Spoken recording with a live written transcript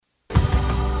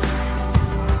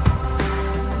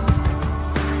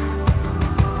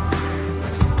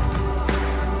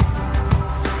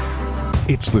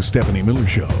It's the Stephanie Miller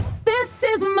Show. This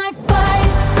is my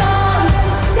fight song.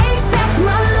 Take back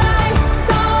my life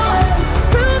song.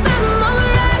 Prove I'm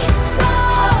alright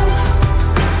song.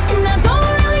 And I don't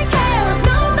really care if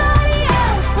nobody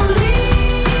else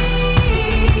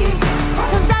believes.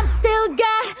 'Cause I've still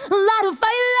got a lot of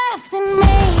fight left in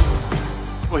me.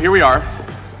 Well, here we are.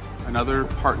 Another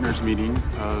partners meeting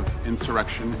of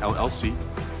Insurrection LLC.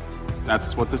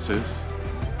 That's what this is.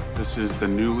 This is the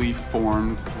newly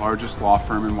formed largest law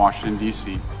firm in Washington,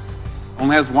 D.C.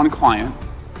 Only has one client,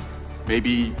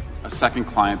 maybe a second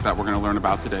client that we're going to learn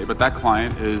about today, but that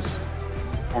client is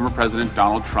former President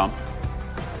Donald Trump.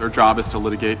 Their job is to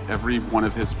litigate every one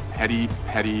of his petty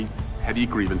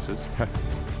grievances.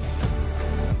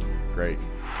 Great.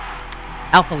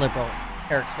 Alpha Liberal,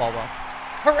 Eric Swalwell.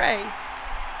 Hooray.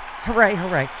 Hooray,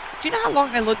 hooray. Do you know how long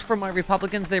I looked for my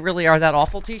Republicans They Really Are That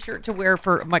Awful t-shirt to wear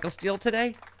for Michael Steele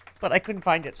today? But I couldn't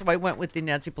find it, so I went with the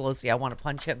Nancy Pelosi I want to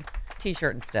punch him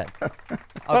t-shirt instead.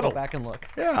 I'll go back and look.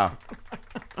 Yeah.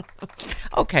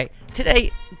 Okay,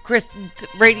 today, Chris,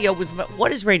 radio was,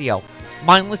 what is radio?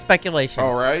 Mindless speculation.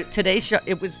 All right. Today's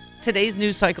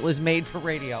news cycle is made for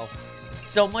radio.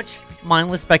 So much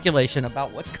mindless speculation about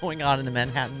what's going on in the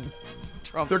Manhattan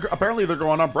Trump. Apparently they're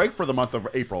going on break for the month of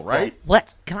April, right? Well,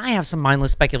 can I have some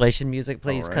mindless speculation music,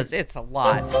 please? Because it's a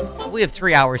lot. We have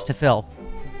 3 hours to fill.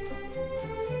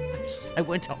 I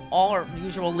went to all our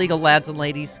usual legal lads and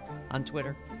ladies on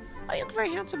Twitter. Oh, you look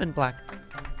very handsome in black.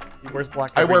 He wears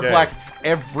black I every wear day. black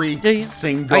every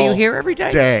single Are you here every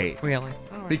day? day. Really?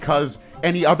 All right. Because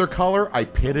any other color, I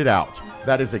pit it out.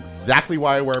 That is exactly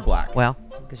why I wear black. Well,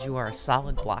 because you are a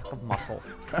solid block of muscle.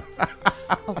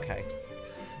 Okay.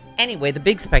 Anyway, the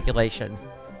big speculation.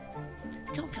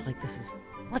 I don't feel like this is...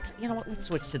 Let's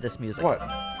switch to this music. What?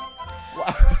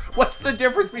 What's the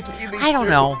difference between these two? I don't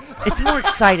know. It's more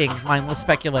exciting, mindless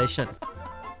speculation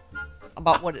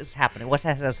about what is happening, what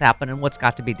has happened, and what's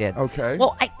got to be did. Okay.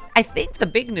 Well, I think the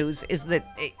big news is that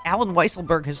Alan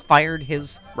Weisselberg has fired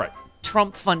his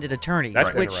Trump-funded attorneys.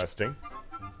 That's interesting.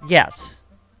 Yes.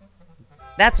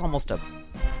 That's almost a...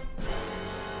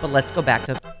 But let's go back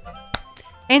to...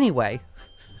 Anyway...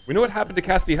 We know what happened to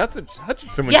Cassidy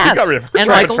Hutchinson when yes, she got rid of her and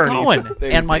Trump Michael attorneys.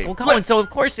 Cohen. And Michael Cohen. So, of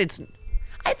course, it's...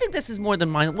 I think this is more than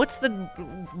mind... What's the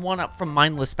one-up from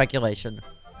mindless speculation?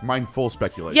 Mindful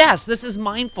speculation. Yes, this is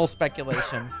mindful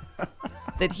speculation.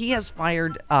 That he has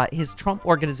fired his Trump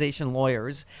Organization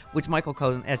lawyers, which Michael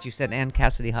Cohen, as you said, and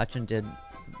Cassidy Hutchinson did,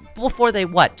 before they,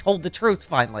 told the truth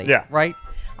finally. Yeah. Right?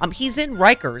 He's in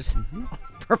Rikers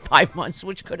for 5 months,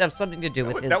 which could have something to do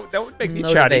with his that would make me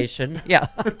motivation. chatty. Yeah,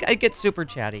 I get super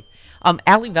chatty.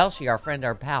 Ali Velshi, our friend,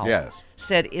 our pal, Yes.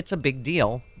 said it's a big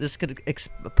deal. This could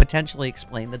potentially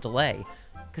explain the delay,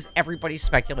 because everybody's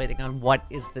speculating on what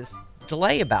is this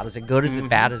delay about. Is it good? Is it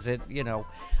bad? Is it,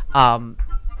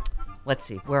 let's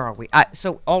see, where are we?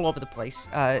 So all over the place.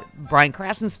 Brian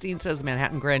Krasenstein says the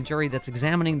Manhattan grand jury that's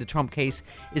examining the Trump case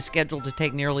is scheduled to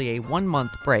take nearly a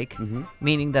 1-month break,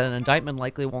 meaning that an indictment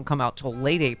likely won't come out till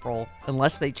late April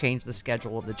unless they change the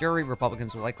schedule of the jury.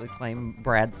 Republicans will likely claim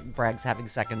Bragg's having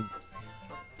second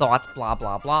thoughts, blah,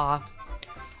 blah, blah.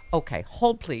 Okay,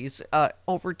 hold please.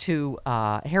 Over to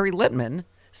Harry Littman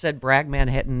said Bragg,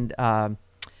 Manhattan...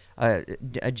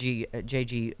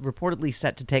 JG reportedly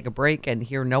set to take a break and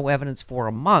hear no evidence for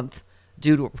a month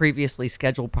due to a previously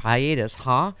scheduled hiatus.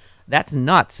 That's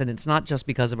nuts, and it's not just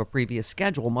because of a previous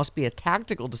schedule. It must be a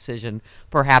tactical decision,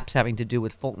 perhaps having to do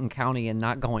with Fulton County and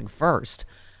not going first.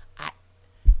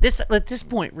 This, at this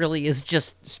point, really is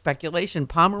just speculation.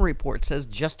 Palmer report says,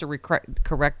 just to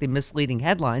correct the misleading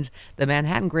headlines, the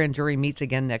Manhattan grand jury meets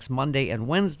again next Monday and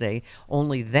Wednesday,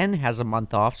 only then has a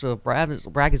month off. So if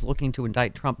Bragg is looking to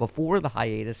indict Trump before the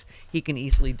hiatus, he can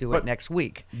easily do it next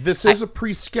week. This is a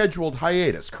pre-scheduled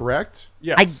hiatus, correct?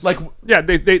 Yes.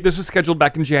 This was scheduled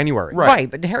back in January. Right,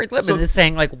 but Harry Littman is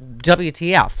saying,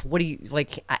 WTF? What do you,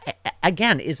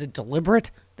 again, is it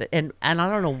deliberate? And I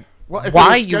don't know... Well, if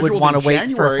why it was you would want to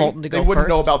wait for Fulton to go first? They wouldn't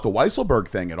know about the Weisselberg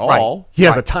thing at all. He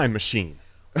has a time machine.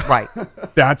 Right.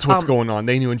 That's what's going on.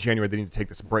 They knew in January they needed to take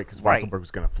this break because Weisselberg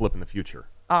was going to flip in the future.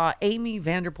 Amy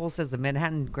Vanderpool says the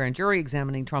Manhattan grand jury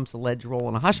examining Trump's alleged role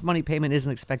in a hush money payment isn't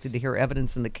expected to hear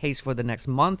evidence in the case for the next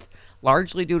month.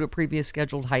 Largely due to previous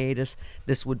scheduled hiatus,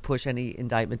 this would push any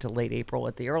indictment to late April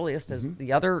at the earliest. As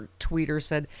the other tweeter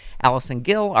said, Allison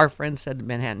Gill, our friend, said the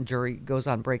Manhattan jury goes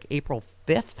on break April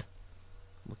 5th.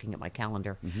 Looking at my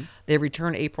calendar. They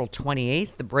return April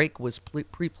 28th. The break was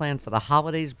pre-planned for the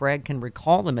holidays. Bragg can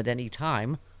recall them at any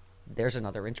time. There's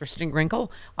another interesting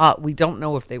wrinkle. We don't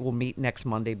know if they will meet next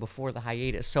Monday before the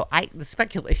hiatus. So the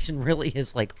speculation really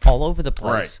is all over the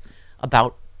place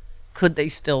about could they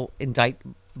still indict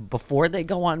before they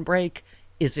go on break?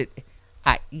 Is it,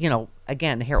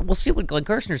 again, we'll see what Glenn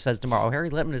Kirshner says tomorrow. Harry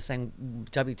Litman is saying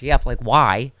WTF, like,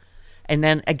 why? And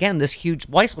then, again, this huge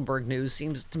Weisselberg news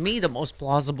seems to me the most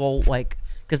plausible, like,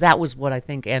 because that was what I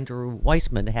think Andrew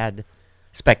Weissman had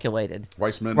speculated.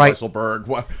 Weissman, right?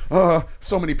 Weisselberg,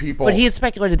 so many people. But he had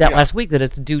speculated that last week that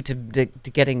it's due to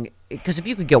getting, because if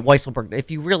you could get Weisselberg,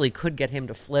 if you really could get him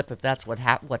to flip, if that's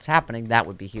what's happening, that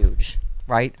would be huge,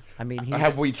 right? I mean,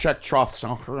 have we checked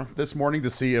Trothsanger this morning to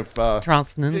see if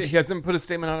Trothsner? He hasn't put a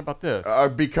statement out about this.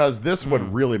 because this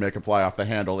would really make him fly off the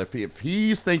handle if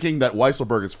he's thinking that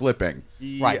Weisselberg is flipping.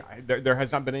 Right. There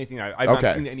has not been anything. I've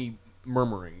not seen any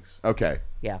murmurings. Okay.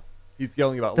 Yeah. He's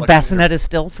yelling about The election bassinet is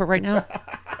still for right now?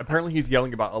 Apparently he's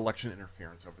yelling about election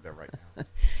interference over there right now.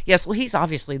 Yes, well, he's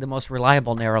obviously the most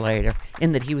reliable narrator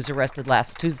in that he was arrested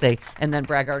last Tuesday, and then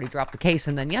Bragg already dropped the case,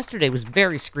 and then yesterday was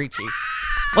very screechy.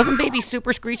 Wasn't Baby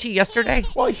super screechy yesterday?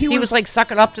 Well, he was like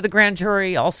sucking up to the grand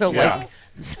jury, also Yeah. like...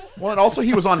 Well, and also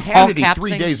he was on Hannity capsing.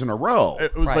 3 days in a row.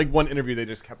 It was Right. like one interview they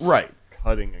just kept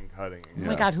cutting and cutting. Oh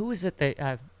my God, who was it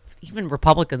that... even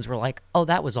Republicans were like, "Oh,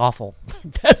 that was awful."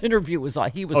 That interview was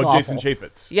he was awful. Jason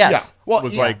Chaffetz. Yes. Yeah. Well,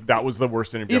 was yeah. like that was the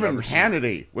worst interview I've Even ever seen.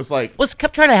 Hannity was like,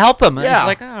 Kept trying to help him. And Yeah. he's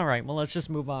like, all right, well, let's just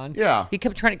move on. Yeah. He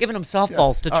kept giving him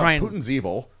softballs to try and... Putin's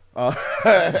evil.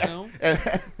 No.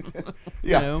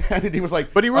 Yeah. No. Hannity was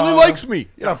like, But he really likes me.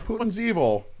 Yeah, Putin's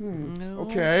evil.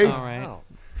 Okay. All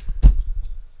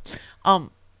right.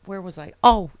 Where was I?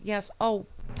 Oh, yes. Oh,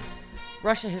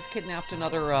 Russia has kidnapped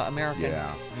another American.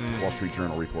 Yeah. Wall Street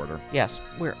Journal reporter. Yes.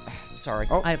 Sorry.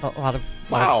 Oh. I have a lot of...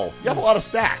 Wow. You have a lot of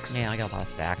stacks. Yeah, I got a lot of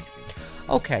stack.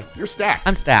 Okay. You're stacked.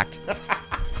 I'm stacked.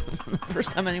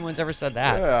 First time anyone's ever said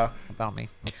that Yeah. about me.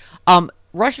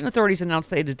 Russian authorities announced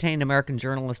they detained American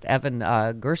journalist Evan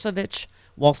Gersovich,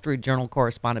 Wall Street Journal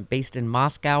correspondent based in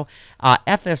Moscow.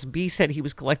 FSB said he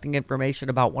was collecting information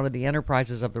about one of the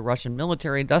enterprises of the Russian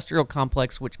military-industrial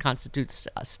complex, which constitutes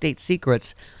state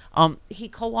secrets. He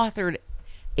co-authored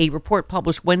a report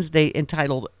published Wednesday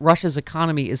entitled "Russia's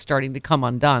Economy is Starting to Come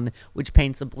Undone," which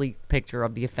paints a bleak picture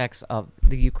of the effects of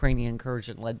the Ukrainian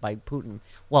incursion led by Putin.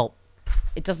 Well,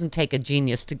 it doesn't take a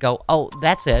genius to go, oh,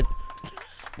 that's it,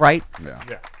 right?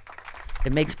 Yeah.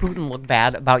 It makes Putin look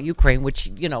bad about Ukraine,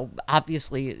 which,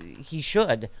 obviously he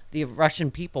should. The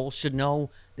Russian people should know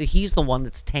that he's the one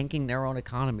that's tanking their own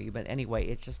economy. But anyway,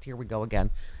 it's just, here we go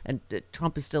again. And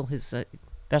Trump is still his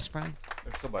best friend?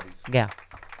 They're still buddies. Yeah.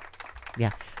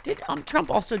 Yeah. Did Trump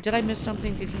also, did I miss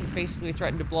something? Did he basically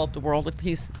threaten to blow up the world if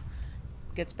he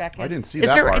gets back in? I didn't see Is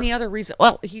that there part. any other reason?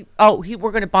 Well,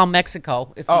 we're going to bomb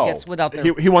Mexico if he gets without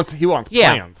the... He wants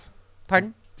Yeah. plans.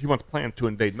 Pardon? He wants plans to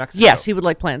invade Mexico. Yes, he would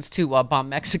like plans to bomb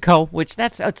Mexico, which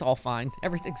that's all fine.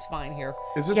 Everything's fine here.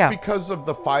 Is this Yeah. because of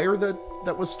the fire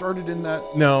that was started in that?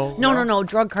 No. No,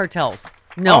 drug cartels.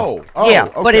 No. Oh, yeah,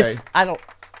 but okay. it's, I don't,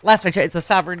 last I checked, it's a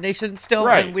sovereign nation still.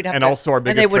 Right. And we'd have And to, also our and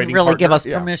they biggest wouldn't trading really give partner. us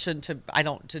Yeah. permission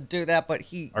to do that, but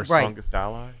Our right. strongest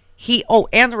ally.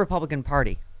 And the Republican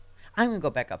Party. I'm going to go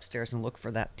back upstairs and look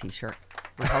for that T-shirt.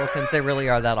 Republicans, they really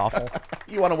are that awful.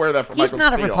 You want to wear that for He's Michael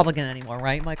not Steele. a Republican anymore,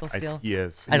 right, Michael Steele? He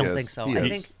is. I don't He think is. so. He I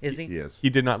is. think, is he? He is. He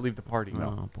did not leave the party.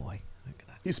 No. Oh, boy.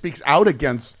 He speaks out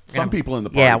against some people in the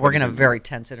party. Yeah, but we're he going to have a didn't. very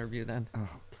tense interview then. Oh,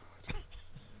 God.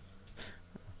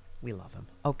 We love him.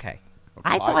 Okay.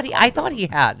 I thought he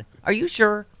had. Are you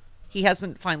sure he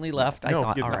hasn't finally left? No, I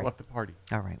thought. he has All not right. left the party.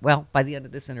 All right. Well, by the end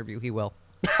of this interview, he will.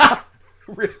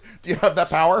 Do you have that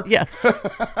power? Yes.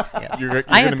 Yes. You're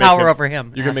I have gonna make power over him.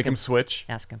 You're gonna Ask make him switch.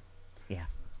 Ask him. Yeah.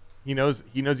 He knows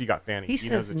you got Fanny. He knows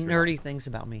says that you're nerdy things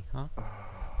about me, huh? not-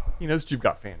 He knows that you've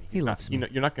got Fanny. He loves me.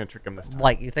 You're not gonna trick him this time.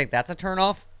 Like, you think that's a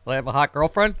turnoff? Do I have a hot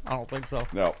girlfriend? I don't think so.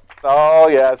 No. Oh,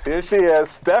 yes, here she is,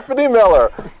 Stephanie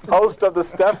Miller, host of the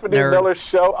Stephanie Nerd. Miller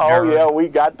Show. Oh, Nerd. yeah, we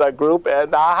got the group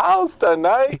in the house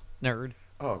tonight. Nerd.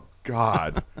 Oh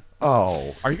God.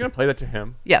 Oh. Are you gonna play that to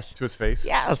him? Yes. To his face?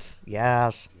 Yes.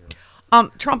 Yes.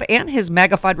 Trump and his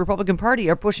MAGA-fied Republican Party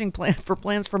are pushing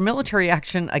plans for military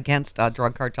action against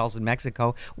drug cartels in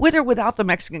Mexico, with or without the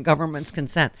Mexican government's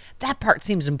consent. That part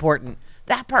seems important.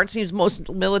 That part seems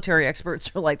most military experts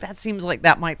are like, that seems like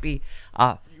that might be...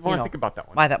 You want to think about that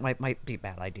one. Why that might be a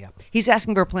bad idea. He's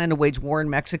asking for a plan to wage war in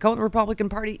Mexico, and the Republican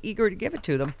Party eager to give it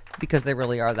to them because they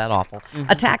really are that awful.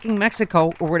 Attacking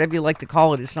Mexico, or whatever you like to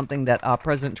call it, is something that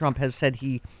President Trump has said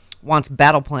he wants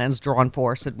battle plans drawn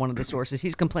for, said one of the sources.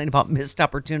 He's complained about missed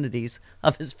opportunities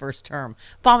of his first term.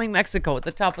 Bombing Mexico at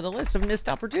the top of the list of missed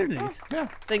opportunities. Yeah.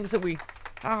 Things that we,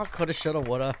 coulda, shoulda,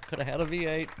 woulda, coulda had a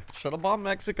V8, shoulda bombed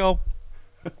Mexico.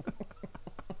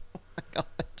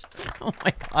 Oh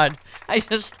my God.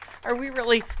 Are we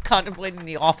really contemplating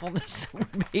the awfulness that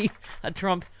would be a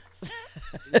Trump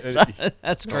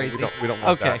That's crazy. We don't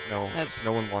want Okay. that. No, That's-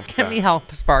 no one wants Can that. we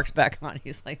help Sparks back on?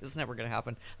 He's like, it's never going to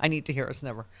happen. I need to hear it's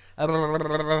never.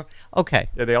 Okay.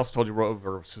 Yeah, they also told you Roe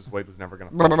versus Wade was never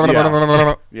going to.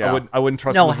 Yeah. Yeah. I wouldn't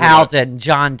trust. No, him to do Hal that. didn't.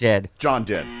 John did. John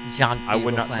did. John. I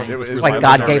would not Fugelsang. trust It him. was- That's it why was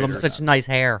God my gave him narrator. such nice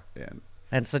hair And,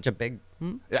 and such a big.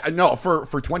 yeah, no, for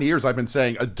 20 years I've been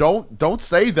saying, don't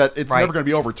say that it's Right. never going to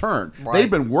be overturned. Right.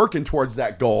 They've been working towards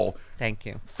that goal Thank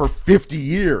you. for 50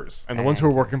 years. And the ones who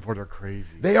are working for it are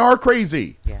crazy. They are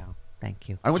crazy. Yeah. Thank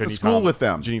you. I went Ginny to school Thomas. with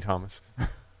them. Ginny Thomas.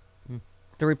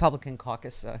 The Republican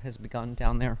caucus has begun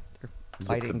down there. They're Is it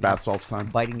fighting. the bath salts time?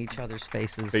 Biting each other's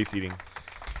faces. Face eating.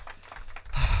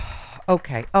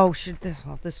 Okay. Oh,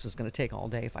 this is going to take all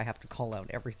day if I have to call out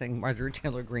everything Marjorie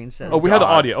Taylor Greene says. Oh, we have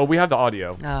the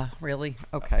audio. Really?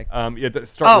 Okay. Yeah,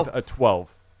 start with a 12.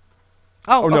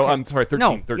 Oh, no, okay. I'm sorry, 13.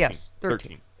 No, 13. yes, 13.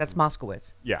 13. That's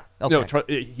Moskowitz. Yeah. Okay. No,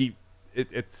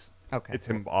 it's Okay. It's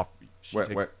him off. She Wait,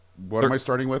 takes what am I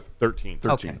starting with? 13.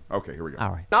 13. Okay, here we go.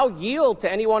 All right. I'll yield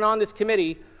to anyone on this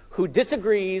committee who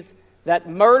disagrees that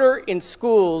murder in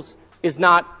schools is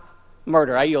not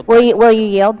murder. I yield. Will you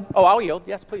yield? Oh, I'll yield.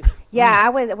 Yes, please. Yeah,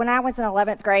 when I was in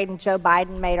 11th grade and Joe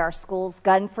Biden made our schools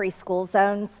gun-free school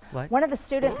zones, What? one of the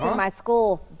students in my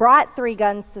school brought 3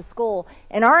 guns to school,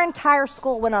 and our entire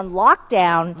school went on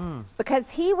lockdown because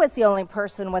he was the only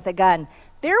person with a gun.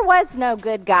 There was no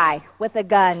good guy with a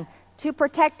gun to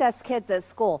protect us kids at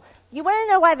school. You want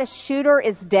to know why the shooter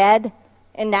is dead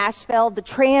in Nashville, the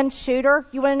trans shooter?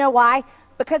 You want to know why?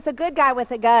 Because the good guy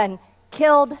with a gun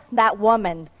killed that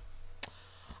woman.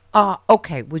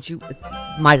 Okay. Would you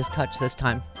Midas touch this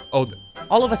time? Oh,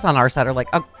 All of us on our side are like,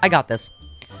 oh, I got this.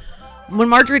 When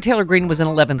Marjorie Taylor Greene was in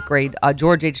 11th grade,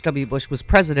 George H.W. Bush was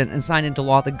president and signed into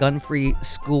law the Gun-Free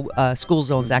School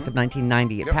Zones Act of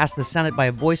 1990. It passed the Senate by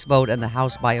a voice vote and the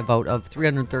House by a vote of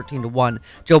 313 to 1.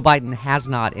 Joe Biden has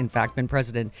not, in fact, been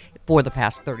president for the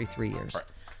past 33 years.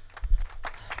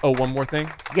 oh, one more thing.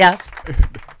 Yes.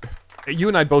 You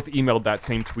and I both emailed that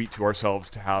same tweet to ourselves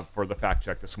to have for the fact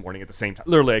check this morning at the same time.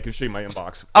 Literally, I can show you my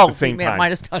inbox Oh, at the same man, time.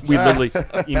 Midas touched We that. literally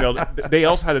emailed it. They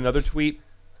also had another tweet.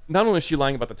 Not only is she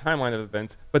lying about the timeline of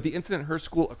events, but the incident in her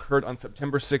school occurred on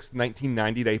September 6th,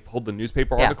 1990. They pulled the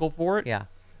newspaper Yeah. article for it. Yeah.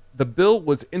 The bill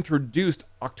was introduced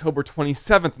October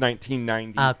 27th,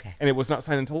 1990. Okay. And it was not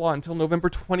signed into law until November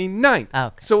 29th.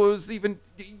 Okay. So it was even,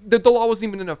 the law wasn't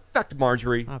even in effect,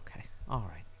 Marjorie. Okay. All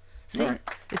right. See,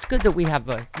 it's good that we have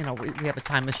a, we have a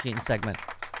time machine segment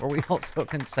where we also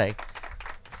can say,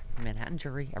 Manhattan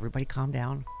jury, everybody calm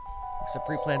down. It's a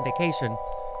pre-planned vacation.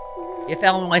 If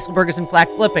Alan Weisselberg is in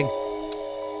fact flipping,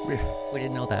 we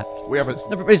didn't know that. We have a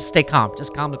Everybody just stay calm.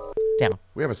 Just calm down.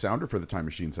 we have a sounder for the time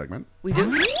machine segment. We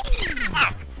do?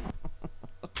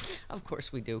 Of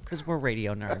course we do, because we're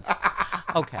radio nerds.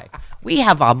 Okay. We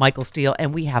have Michael Steele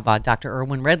and we have Dr.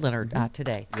 Erwin Redlener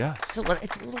today. Yes. So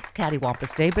it's a little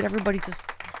cattywampus day, but everybody just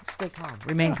stay calm.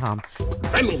 Remain calm.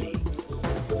 Family.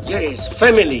 Yes,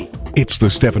 family. It's the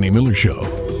Stephanie Miller Show.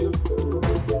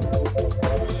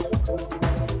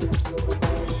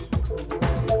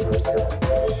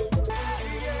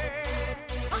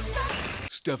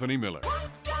 Stephanie Miller.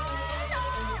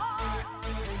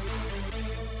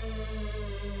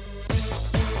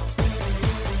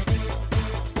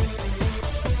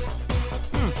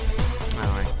 All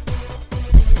right.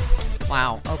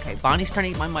 Wow. Okay. Bonnie's trying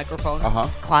to eat my microphone. Uh-huh.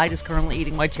 Clyde is currently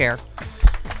eating my chair.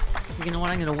 You know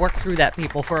what? I'm going to work through that,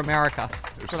 people, for America.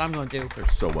 That's what I'm going to do. They're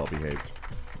so well behaved.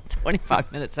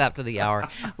 25 minutes after the hour.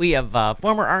 We have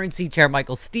former RNC Chair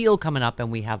Michael Steele coming up,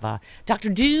 and we have Dr.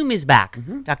 Doom is back.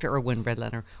 Dr. Erwin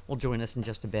Redlener will join us in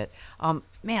just a bit.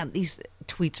 Man, these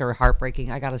tweets are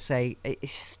heartbreaking, I got to say.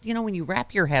 It's just, when you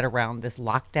wrap your head around this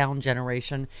lockdown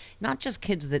generation, not just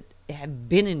kids that have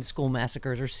been in school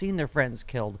massacres or seen their friends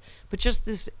killed, but just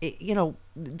this,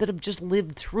 that have just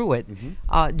lived through it.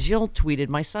 Jill tweeted,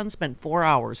 "My son spent 4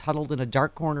 hours huddled in a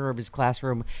dark corner of his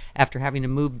classroom after having to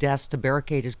move desks to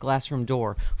barricade his classroom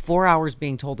door. 4 hours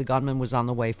being told the gunman was on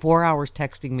the way. 4 hours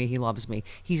texting me he loves me.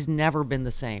 He's never been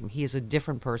the same. He is a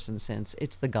different person since.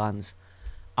 It's the guns."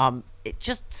 It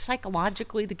just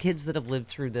psychologically, the kids that have lived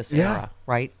through this era,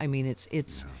 right? I mean, it's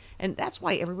and that's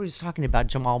why everybody's talking about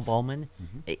Jamal Bowman.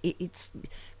 It's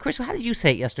Chris. How did you say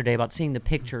it yesterday about seeing the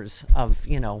pictures of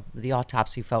the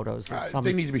autopsy photos?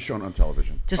 They need to be shown on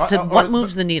television. Just to what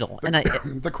moves the needle,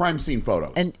 The crime scene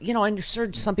photos. I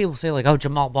heard some people say like, "Oh,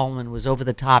 Jamal Bowman was over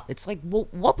the top." It's like, well,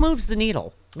 what moves the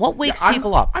needle? What wakes I'm-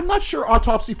 people up? I'm not sure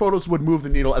autopsy photos would move the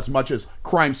needle as much as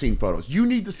crime scene photos. You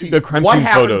need to see The crime what scene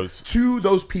happened photos. to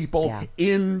those people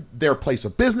in their place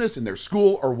of business, in their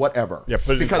school, or whatever. Yeah,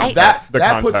 put it in because context.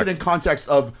 that puts it in context. context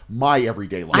of my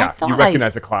everyday life. I Yeah, thought you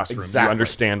recognize a classroom. Exactly. You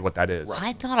understand what that is.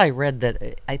 I thought I read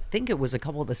that I think it was a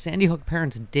couple of the Sandy Hook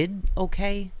parents did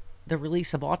okay the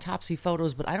release of autopsy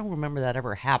photos, but I don't remember that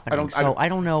ever happening. I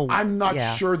don't know. I'm not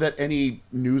yeah. sure that any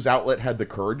news outlet had the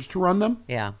courage to run them.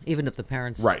 Yeah, even if the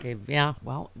parents Right. gave, yeah,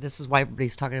 well, this is why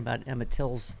everybody's talking about Emmett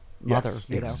Till's mother. Yes,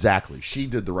 you know? exactly. She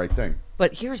did the right thing.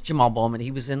 But here's Jamal Bowman.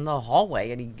 He was in the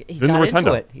hallway and he in the got into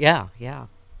rotunda. it. Yeah, yeah.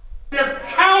 They're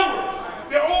cowards.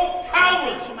 They're all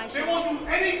cowards. They won't do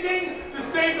anything to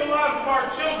save the lives of our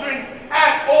children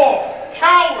at all.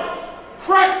 Cowards.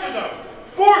 Pressure them.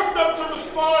 Force them to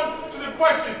respond to the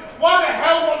question, why the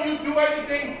hell won't you do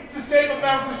anything to save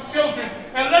America's children?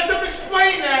 And let them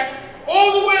explain that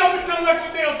all the way up until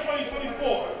election day on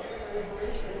 2024.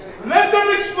 Let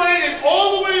them explain it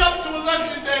all the way up to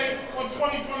election day on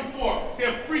 2024.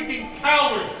 They're freaking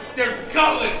cowards. They're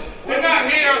gutless. They're not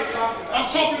here.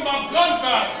 I'm talking about gun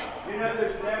violence. You know,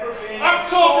 there's never been I'm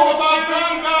talking about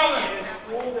gun violence. in a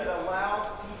school that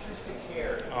allows teachers to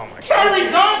carry. Oh my God. Carry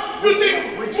guns? You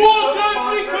think more guns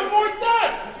lead to more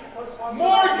death?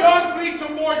 More guns lead to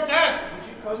more death.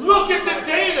 Look at the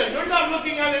data. You're not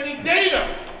looking at any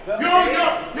data.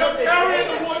 You're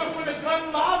carrying the water for the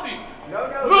gun lobby.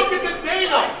 Look at the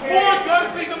data. More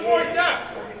guns lead to more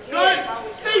deaths.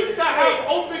 States that have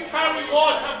open carry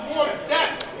laws have more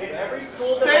deaths.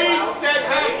 States that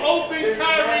have open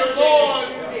carry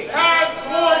laws have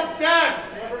more deaths.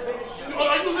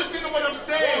 Are you listening to what I'm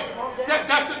saying?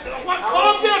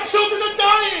 Calm down. Children are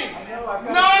dying.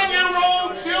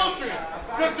 9-year-old children.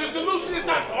 The solution is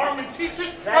not arming teachers.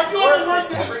 Have you ever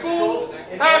worked in a school?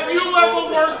 Have you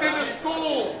ever worked in a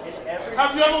school?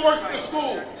 Have you ever worked in a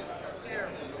school?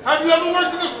 Have you ever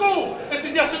worked in a school? It's a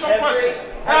yes or no question.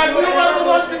 Have you ever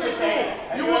worked in a school?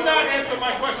 You will not answer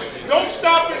my question. Don't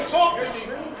stop and talk to me.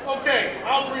 Okay,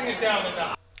 I'll bring it down a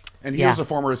notch. And he Yeah. was a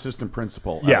former assistant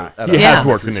principal. Yeah, at he a has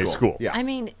elementary worked in a school. Yeah. I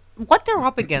mean, what they're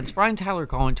up against, Brian Tyler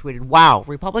Cohen tweeted, wow,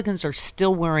 Republicans are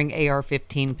still wearing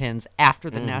AR-15 pins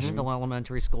after the Nashville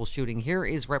elementary school shooting. Here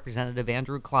is Representative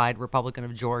Andrew Clyde, Republican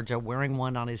of Georgia, wearing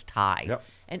one on his tie. Yep.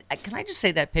 And can I just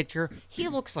say that picture? He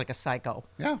looks like a psycho.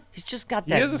 Yeah. He's just got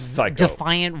He that is a psycho.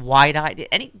 defiant, wide-eyed,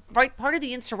 and right part of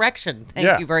the insurrection. Thank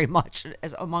Yeah. you very much,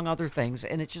 as among other things.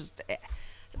 And it's just,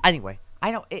 anyway.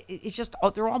 It's just,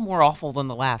 they're all more awful than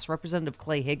the last. Representative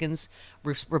Clay Higgins,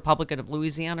 Republican of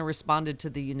Louisiana, responded to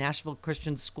the Nashville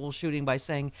Christian school shooting by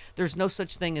saying, there's no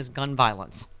such thing as gun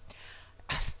violence.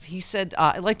 He said,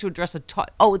 I'd like to address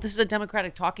this is a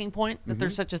Democratic talking point, that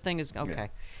there's such a thing as, okay.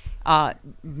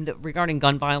 Regarding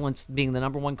gun violence being the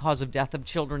number one cause of death of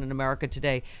children in America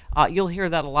today, you'll hear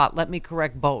that a lot. Let me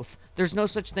correct both. There's no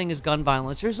such thing as gun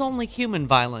violence. There's only human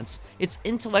violence. It's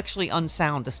intellectually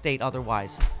unsound to state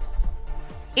otherwise.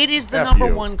 It is the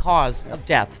number one cause of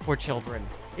death for children.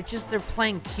 It's just they're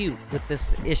playing cute with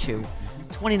this issue.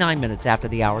 29 minutes after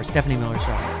the hour, Stephanie Miller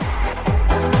Show.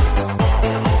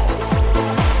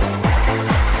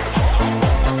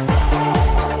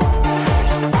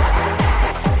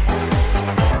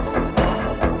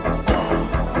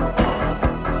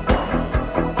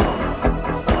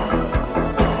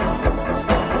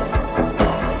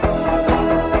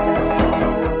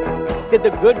 Did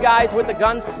the good guys with the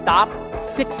guns stop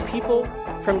 6 people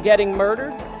from getting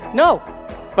murdered? No.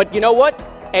 But you know what?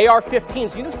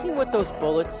 AR-15s, you know see what those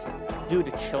bullets do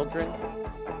to children?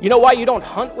 You know why you don't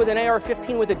hunt with an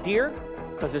AR-15 with a deer?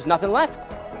 Because there's nothing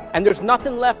left. And there's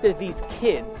nothing left of these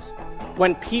kids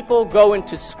when people go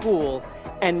into school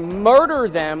and murder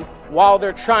them while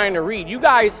they're trying to read. You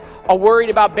guys are worried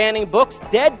about banning books.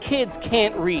 Dead kids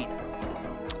can't read.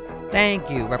 Thank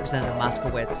you, Representative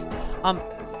Moskowitz.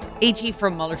 AG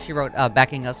from Mueller, she wrote,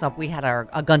 backing us up, we had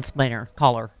a gunsplainer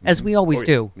caller, as we always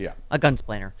do. Yeah. A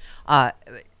gunsplainer.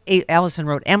 Allison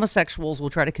wrote, homosexuals will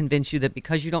try to convince you that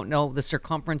because you don't know the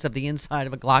circumference of the inside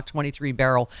of a Glock 23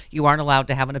 barrel, you aren't allowed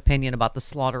to have an opinion about the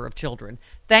slaughter of children.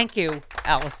 Thank you,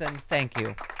 Allison. Thank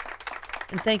you.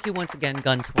 And thank you once again,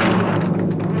 Gunsplainer.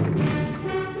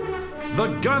 The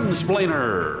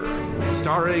Gunsplainer,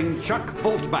 starring Chuck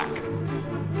Boltback.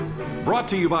 Brought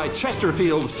to you by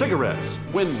Chesterfield Cigarettes,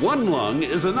 when one lung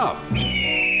is enough.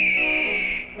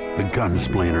 The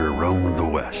Gunsplainer roamed the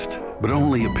West, but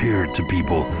only appeared to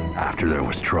people after there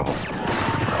was trouble.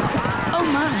 Oh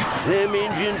my. Them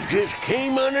Indians just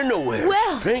came out of nowhere.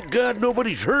 Well. Thank God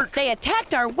nobody's hurt. They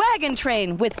attacked our wagon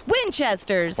train with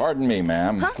Winchesters. Pardon me,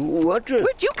 ma'am. Huh? What?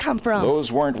 Where'd you come from?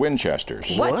 Those weren't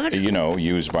Winchesters. What? You know,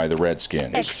 used by the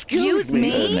Redskins. Excuse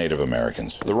me? Native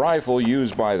Americans. The rifle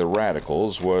used by the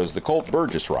radicals was the Colt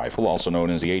Burgess rifle, also known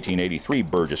as the 1883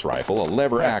 Burgess rifle, a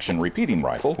lever-action repeating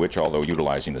rifle, which, although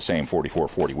utilizing the same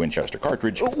 4440 Winchester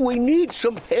cartridge, We need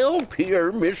some help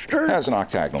here, mister. has an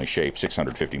octagonally shaped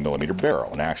 650mm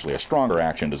barrel and actually a stronger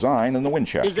action design than the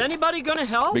Winchester. Is anybody gonna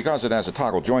help? Because it has a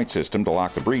toggle joint system to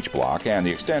lock the breech block, and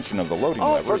the extension of the loading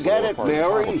Oh, lever is the forget lower it, part of the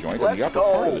toggle Mary. joint, and Let's the upper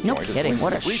part of the go. joint No is kidding, linked what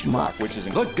to a the breech schmuck. block, which is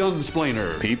The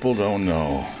Gunsplainer. People don't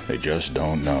know. They just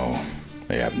don't know.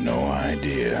 They have no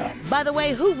idea. By the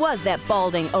way, who was that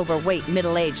balding, overweight,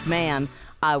 middle-aged man?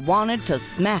 I wanted to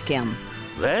smack him.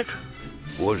 That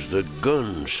was the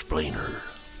Gunsplainer.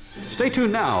 Stay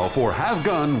tuned now for Have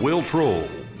Gun Will Troll.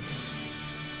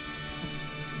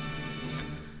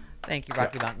 Thank you,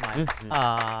 Rocky Mountain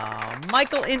Mike.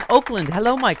 Michael in Oakland.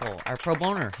 Hello, Michael, our pro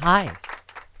boner. Hi.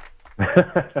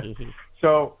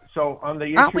 So on the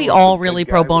issue Aren't we of all the really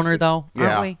good pro guy boner, with the- though?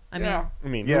 Yeah. Aren't we? I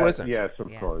mean, who isn't? Yes, of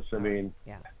Yeah. course. I mean,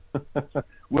 Yeah.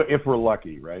 well, if we're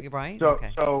lucky, right? You're right? So,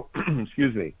 Okay. so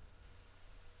excuse me.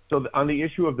 So on the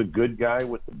issue of the good guy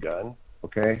with the gun,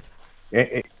 okay,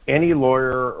 any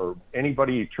lawyer or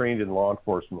anybody trained in law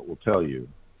enforcement will tell you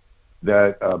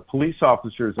that police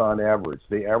officers, on average,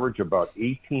 they average about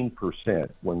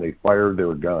 18% when they fire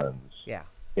their guns yeah.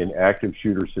 in active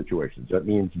shooter situations. That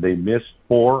means they miss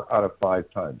 4 out of 5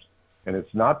 times. And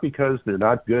it's not because they're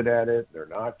not good at it, they're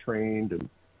not trained, and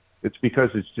it's because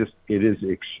it is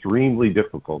extremely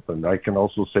difficult. And I can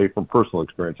also say from personal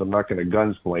experience, I'm not going to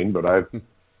gunsplain, but I've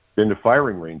been to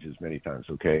firing ranges many times,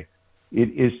 okay? It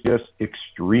is just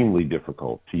extremely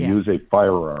difficult to use a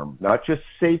firearm, not just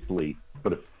safely,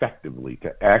 but effectively,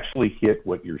 to actually hit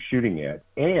what you're shooting at.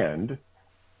 And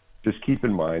just keep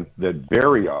in mind that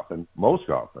very often, most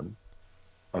often,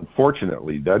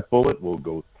 unfortunately, that bullet will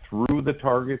go through the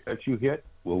target that you hit,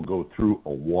 will go through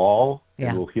a wall,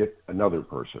 and will hit another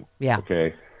person. Yeah.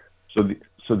 Okay?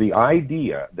 So the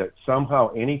idea that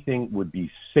somehow anything would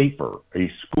be safer, a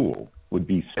school would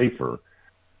be safer,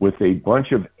 with a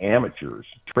bunch of amateurs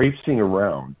traipsing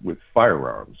around with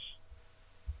firearms,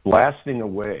 blasting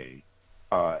away,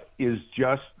 is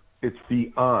just, it's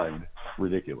beyond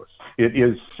ridiculous. It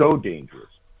is so dangerous.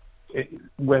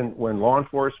 When law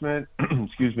enforcement,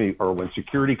 excuse me, or when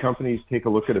security companies take a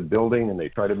look at a building and they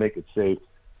try to make it safe,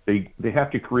 they have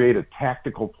to create a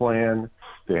tactical plan.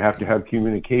 They have to have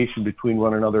communication between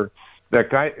one another. That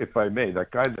guy, if I may,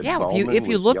 that guy that if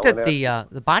you was looked at yelling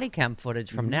the body cam footage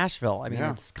from Nashville, I mean,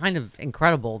 it's kind of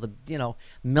incredible. The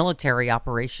military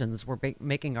operations we're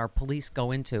making our police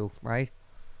go into, right,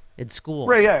 in schools.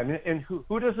 Right, yeah, and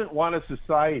who doesn't want a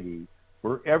society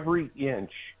where every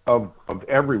inch of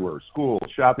everywhere, schools,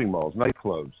 shopping malls,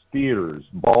 nightclubs, theaters,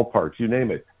 ballparks, you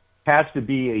name it, has to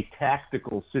be a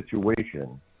tactical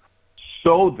situation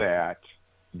so that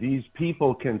these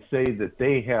people can say that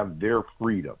they have their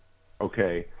freedom.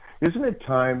 Okay, isn't it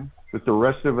time that the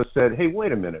rest of us said, hey,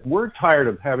 wait a minute, we're tired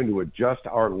of having to adjust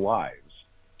our lives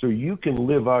so you can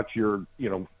live out your,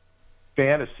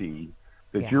 fantasy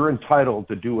that you're entitled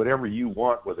to do whatever you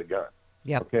want with a gun.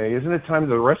 Yep. Okay, isn't it time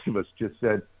the rest of us just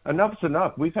said, enough's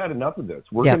enough. We've had enough of this.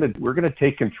 We're gonna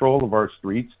take control of our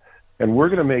streets, and we're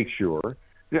gonna make sure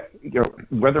that,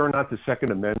 whether or not the Second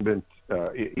Amendment,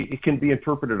 it can be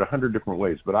interpreted 100 different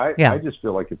ways. But I just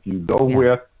feel like if you go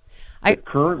with the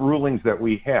current rulings that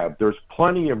we have, there's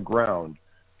plenty of ground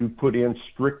to put in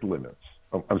strict limits.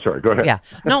 Oh, I'm sorry, go ahead. Yeah.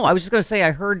 No, I was just going to say,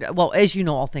 I heard, well, as you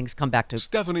know, all things come back to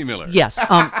Stephanie Miller. Yes.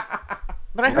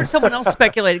 But I heard someone else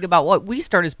speculating about what we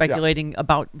started speculating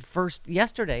about first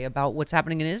yesterday about what's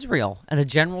happening in Israel and a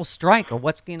general strike, or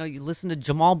what's, you listen to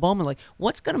Jamal Bowman, like,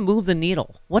 what's going to move the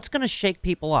needle? What's going to shake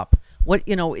people up? What,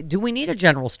 do we need a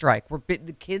general strike where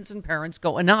the kids and parents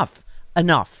go, enough.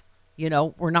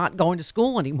 We're not going to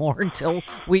school anymore until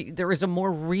there is a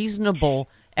more reasonable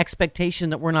expectation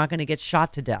that we're not going to get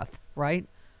shot to death, right?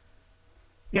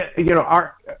 Yeah,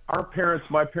 our parents,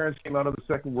 my parents came out of the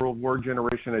Second World War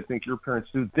generation. I think your parents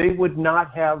do. They would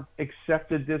not have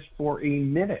accepted this for a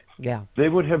minute. Yeah. They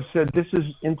would have said, this is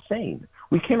insane.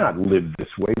 We cannot live this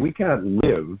way. We cannot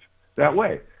live that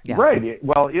way. Yeah. Right.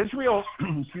 Well, Israel,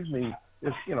 excuse me,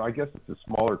 is, I guess it's a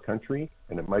smaller country,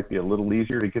 and it might be a little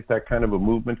easier to get that kind of a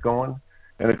movement going.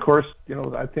 And of course,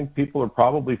 I think people are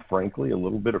probably, frankly, a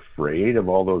little bit afraid of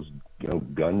all those,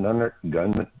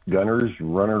 gunners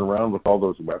running around with all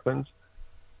those weapons.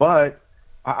 But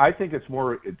I think it's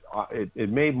more, it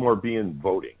may more be in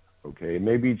voting. Okay,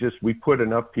 maybe just we put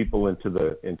enough people into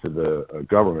the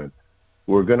government.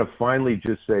 We're going to finally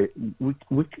just say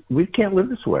we can't live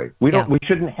this way. We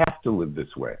shouldn't have to live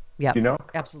this way. Yeah, you know,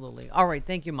 absolutely. All right,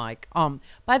 thank you, Mike.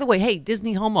 By the way, hey,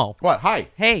 Disney homo. What? Hi.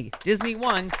 Hey, Disney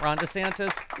won. Ron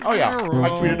DeSantis. Oh yeah, I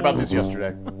tweeted about this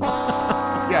yesterday.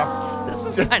 Yeah, this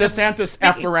is DeSantis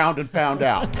effed around and found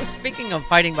out. Speaking of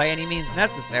fighting by any means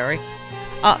necessary,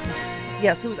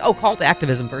 yes, call to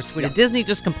activism first tweeted. Yeah. Disney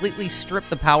just completely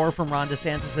stripped the power from Ron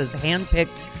DeSantis'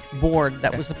 hand-picked board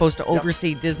that was supposed to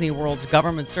oversee Disney World's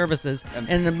government services. And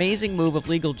an amazing move of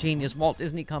legal genius, Walt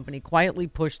Disney Company quietly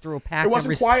pushed through a pact. It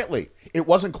wasn't quietly. It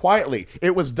wasn't quietly.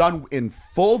 It was done in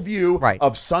full view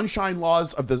of sunshine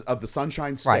laws of the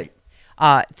Sunshine State. Right.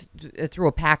 Through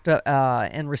a pact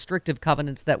and restrictive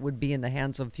covenants that would be in the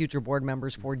hands of future board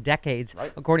members for decades.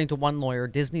 Right. According to one lawyer,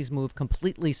 Disney's move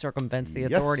completely circumvents the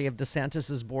authority of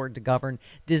DeSantis' board to govern.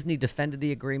 Disney defended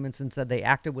the agreements and said they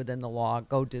acted within the law.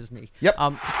 Go Disney. Yep.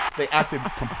 They acted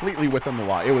completely within the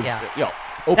law. It was,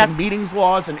 open meetings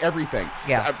laws and everything.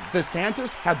 Yeah.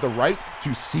 DeSantis had the right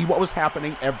to see what was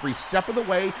happening every step of the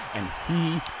way, and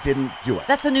he didn't do it.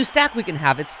 That's a new stack we can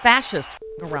have. It's fascist.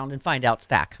 Around and find out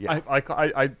stack. Yeah.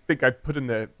 I think I put in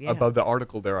the above the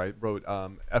article there. I wrote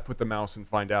F with the mouse and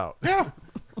find out. Yeah.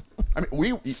 I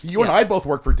mean, you and I both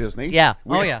work for Disney. Yeah.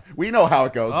 We know how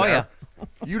it goes. Oh there. Yeah.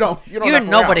 You don't. You're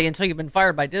nobody until you've been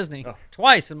fired by Disney.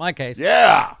 Twice in my case.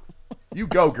 Yeah. You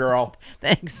go, girl.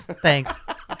 Thanks.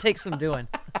 It takes some doing.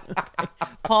 Okay.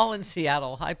 Paul in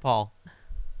Seattle. Hi, Paul.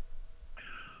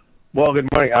 Well, good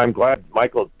morning. I'm glad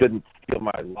Michael didn't steal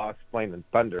my lost plane and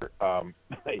thunder.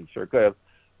 He sure could have.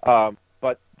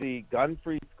 But the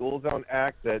Gun-Free School Zone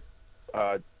Act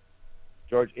that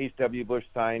George H.W. Bush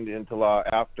signed into law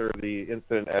after the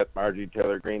incident at Marjorie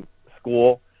Taylor Greene's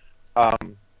school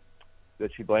that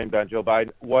she blamed on Joe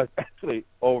Biden was actually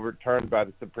overturned by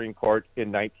the Supreme Court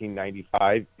in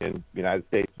 1995 in the United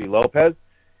States v. Lopez.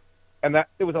 And that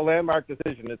it was a landmark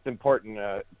decision. It's important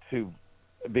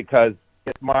because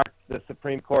it marks the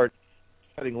Supreme Court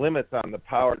setting limits on the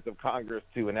powers of Congress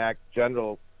to enact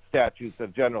general statutes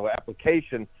of general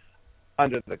application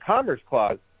under the Commerce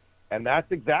Clause, and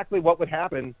that's exactly what would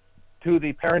happen to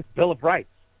the Parents' Bill of Rights.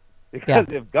 Because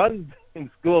if guns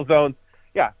in school zones,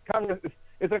 Congress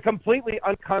is a completely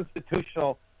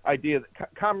unconstitutional idea.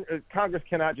 That Congress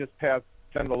cannot just pass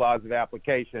general laws of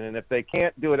application, and if they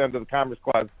can't do it under the Commerce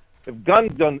Clause, if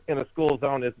guns done in a school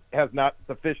zone has not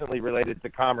sufficiently related to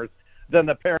commerce, then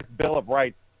the Parents' Bill of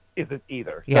Rights isn't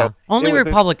either. Yeah. So only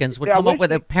Republicans would come up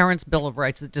with a Parents' Bill of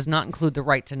Rights that does not include the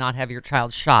right to not have your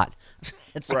child shot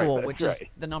at school, which is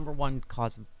the number one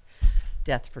cause of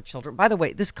death for children. By the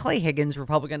way, this Clay Higgins,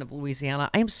 Republican of Louisiana,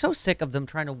 I am so sick of them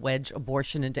trying to wedge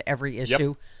abortion into every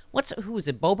issue. Who is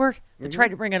it, Boebert? They tried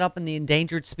to bring it up in the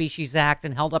Endangered Species Act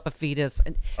and held up a fetus.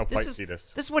 And this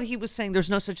is what he was saying. There's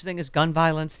no such thing as gun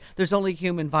violence. There's only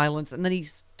human violence. And then he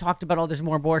talked about, there's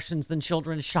more abortions than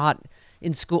children shot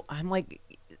in school. I'm like,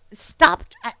 stop,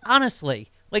 honestly.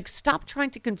 Stop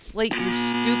trying to conflate your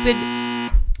stupid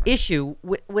issue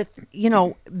with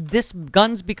this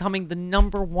guns becoming the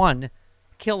number one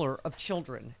killer of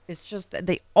children. It's just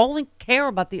they only care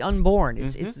about the unborn.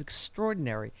 It's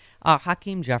extraordinary.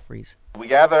 Hakeem Jeffries. We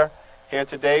gather here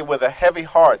today with a heavy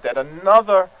heart that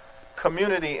another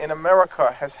community in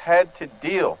America has had to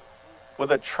deal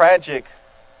with a tragic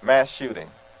mass shooting.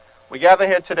 We gather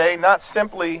here today not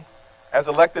simply as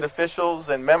elected officials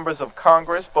and members of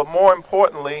Congress, but more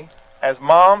importantly, as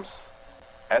moms,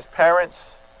 as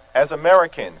parents, as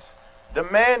Americans,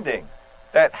 demanding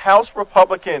that House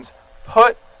Republicans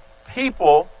put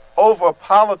people over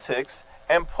politics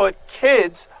and put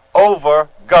kids over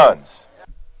guns.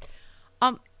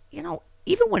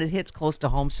 Even when it hits close to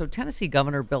home, so Tennessee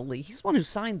Governor Bill Lee, he's the one who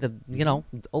signed the,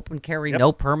 open carry,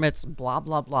 no permits, blah,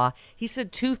 blah, blah. He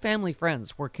said 2 family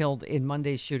friends were killed in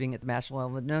Monday's shooting at the National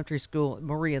Elementary School.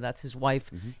 Maria, that's his wife.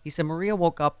 He said Maria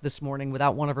woke up this morning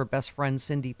without one of her best friends,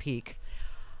 Cindy Peak.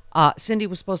 Cindy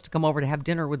was supposed to come over to have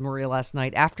dinner with Maria last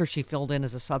night after she filled in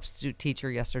as a substitute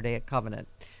teacher yesterday at Covenant.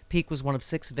 Peak was one of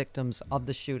 6 victims of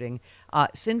the shooting.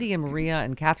 Cindy and Maria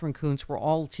and Catherine Kuntz were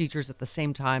all teachers at the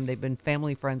same time. They've been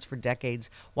family friends for decades.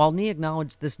 While Lee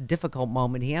acknowledged this difficult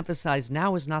moment, he emphasized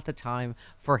now is not the time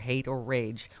for hate or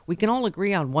rage. We can all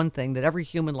agree on one thing, that every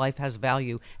human life has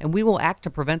value, and we will act to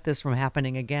prevent this from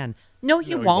happening again. No,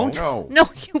 you won't. No,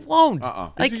 you won't.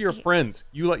 These are your friends.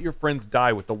 You let your friends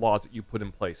die with the laws that you put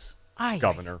in place,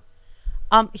 Governor.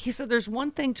 He said there's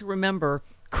one thing to remember.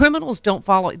 Criminals don't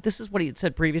follow. This is what he had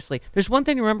said previously. There's one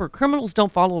thing to remember. Criminals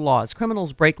don't follow laws.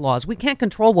 Criminals break laws. We can't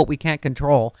control what we can't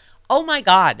control. oh my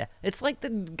God, it's like the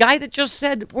guy that just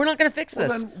said, we're not going to fix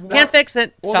this. then Can't fix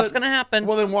it. Stuff's then- going to happen.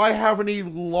 Well, then why have any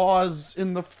laws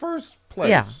in the first place?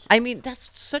 Yeah, I mean, that's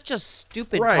such a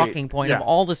stupid Right. talking point of Yeah.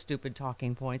 all the stupid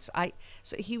talking points.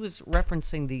 So he was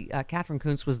referencing the Catherine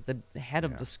Kuntz was the head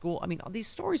of the school. I mean, all these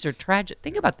stories are tragic.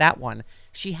 Think about that one.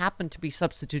 She happened to be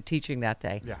substitute teaching that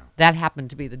day. Yeah. That happened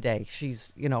to be the day.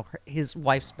 She's, his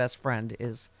wife's best friend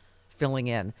is filling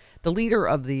in. The leader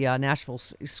of the Nashville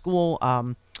school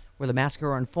where the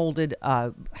massacre unfolded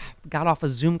got off a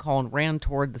Zoom call and ran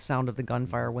toward the sound of the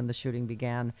gunfire when the shooting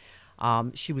began.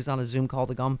 She was on a Zoom call.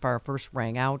 The gunfire first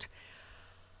rang out.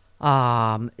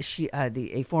 A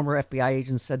former FBI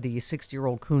agent said the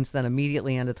 60-year-old Kuntz then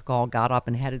immediately ended the call, got up,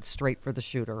 and headed straight for the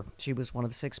shooter. She was one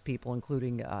of 6 people,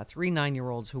 including 3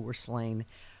 9-year-olds who were slain.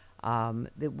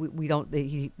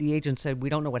 The agent said, we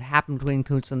don't know what happened between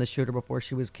Kuntz and the shooter before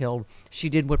she was killed. She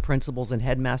did what principals and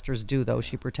headmasters do, though.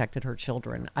 She protected her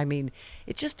children. I mean,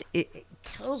 it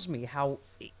kills me how,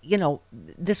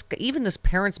 this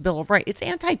Parents' Bill of Rights, it's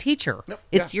anti-teacher. Yep.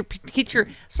 It's your teacher.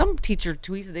 Some teacher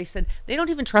tweeted, they said, they don't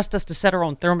even trust us to set our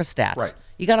own thermostats. Right.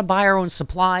 You got to buy our own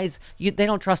supplies. They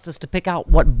don't trust us to pick out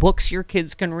what books your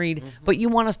kids can read, but you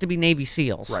want us to be Navy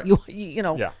SEAls. Right.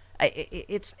 Yeah.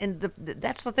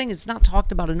 That's the thing. It's not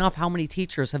talked about enough how many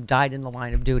teachers have died in the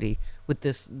line of duty with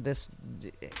this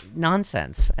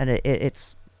nonsense, and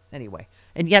it's anyway.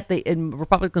 And yet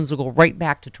Republicans will go right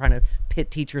back to trying to pit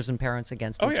teachers and parents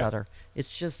against each other.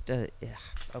 It's just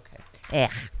okay.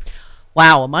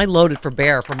 Wow, am I loaded for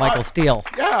bear for Michael Steele?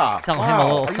 Yeah. Tell him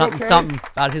a little something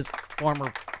about his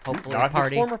former hopefully Not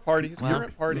party. his former party, his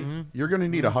current party. You're going to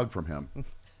need a hug from him.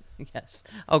 Yes.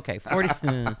 Okay.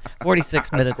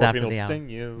 46 minutes after Scorpion the will hour. sting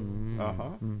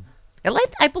you.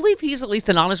 I believe he's at least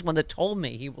an honest one that told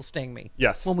me he will sting me.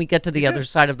 Yes. When we get to the other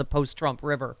side of the post-Trump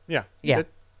river. Yeah. Yeah.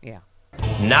 Yeah.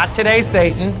 Not today,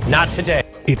 Satan. Not today.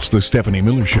 It's the Stephanie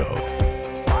Miller Show.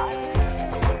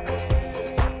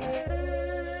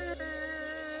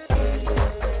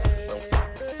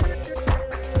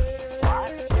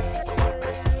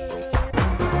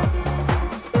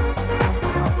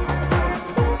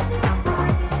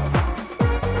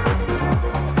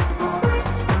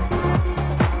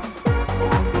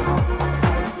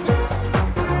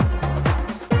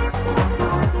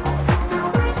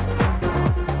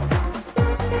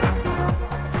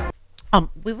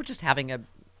 We were just having a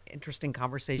interesting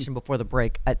conversation before the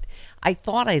break. I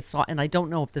thought I saw, and I don't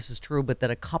know if this is true, but that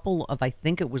a couple of, I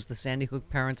think it was the Sandy Hook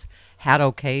parents, had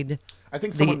okayed I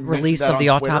think the someone release mentioned that of the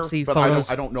on Twitter, autopsy but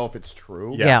photos. I don't know if it's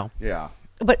true. Yeah. Yeah.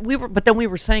 But then we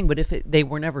were saying, but if they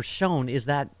were never shown, is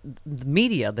that the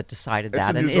media that decided It's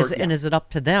that, a and news and is it up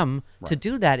to them to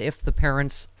do that if the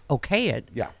parents okay it?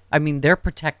 Yeah. I mean, they're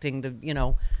protecting the I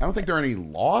don't think there are any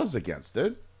laws against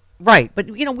it. Right, but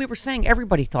we were saying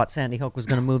everybody thought Sandy Hook was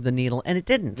going to move the needle, and it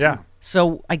didn't. Yeah.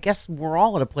 So I guess we're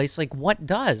all at a place like, what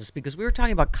does? Because we were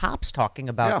talking about cops talking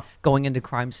about going into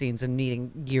crime scenes and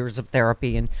needing years of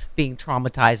therapy and being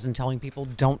traumatized and telling people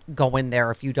don't go in there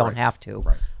if you don't have to.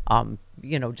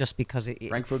 Right. Just because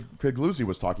Frank Figluzzi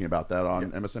was talking about that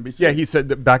on MSNBC. Yeah, he said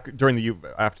that back during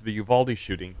after the Uvalde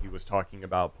shooting, he was talking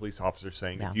about police officers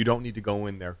saying, if you don't need to go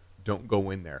in there, don't go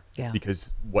in there. Yeah.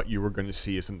 Because what you were going to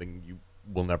see is something you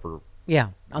will never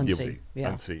unsee.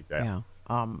 unsee. Yeah.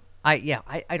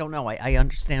 I don't know. I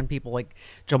understand people like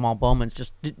Jamal Bowman's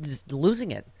just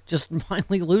losing it, just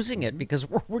finally losing it, because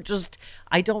we're just,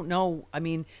 I don't know. I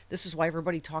mean, this is why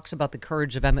everybody talks about the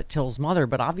courage of Emmett Till's mother,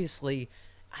 but obviously,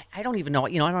 I don't even know.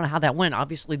 I don't know how that went.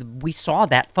 Obviously, we saw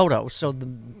that photo, so the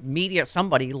media,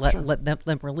 somebody let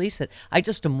them release it. I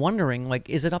just am wondering, like,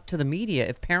 is it up to the media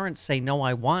if parents say, no,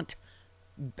 I want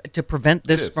to prevent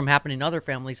this from happening in other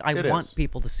families? I want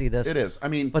people to see this. It is. I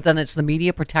mean, but then it's the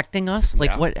media protecting us.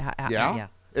 Like what? Yeah.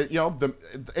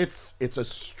 It's a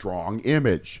strong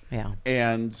image. Yeah.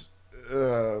 And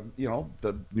the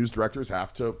news directors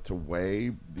have to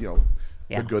weigh the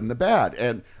good and the bad.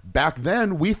 And back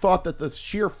then, we thought that the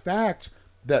sheer fact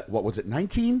that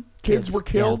 19 kids were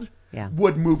killed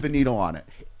would move the needle on it.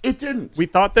 It didn't. We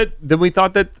thought that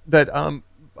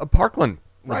Parkland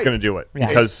was going to do it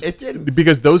because it didn't,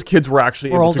 because those kids were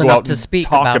actually able to go out and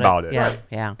talk about it. Yeah,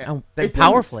 yeah,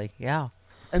 powerfully, yeah.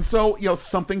 And so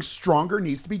something stronger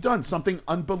needs to be done. Something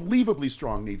unbelievably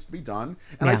strong needs to be done.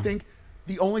 And I think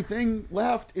the only thing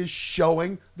left is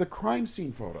showing the crime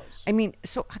scene photos. I mean,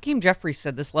 so Hakeem Jeffries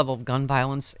said this level of gun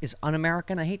violence is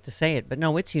un-American. I hate to say it, but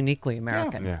no, it's uniquely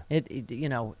American. Yeah.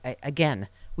 Again,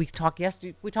 we talk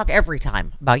every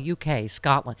time about UK,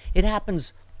 Scotland. It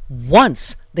happens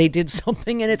once they did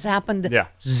something, and it's happened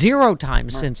 0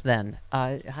 times since then.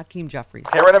 Hakeem Jeffries.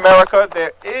 Here in America,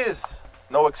 there is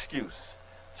no excuse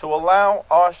to allow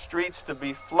our streets to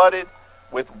be flooded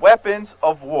with weapons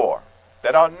of war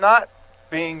that are not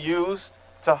being used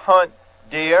to hunt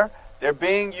deer. They're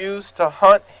being used to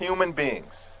hunt human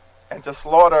beings and to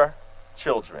slaughter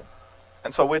children.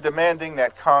 And so we're demanding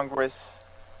that Congress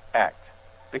act,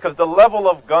 because the level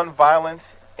of gun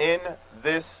violence in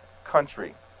this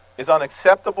country is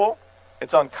unacceptable,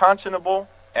 it's unconscionable,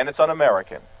 and it's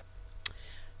un-American.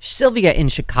 Sylvia in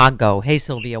Chicago. Hey,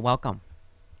 Sylvia, welcome.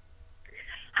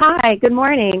 Hi, good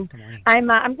morning. Good morning.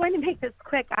 I'm going to make this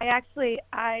quick. I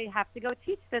have to go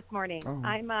teach this morning. Oh.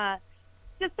 I'm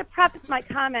just to preface my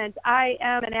comment, I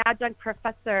am an adjunct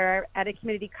professor at a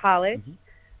community college. Mm-hmm.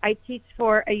 I teach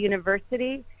for a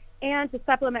university, and to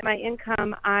supplement my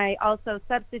income, I also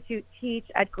substitute teach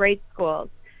at grade schools.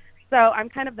 So I'm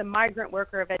kind of the migrant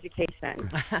worker of education.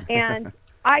 And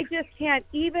I just can't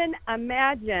even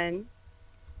imagine,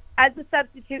 as a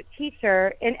substitute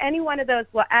teacher in any one of those,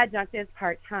 well, adjunct is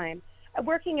part-time,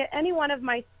 working at any one of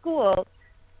my schools,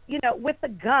 with a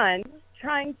gun,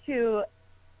 trying to,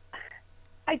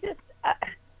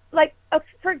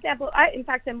 for example,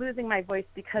 I'm losing my voice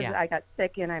because I got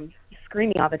sick and I'm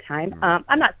screaming all the time.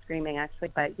 I'm not screaming,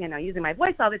 actually, but, using my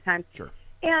voice all the time. Sure.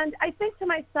 And I think to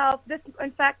myself,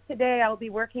 in fact, today I'll be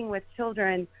working with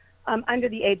children under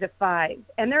the age of 5,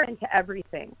 and they're into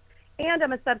everything. And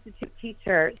I'm a substitute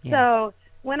teacher. Yeah. So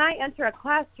when I enter a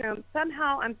classroom,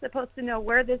 somehow I'm supposed to know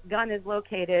where this gun is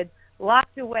located,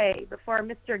 locked away, before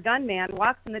Mr. Gunman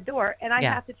walks in the door, and I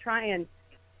have to try and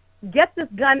get this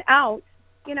gun out,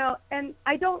 and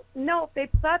I don't know if they've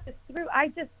thought this through.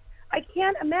 I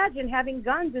can't imagine having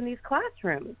guns in these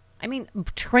classrooms. I mean,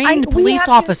 trained police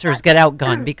officers get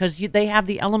outgunned because they have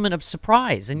the element of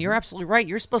surprise. And you're absolutely right.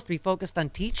 You're supposed to be focused on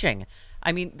teaching.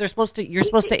 I mean, you're supposed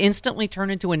to instantly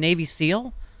turn into a Navy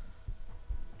SEAL.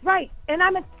 Right. And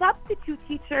I'm a substitute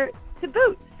teacher to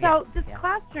boot. So this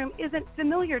classroom isn't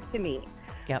familiar to me.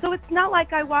 Yep. So it's not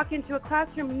like I walk into a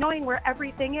classroom knowing where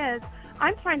everything is.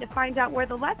 I'm trying to find out where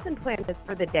the lesson plan is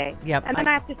for the day. Yep. And then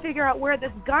I have to figure out where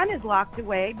this gun is locked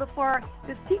away before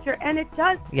this teacher. And it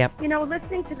does,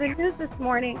 listening to the news this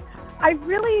morning,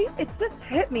 it just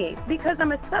hit me because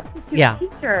I'm a substitute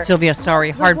teacher. Sylvia, sorry.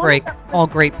 Heartbreak. All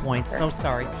great points. So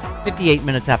sorry. 58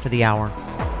 minutes after the hour.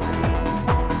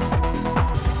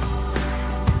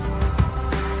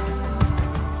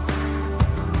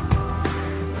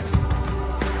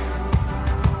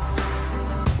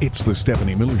 It's the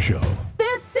Stephanie Miller Show.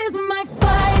 This is my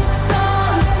fight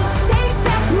song. Take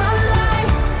back my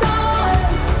life song.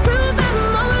 Prove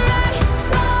I'm alright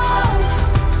song.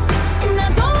 And I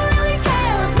don't really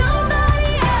care if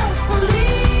nobody else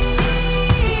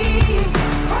believes.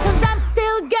 'Cause I've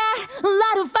still got a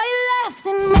lot of fight left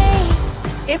in me.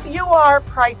 If you are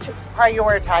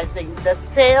prioritizing the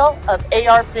sale of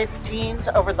AR-15s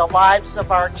over the lives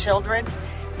of our children,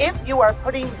 if you are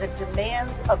putting the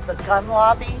demands of the gun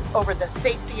lobby over the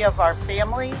safety of our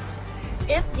families,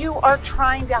 if you are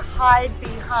trying to hide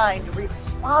behind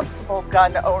responsible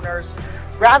gun owners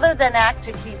rather than act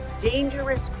to keep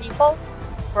dangerous people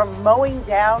from mowing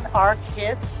down our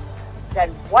kids,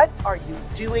 then what are you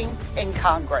doing in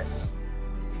Congress?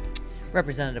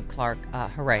 Representative Clark,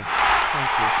 hooray. Thank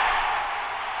you.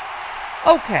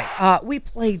 Okay, we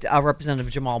played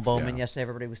Representative Jamal Bowman yesterday.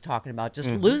 Everybody was talking about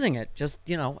just losing it,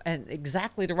 and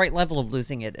exactly the right level of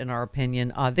losing it, in our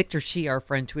opinion. Victor Shee, our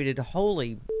friend, tweeted,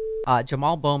 holy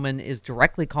Jamal Bowman is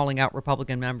directly calling out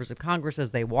Republican members of Congress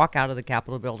as they walk out of the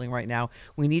Capitol building right now.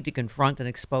 We need to confront and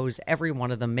expose every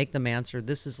one of them, make them answer.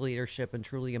 This is leadership and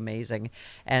truly amazing.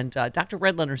 And Dr.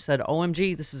 Redlener said,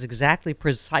 OMG, this is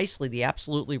precisely the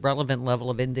absolutely relevant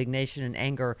level of indignation and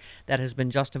anger that has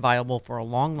been justifiable for a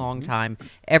long, long time.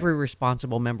 Every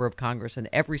responsible member of Congress and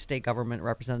every state government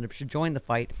representative should join the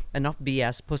fight. Enough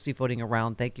BS pussyfooting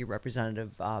around. Thank you,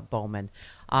 Representative Bowman.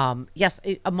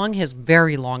 Among his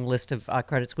very long list of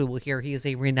credits we will hear, he is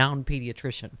a renowned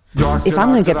pediatrician. If I'm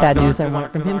going to get bad news, I want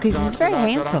it from him because he's very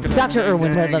handsome. Dr.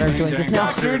 Erwin Redlener joins us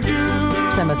now.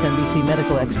 MSNBC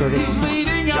medical expert.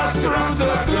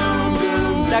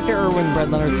 Dr. Erwin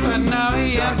Redlener.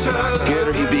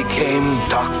 Here he became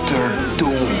Dr.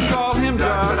 Doom.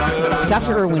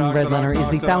 Dr. Erwin Redlener is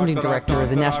the founding director of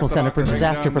the National Center for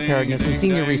Disaster Preparedness and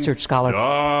senior research scholar.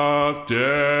 Dr.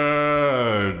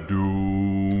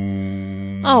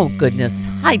 Doom. Oh, goodness.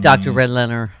 Hi, Dr.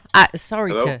 Redlener.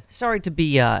 Sorry to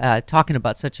be talking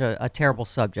about such a terrible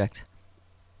subject.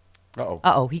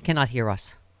 Uh-oh, he cannot hear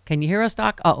us. Can you hear us,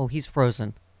 Doc? Uh-oh, he's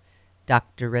frozen.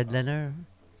 Dr. Redlener.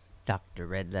 Dr.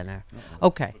 Redlener.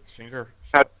 Okay. Let's change our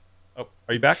shots. Oh,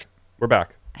 are you back? We're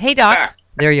back. Hey, Doc.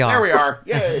 There you are. There we are.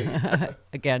 Yay.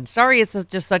 Again, sorry it's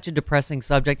just such a depressing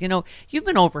subject. You know, you've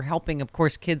been over helping, of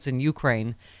course, kids in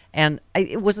Ukraine. And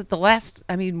was it the last,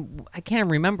 I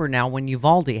can't remember now when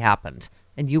Uvalde happened.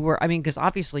 And you were, because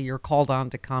obviously you're called on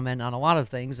to comment on a lot of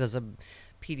things as a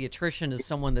pediatrician, as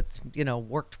someone that's,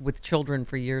 worked with children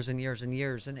for years and years and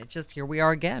years. And it's just, here we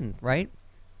are again, right?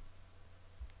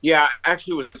 Yeah,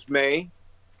 actually it was May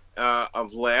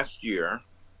of last year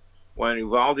when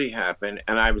Uvalde happened,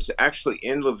 and I was actually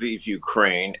in Lviv,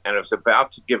 Ukraine, and I was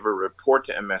about to give a report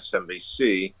to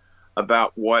MSNBC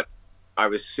about what I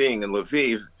was seeing in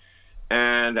Lviv,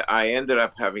 and I ended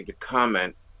up having to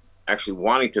comment, actually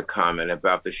wanting to comment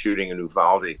about the shooting in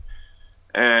Uvalde.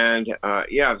 And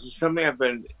this is something I've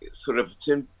been it's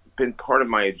been part of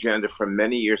my agenda for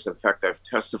many years. In fact, I've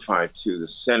testified to the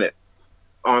Senate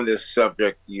on this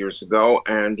subject years ago,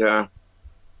 and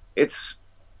it's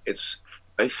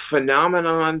a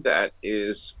phenomenon that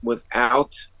is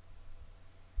without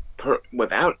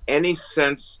any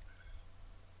sense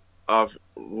of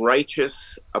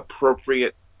righteous,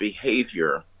 appropriate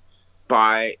behavior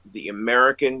by the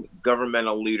American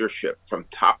governmental leadership from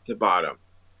top to bottom.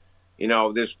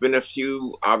 There's been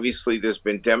obviously there's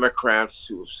been Democrats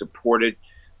who have supported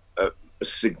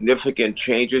significant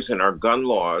changes in our gun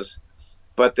laws,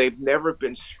 but they've never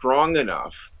been strong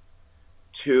enough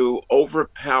to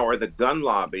overpower the gun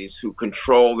lobbies who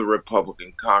control the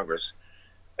Republican Congress.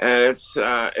 And it's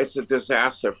a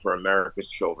disaster for America's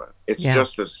children. It's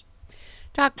just as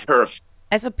terrifying.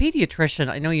 As a pediatrician,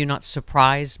 I know you're not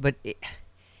surprised, but it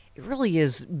really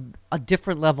is a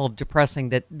different level of depressing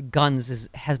that guns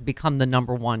has become the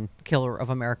number one killer of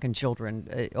American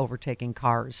children, overtaking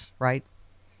cars, right?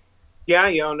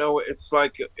 Yeah,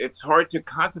 it's hard to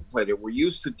contemplate it. We're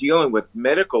used to dealing with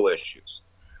medical issues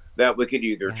that we could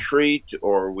either treat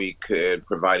or we could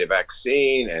provide a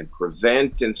vaccine and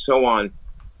prevent and so on.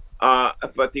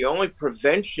 But the only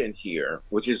prevention here,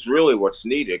 which is really what's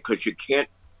needed, because you can't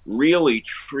really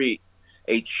treat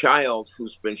a child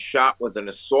who's been shot with an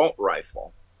assault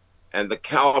rifle and the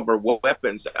caliber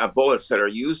weapons, bullets that are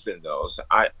used in those.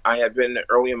 I had been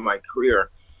early in my career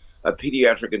a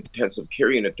pediatric intensive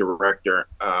care unit director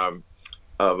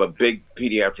of a big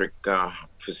pediatric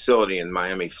facility in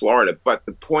Miami, Florida. But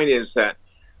the point is that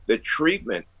the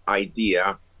treatment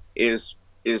idea is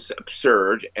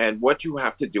absurd, and what you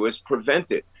have to do is prevent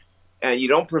it. And you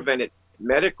don't prevent it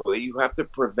medically, you have to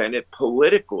prevent it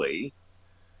politically.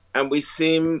 And we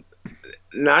seem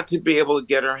not to be able to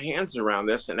get our hands around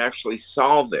this and actually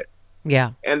solve it.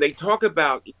 Yeah. And they talk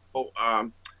about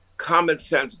common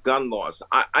sense gun laws.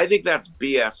 I think that's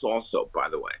BS also, by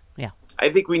the way. Yeah. I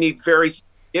think we need very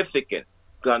significant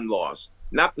gun laws,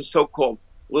 not the so-called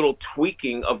little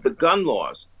tweaking of the gun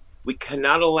laws. We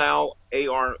cannot allow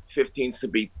AR-15s to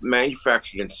be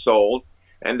manufactured and sold,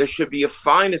 and there should be a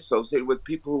fine associated with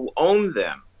people who own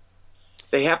them.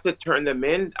 They have to turn them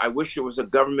in. I wish there was a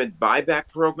government buyback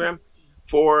program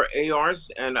for ARs,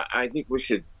 and I think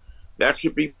that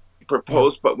should be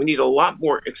proposed, but we need a lot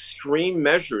more extreme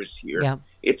measures here. Yeah.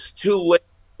 It's too late,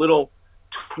 little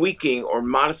tweaking or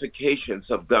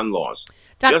modifications of gun laws.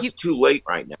 Doc, too late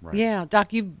right now. Right. Yeah,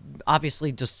 Doc, you've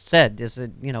obviously just said, as a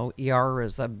ER,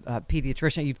 as a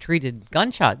pediatrician, you've treated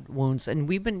gunshot wounds, and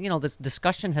we've been, this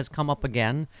discussion has come up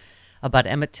again about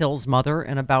Emmett Till's mother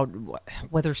and about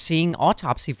whether seeing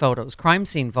autopsy photos, crime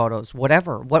scene photos,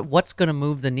 whatever, what's going to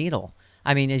move the needle.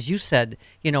 As you said,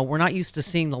 we're not used to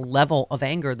seeing the level of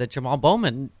anger that Jamal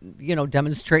Bowman,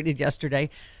 demonstrated yesterday.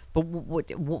 But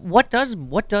what does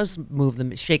move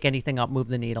them, shake anything up, move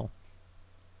the needle?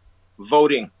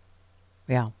 Voting.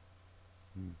 Yeah.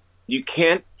 You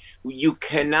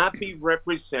cannot be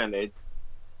represented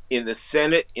in the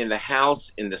Senate, in the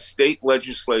House, in the state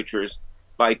legislatures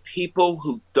by people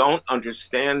who don't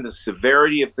understand the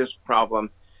severity of this problem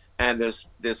and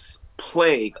this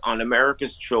plague on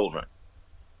America's children.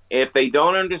 If they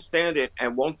don't understand it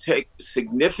and won't take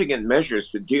significant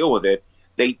measures to deal with it,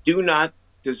 they do not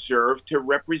deserve to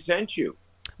represent you.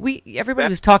 Everybody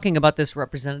was talking about this.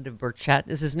 Representative Burchett,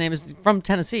 his name is from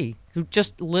Tennessee, who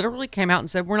just literally came out and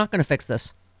said, "We're not going to fix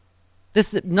this.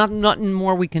 This is nothing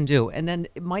more we can do." And then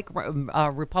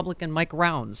Republican Mike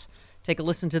Rounds, take a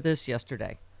listen to this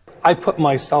yesterday. I put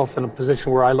myself in a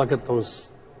position where I look at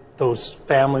those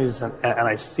families and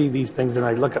I see these things, and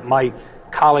I look at my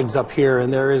colleagues up here,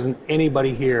 and there isn't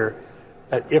anybody here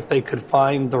that, if they could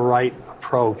find the right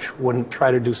approach, wouldn't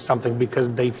try to do something because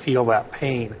they feel that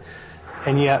pain.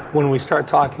 And yet, when we start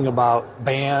talking about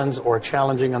bans or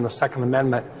challenging on the Second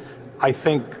Amendment, I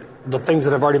think the things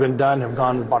that have already been done have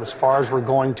gone about as far as we're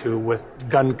going to with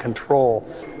gun control.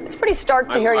 It's pretty stark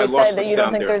to hear you say that you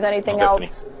don't think there's anything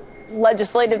else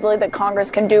legislatively that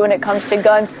Congress can do when it comes to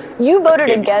guns. You voted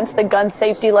against the gun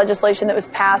safety legislation that was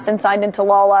passed and signed into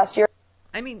law last year.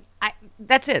 I mean,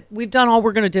 that's it. We've done all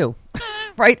we're going to do.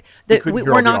 Right?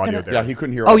 We're not going to. Yeah, he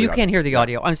couldn't hear. Oh, you can't hear the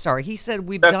audio. I'm sorry. He said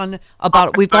we've gone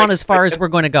as far as we're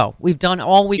going to go. We've done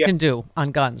all we can do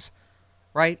on guns.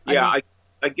 Right? Yeah,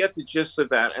 I get the gist of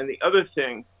that. And the other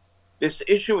thing, this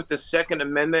issue with the Second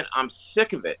Amendment, I'm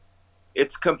sick of it.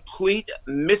 It's complete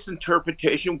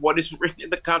misinterpretation of what is written in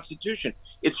the Constitution.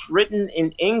 It's written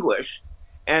in English,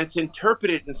 and it's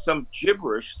interpreted in some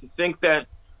gibberish to think that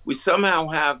we somehow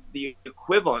have the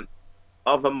equivalent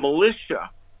of a militia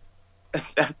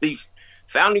that the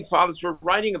founding fathers were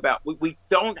writing about. We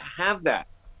don't have that.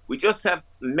 We just have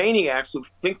maniacs who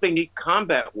think they need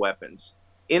combat weapons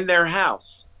in their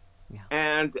house. Yeah.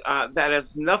 And that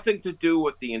has nothing to do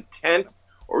with the intent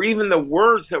or even the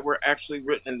words that were actually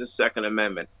written in the Second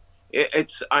Amendment.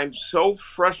 I'm so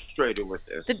frustrated with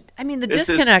this. The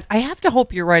disconnect, I have to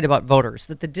hope you're right about voters,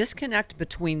 that the disconnect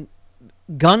between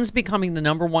guns becoming the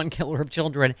number one killer of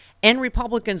children and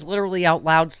Republicans literally out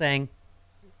loud saying,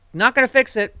 not going to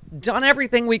fix it, done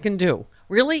everything we can do.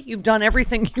 Really? You've done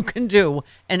everything you can do,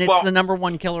 and it's the number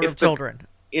one killer of children.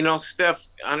 Steph,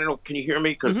 I don't know, can you hear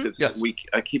me? Because Yes.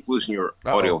 I keep losing your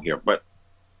audio here, but...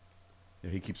 Yeah,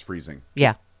 he keeps freezing.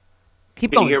 Yeah.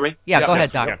 Keep Can going. you hear me? Yeah, go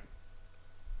ahead, Doc. Yeah.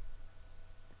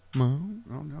 Oh,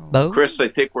 no. Bo? Chris, I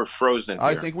think we're frozen here.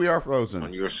 I think we are frozen.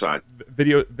 On your side.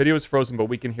 Video is frozen, but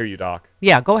we can hear you, Doc.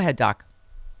 Yeah, go ahead, Doc.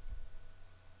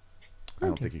 I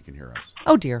don't think he can hear us.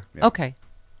 Oh, dear. Yeah. Okay.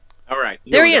 All right.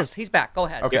 There he is. He's back. Go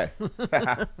ahead. Okay.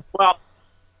 Well,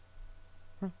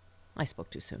 I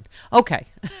spoke too soon. Okay.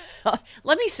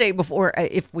 Let me say before,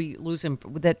 if we lose him,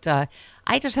 that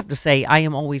I just have to say I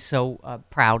am always so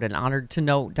proud and honored to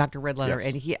know Dr. Redletter.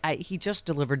 Yes. And he just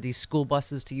delivered these school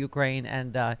buses to Ukraine,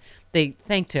 and they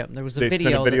thanked him. There was They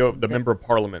sent a video of the member of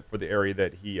parliament for the area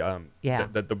that he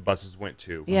that the buses went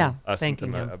to. Yeah, sent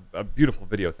thanking them him. a beautiful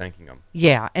video thanking him.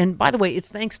 Yeah, and by the way, it's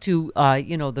thanks to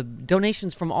the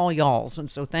donations from all y'alls, and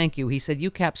so thank you. He said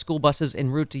UCAP school buses en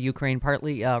route to Ukraine,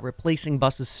 partly replacing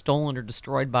buses stolen or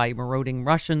destroyed by marauding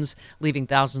Russians, leaving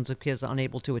thousands of kids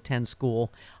unable to attend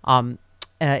school.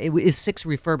 It is 6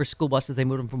 refurbished school buses. They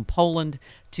moved them from Poland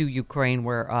to Ukraine,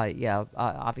 where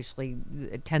obviously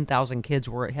 10,000 kids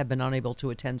have been unable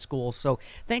to attend school. So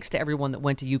thanks to everyone that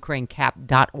went to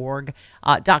ukrainecap.org.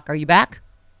 Doc, are you back?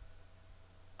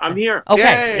 I'm here. Okay,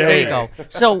 Yay! There you go.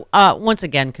 So once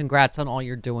again, congrats on all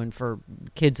you're doing for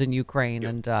kids in Ukraine.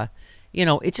 And,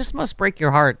 it just must break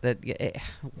your heart that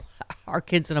our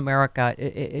kids in America,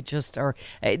 it just are,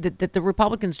 that the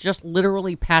Republicans just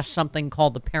literally passed something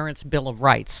called the Parents' Bill of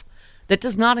Rights that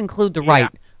does not include the right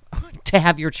to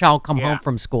have your child come home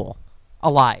from school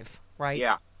alive, right?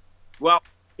 Yeah. Well,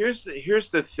 here's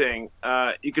the thing.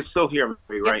 You can still hear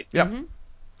me, right? Yep. Mm-hmm.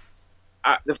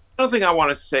 The final thing I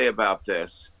want to say about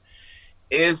this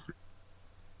is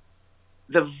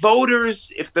if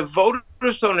the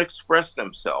voters don't express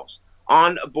themselves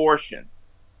on abortion,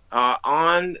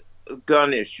 on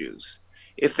gun issues,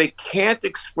 if they can't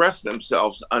express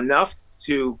themselves enough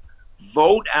to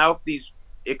vote out these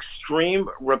extreme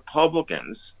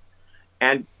Republicans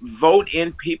and vote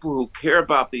in people who care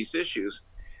about these issues,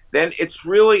 then it's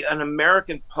really an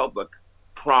American public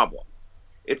problem.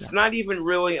 It's not even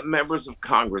really a members of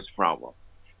Congress problem,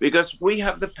 because we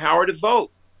have the power to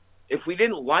vote. If we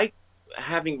didn't like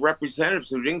having representatives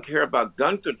who didn't care about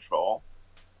gun control,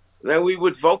 then we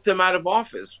would vote them out of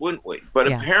office, wouldn't we?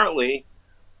 But apparently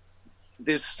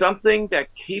there's something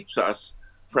that keeps us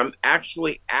from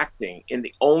actually acting in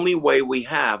the only way we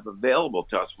have available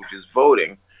to us, which is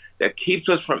voting, that keeps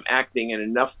us from acting in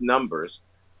enough numbers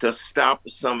to stop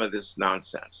some of this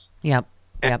nonsense. Yep.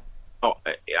 I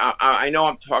know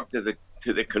I'm talking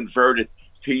to the converted,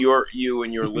 to you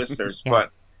and your listeners,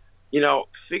 but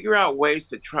figure out ways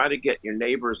to try to get your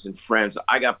neighbors and friends.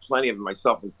 I got plenty of them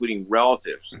myself, including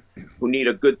relatives who need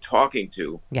a good talking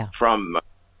to from,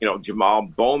 Jamal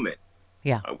Bowman.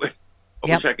 Yeah. I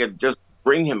wish I could just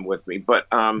bring him with me, but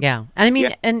and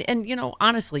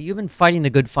honestly, you've been fighting the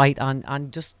good fight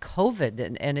on just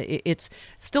COVID, and it's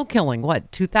still killing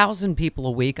 2,000 people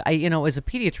a week. As a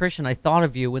pediatrician, I thought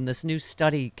of you when this new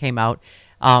study came out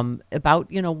about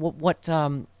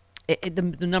the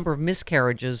number of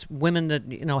miscarriages, women that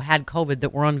had COVID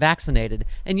that were unvaccinated.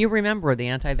 And you remember the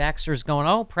anti-vaxxers going,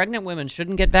 "Oh, pregnant women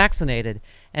shouldn't get vaccinated."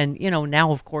 And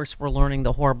now of course we're learning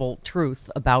the horrible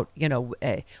truth about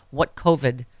what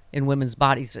COVID in women's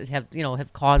bodies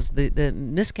have caused the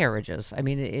miscarriages. I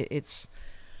mean, it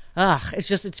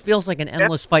feels like an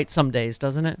endless fight some days,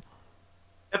 doesn't it?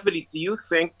 Stephanie, do you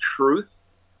think truth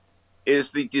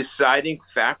is the deciding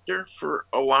factor for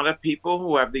a lot of people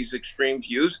who have these extreme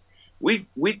views, we'd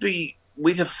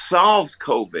have solved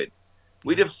COVID.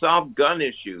 We'd have solved gun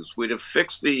issues. We'd have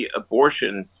fixed the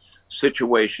abortion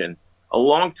situation a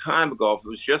long time ago if it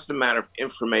was just a matter of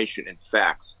information and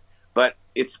facts. But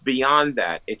it's beyond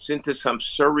that. It's into some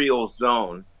surreal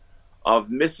zone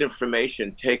of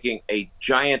misinformation taking a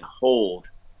giant hold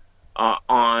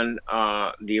on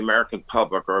the American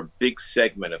public, or a big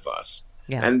segment of us.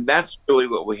 Yeah. And that's really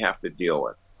what we have to deal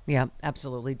with. Yeah,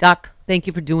 absolutely. Doc, thank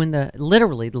you for doing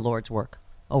literally the Lord's work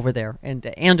over there and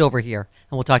over here.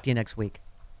 And we'll talk to you next week.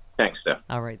 Thanks, Steph.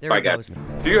 All right, there Bye, he goes.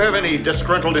 Do you have any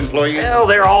disgruntled employees? Hell,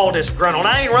 they're all disgruntled.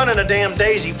 I ain't running a damn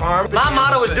daisy farm. My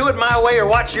motto is do it my way or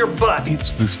watch your butt.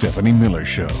 It's the Stephanie Miller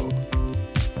Show.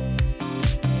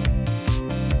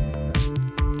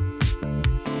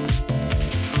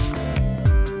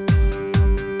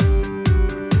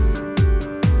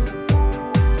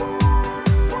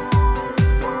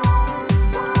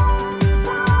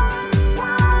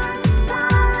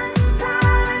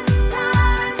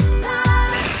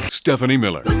 Stephanie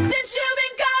Miller.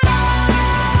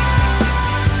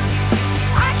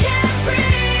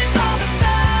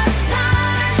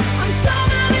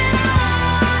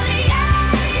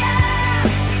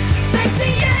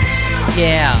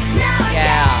 Yeah.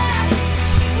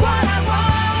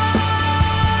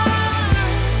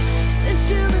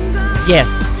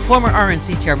 Yes, former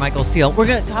RNC chair Michael Steele. We're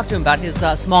going to talk to him about his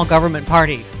small government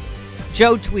party.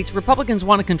 Joe tweets, Republicans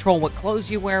want to control what clothes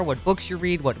you wear, what books you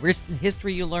read, what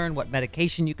history you learn, what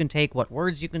medication you can take, what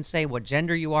words you can say, what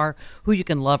gender you are, who you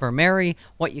can love or marry,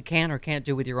 what you can or can't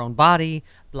do with your own body,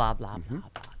 blah, blah, blah, blah,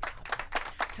 blah.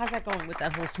 How's that going with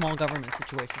that whole small government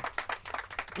situation?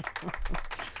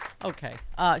 Okay.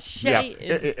 Shay.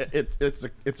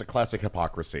 It's a classic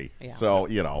hypocrisy. Yeah. So,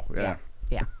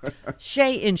 Yeah.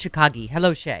 Shay in Chicago.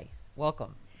 Hello, Shay.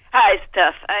 Welcome. Hi,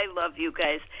 Steph. I love you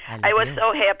guys. I was you.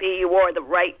 so happy you wore the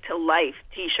Right to Life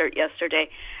T-shirt yesterday.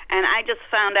 And I just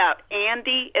found out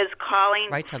Andy is calling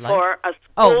Right to for Life? a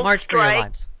school March strike. for Your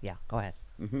Lives. Yeah, go ahead.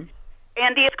 Mm-hmm.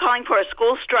 Andy is calling for a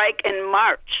school strike in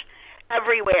March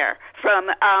everywhere, from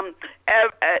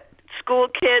school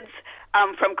kids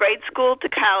from grade school to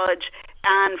college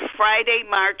on Friday,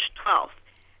 March 12th.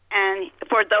 And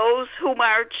for those who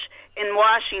march in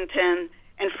Washington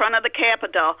in front of the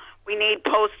Capitol, we need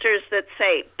posters that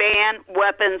say ban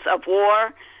weapons of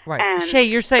war. Right. And Shay,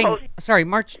 you're saying, sorry,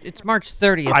 it's March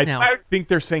 30th now. I think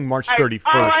they're saying March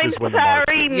 31st is when the march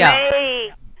is.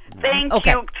 May. Thank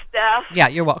you, Steph. Yeah,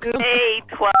 you're welcome. May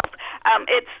 12th.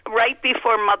 It's right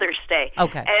before Mother's Day.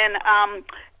 Okay. And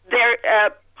there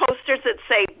are posters that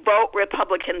say vote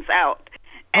Republicans out.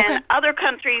 And other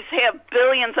countries have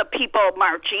billions of people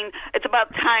marching. It's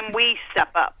about time we step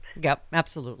up. Yep,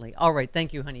 absolutely. All right,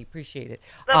 thank you, honey. Appreciate it.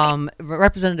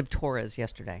 Representative Torres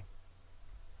yesterday.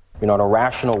 In a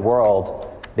rational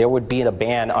world, there would be a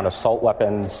ban on assault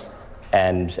weapons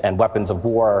and weapons of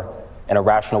war. In a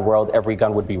rational world, every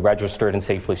gun would be registered and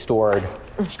safely stored.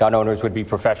 Gun owners would be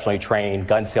professionally trained.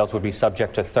 Gun sales would be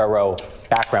subject to thorough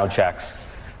background checks.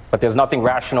 But there's nothing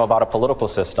rational about a political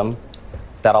system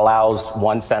that allows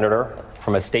one senator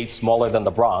from a state smaller than the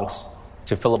Bronx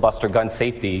to filibuster gun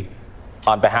safety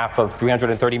on behalf of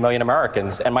 330 million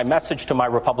Americans. And my message to my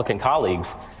Republican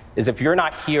colleagues is, if you're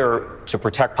not here to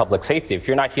protect public safety, if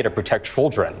you're not here to protect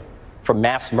children from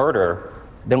mass murder,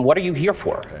 then what are you here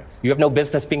for? Okay. You have no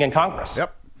business being in Congress.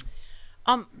 Yep.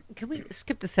 Can we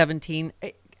skip to 17?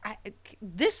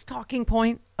 This talking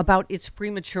point about it's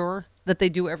premature that they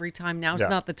do every time, now's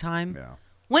not the time. Yeah.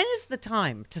 When is the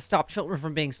time to stop children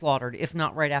from being slaughtered, if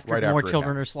not right after more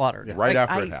children are slaughtered? Yeah. Right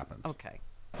after it happens. Okay.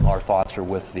 Our thoughts are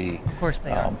with the are.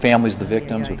 families of the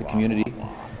victims, with the community.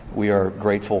 We are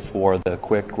grateful for the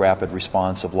quick, rapid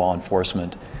response of law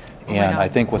enforcement. And I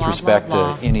think with respect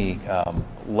to any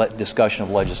discussion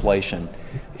of legislation,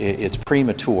 it's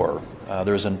premature.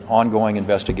 There's an ongoing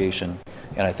investigation,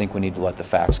 and I think we need to let the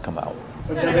facts come out.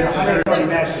 But there have been 130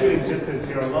 mass shootings just this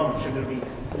year alone. Should there be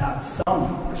not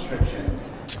some restrictions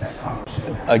that Congress should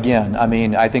have? Again, I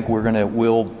mean, I think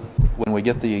when we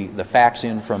get the facts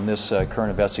in from this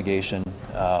current investigation,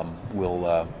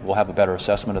 we'll have a better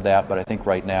assessment of that. But I think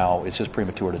right now it's just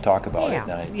premature to talk about it.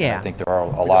 And I think there are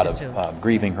a lot of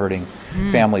grieving, hurting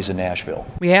families in Nashville.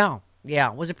 Yeah.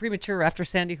 Was it premature after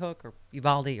Sandy Hook or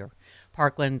Uvalde or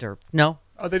Parkland or no?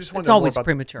 They just want it's to know always more about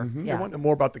premature. They want to know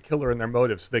more about the killer and their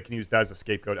motives, so they can use that as a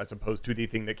scapegoat as opposed to the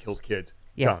thing that kills kids,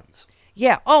 guns.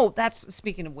 Yeah. Oh, that's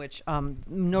speaking of which,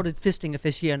 noted fisting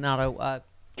aficionado.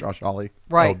 Josh Hawley.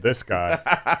 Right. Oh, this guy.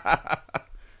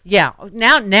 Yeah.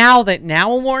 Now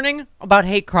a warning about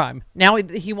hate crime. Now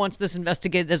he wants this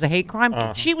investigated as a hate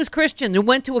crime. She was Christian and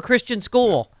went to a Christian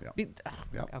school.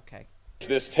 Okay.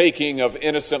 This taking of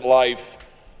innocent life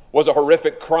was a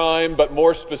horrific crime, but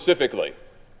more specifically,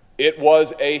 it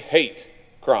was a hate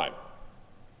crime.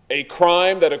 A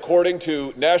crime that, according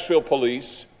to Nashville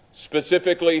police,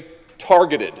 specifically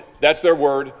targeted, that's their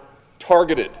word,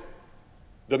 targeted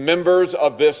the members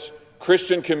of this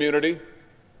Christian community,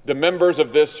 the members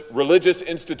of this religious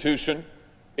institution,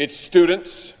 its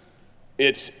students,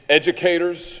 its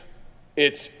educators,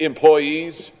 its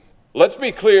employees. Let's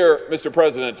be clear, Mr.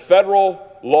 President,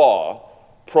 federal law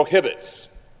prohibits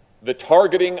the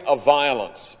targeting of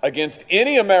violence against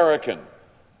any American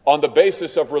on the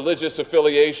basis of religious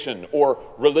affiliation or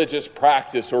religious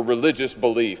practice or religious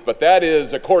belief. But that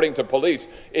is, according to police,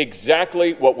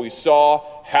 exactly what we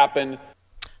saw happen.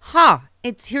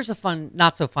 Here's a fun,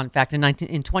 not so fun fact. In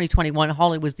 2021,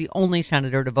 Hawley was the only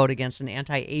senator to vote against an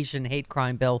anti-Asian hate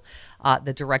crime bill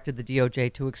that directed the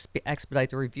DOJ to expedite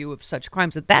the review of such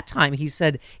crimes. At that time, he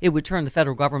said it would turn the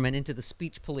federal government into the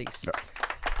speech police.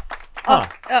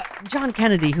 John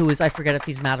Kennedy, who is, I forget if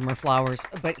he's Madam or Flowers,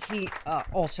 but he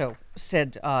also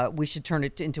said we should turn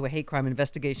it into a hate crime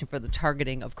investigation for the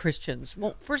targeting of Christians.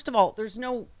 Well, first of all, there's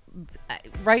no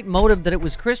right motive that it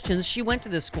was Christians. She went to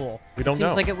this school. We don't know.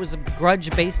 Seems like it was a grudge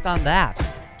based on that.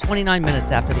 29 minutes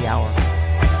after the hour.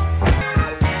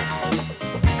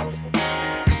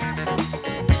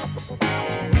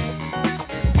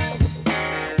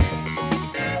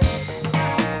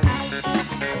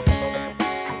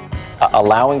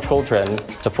 Allowing children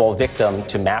to fall victim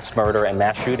to mass murder and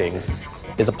mass shootings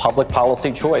is a public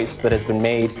policy choice that has been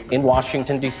made in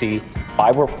Washington, D.C. by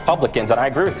Republicans, and I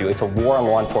agree with you. It's a war on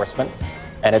law enforcement,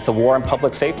 and it's a war on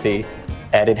public safety,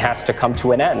 and it has to come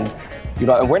to an end.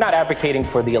 And we're not advocating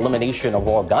for the elimination of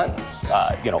all guns.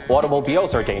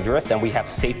 Automobiles are dangerous, and we have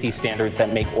safety standards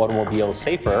that make automobiles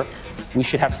safer. We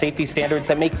should have safety standards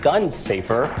that make guns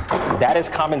safer. That is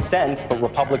common sense, but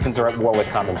Republicans are at war with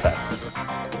common sense.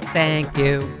 Thank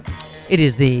you. It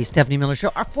is the Stephanie Miller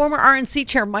Show. Our former RNC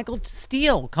chair, Michael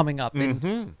Steele, coming up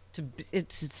to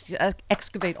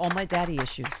excavate all my daddy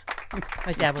issues.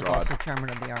 My dad was also chairman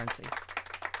of the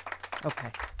RNC. Okay.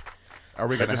 Are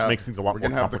we going to just makes things a lot more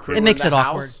complicated. It makes it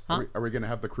awkward. Huh? Are we going to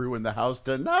have the crew in the house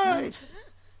tonight?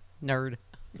 Nerd.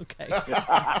 Okay.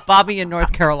 Bobby in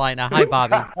North Carolina. Hi,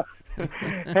 Bobby.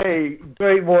 Hey,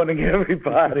 great morning,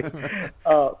 everybody.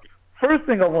 First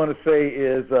thing I want to say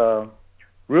is,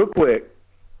 real quick,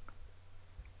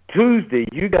 Tuesday,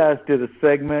 you guys did a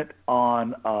segment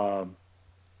on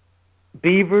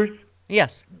beavers.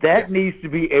 Yes. That needs to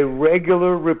be a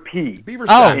regular repeat. Beaver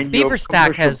Stack. Beaver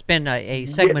Stack has been a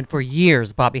segment for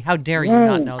years, Bobby. How dare you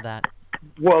not know that?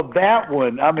 Well, that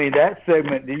one, that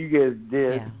segment that you guys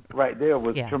did right there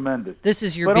was tremendous. This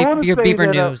is your Beaver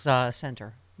News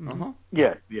Center. Mm-hmm.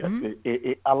 Yes.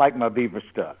 Mm-hmm. I like my beaver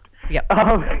stuffed. Yep.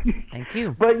 Thank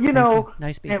you. But,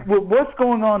 nice beaver. What's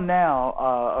going on now,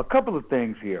 a couple of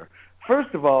things here.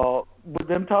 First of all, with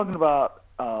them talking about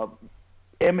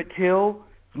Emmett Till's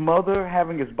mother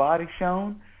having his body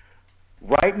shown,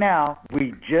 right now,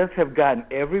 we just have gotten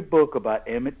every book about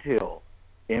Emmett Till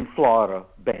in Florida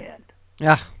banned.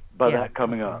 That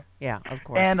coming up. Yeah, of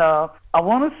course. And I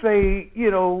want to say,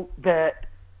 that,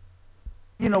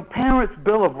 parents'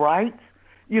 Bill of Rights,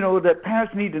 that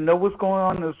parents need to know what's going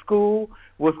on in the school,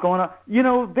 what's going on.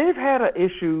 They've had an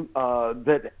issue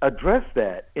that addressed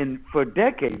that for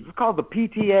decades. It's called the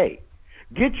PTA.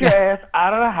 Get your ass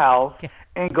out of the house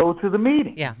and go to the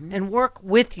meeting. Yeah, and work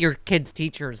with your kids'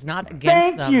 teachers, not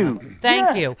against them.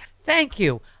 Thank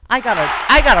you. I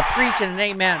gotta preach an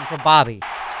amen for Bobby.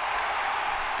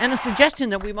 And a suggestion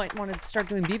that we might want to start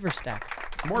doing Beaver Stack.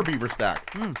 More Beaver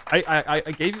Stack. I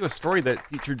gave you a story that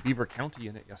featured Beaver County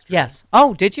in it yesterday. Yes.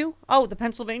 Oh, did you? Oh, the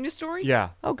Pennsylvania story? Yeah.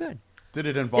 Oh, good. Did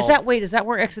it involve? Is that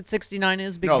where Exit 69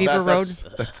 is? Big Beaver Road?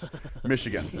 That's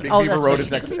Michigan. Big Beaver Road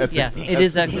is Exit. Yes, it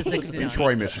is Exit 69. In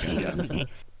Troy, Michigan. Yes.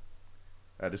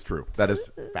 That is true. That is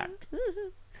fact.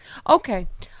 Okay.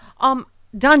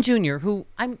 Don Jr., who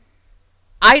am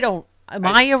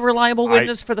I a reliable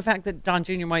witness for the fact that Don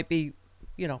Jr. might be,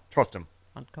 trust him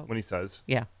on coke? When he says.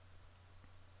 Yeah.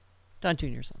 Don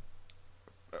Jr.'s son.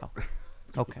 Oh.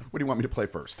 Okay. What do you want me to play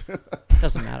first?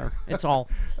 Doesn't matter. It's all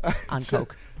on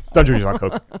coke. Don Jr.'s on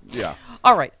coke. Yeah.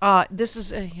 All right. This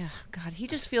is God. He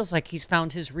just feels like he's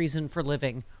found his reason for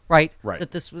living. Right. Right.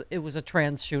 That it was a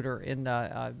trans shooter in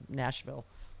Nashville.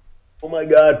 Oh my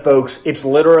God, folks! It's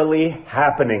literally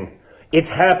happening. It's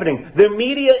happening. The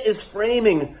media is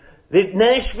framing the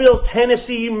Nashville,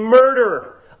 Tennessee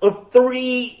murder of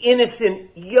 3 innocent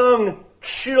young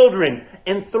children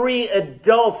and 3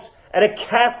 adults at a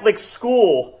Catholic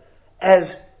school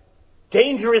as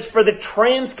dangerous for the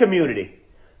trans community.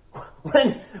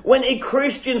 When a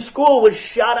Christian school was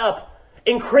shot up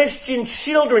and Christian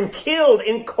children killed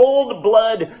in cold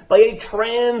blood by a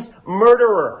trans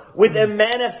murderer with a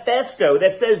manifesto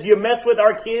that says, you mess with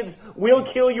our kids, we'll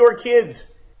kill your kids.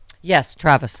 Yes,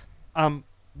 Travis.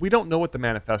 We don't know what the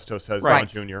manifesto says,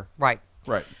 Right. Don Jr. Right.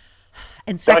 Right.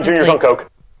 And Don secondly, Jr.'s on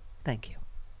coke. Thank you.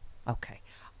 Okay.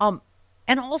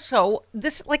 And also,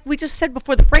 this, like we just said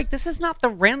before the break, this is not the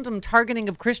random targeting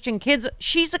of Christian kids.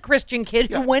 She's a Christian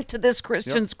kid who went to this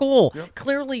Christian school.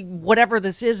 Clearly, whatever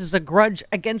this is a grudge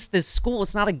against this school.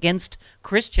 It's not against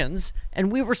Christians. And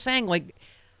we were saying, like,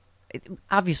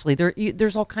 obviously,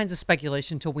 there's all kinds of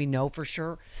speculation until we know for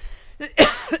sure.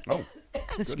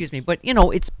 Excuse me, but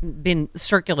it's been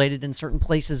circulated in certain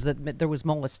places that there was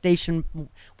molestation.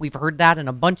 We've heard that in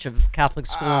a bunch of Catholic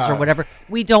schools or whatever.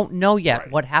 We don't know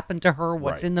yet what happened to her,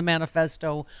 what's in the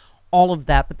manifesto, all of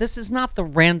that. But this is not the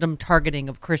random targeting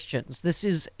of Christians. This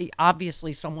is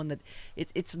obviously someone that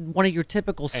it's one of your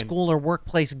typical school or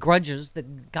workplace grudges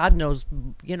that God knows,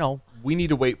 We need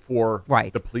to wait for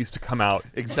the police to come out.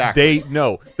 Exactly. They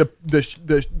know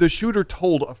the shooter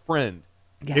told a friend.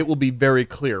 Yeah. It will be very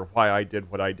clear why I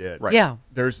did what I did. Right. Yeah.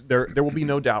 There will be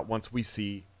no doubt once we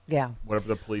see whatever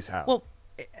the police have. Well,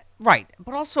 right.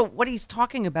 But also what he's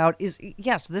talking about is,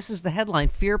 yes, this is the headline,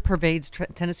 Fear Pervades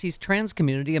Tennessee's trans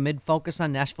community amid focus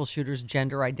on Nashville shooter's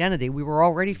gender identity. We were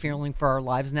already fearing for our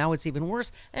lives. Now it's even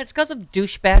worse. And it's because of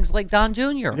douchebags like Don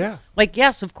Jr. Yeah. Like,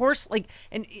 yes, of course,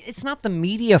 and it's not the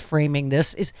media framing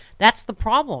this. That's the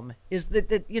problem, is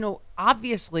that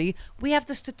obviously we have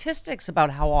the statistics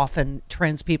about how often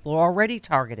trans people are already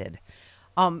targeted.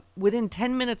 Within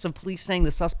 10 minutes of police saying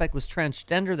the suspect was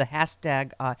transgender, the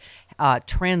hashtag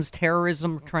trans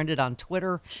terrorism trended on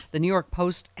Twitter. The New York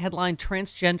Post headline,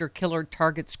 transgender killer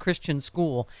targets Christian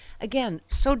school. Again,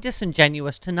 so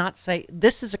disingenuous to not say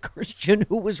this is a Christian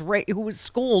who was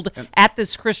schooled at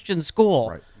this Christian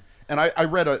school. Right. And I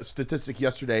read a statistic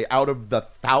yesterday. Out of the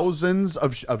thousands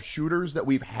of shooters that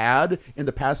we've had in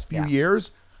the past few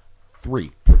years,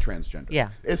 3 were transgender. Yeah.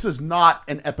 This is not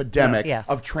an epidemic Yes.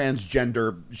 of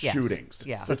transgender shootings.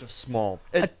 Yeah. Such a small...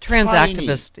 A trans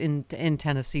activist in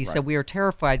Tennessee said, we are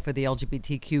terrified for the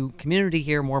LGBTQ community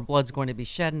here. More blood's going to be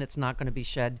shed, and it's not going to be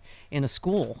shed in a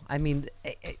school. I mean,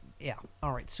 yeah.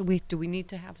 All right. So do we need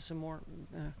to have some more?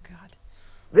 God.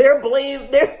 They're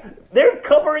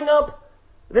covering up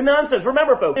the nonsense.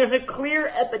 Remember, folks, there's a clear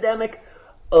epidemic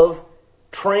of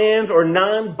trans or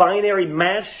non-binary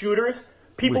mass shooters.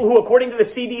 People who, according to the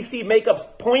CDC, make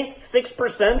up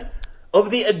 0.6%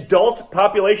 of the adult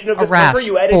population of this country.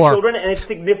 You added children, and it's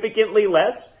significantly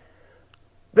less.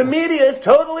 The media is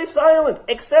totally silent,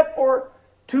 except for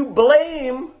to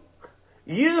blame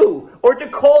you or to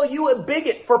call you a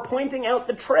bigot for pointing out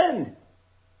the trend.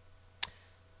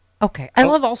 Okay. I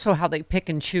love also how they pick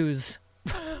and choose,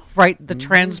 right, the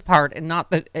trans part and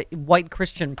not the white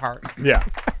Christian part. Yeah.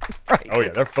 Right. Oh, yeah,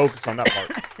 they're focused on that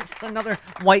part. It's another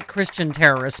white Christian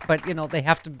terrorist, but, they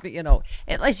have to be,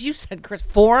 as you said, Chris,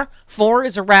 4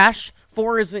 is a rash.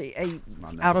 4 is out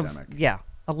epidemic. of,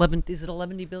 11, is it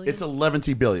 11 billion? It's 11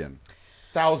 billion.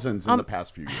 Thousands in the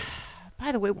past few years.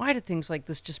 By the way, why do things like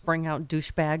this just bring out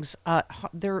douchebags?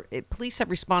 Police have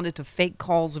responded to fake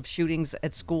calls of shootings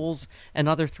at schools and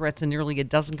other threats in nearly a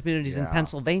dozen communities in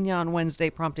Pennsylvania on Wednesday,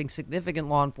 prompting significant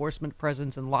law enforcement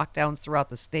presence and lockdowns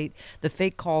throughout the state. The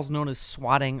fake calls, known as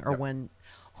swatting, are when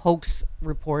hoax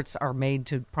reports are made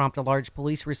to prompt a large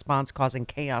police response, causing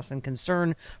chaos and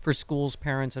concern for schools,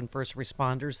 parents, and first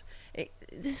responders.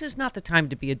 This is not the time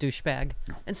to be a douchebag.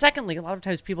 No. And secondly, a lot of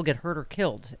times people get hurt or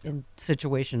killed in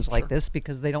situations like this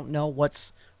because they don't know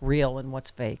what's real and what's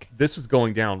fake. This was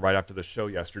going down right after the show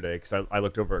yesterday because I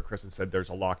looked over at Chris and said there's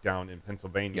a lockdown in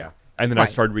Pennsylvania. And then I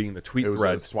started reading the tweet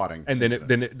threads. Swatting. And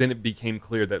then it became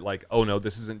clear that, like, oh no,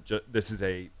 this isn't just, this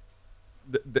is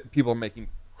people are making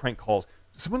crank calls.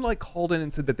 Someone called in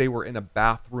and said that they were in a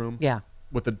bathroom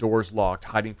with the doors locked,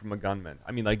 hiding from a gunman.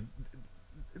 I mean,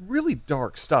 really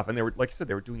dark stuff. And they were, like you said,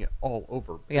 they were doing it all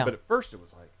over. Yeah. But at first it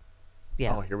was like,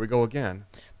 oh, here we go again.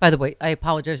 By the way, I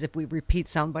apologize if we repeat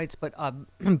sound bites, but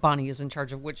Bonnie is in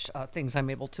charge of which things I'm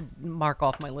able to mark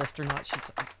off my list or not.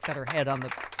 She's got her head on the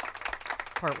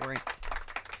part where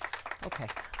okay.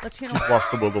 She's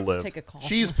lost the will to live. Let's take a call.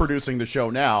 She's producing the show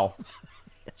now.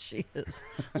 Yes, she is.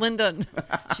 Linda,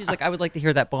 she's like, I would like to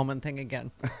hear that Bowman thing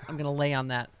again. I'm going to lay on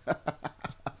that.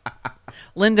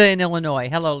 Linda in Illinois.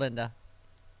 Hello, Linda.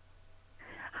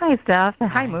 Hi, Steph.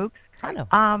 Hi, Mooks. Hello.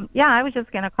 I was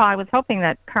just going to call. I was hoping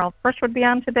that Carl Frisch would be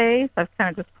on today, so I was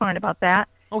kind of disappointed about that.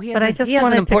 Oh, he but has, I just he has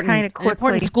wanted an important, to kind of quickly, an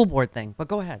important school board thing, but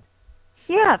go ahead.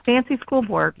 Yeah, fancy school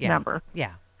board member.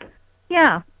 Yeah.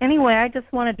 Yeah. Anyway, I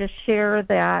just wanted to share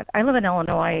that I live in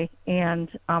Illinois and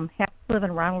happen to live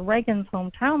in Ronald Reagan's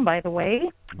hometown, by the way.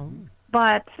 Oh.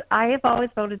 But I have always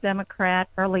voted Democrat,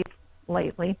 or at least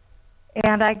lately.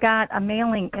 And I got a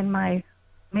mailing in my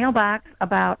mailbox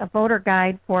about a voter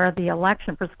guide for the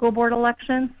election, for school board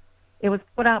elections. It was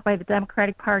put out by the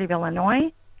Democratic Party of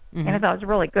Illinois. And I thought it was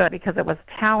really good because it was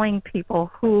telling people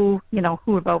who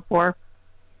would vote for.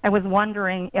 I was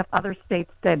wondering if other states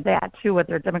did that too with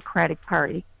their Democratic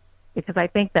Party, because I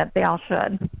think that they all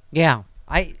should. Yeah,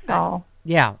 I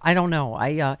don't know.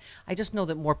 I just know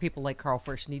that more people like Carl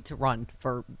Frisch need to run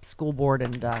for school board,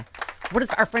 and what is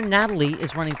our friend Natalie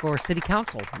is running for city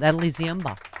council. Natalie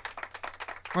Ziemba,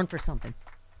 run for something.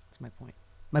 That's my point.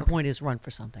 My point is run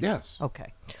for something. Yes. Okay.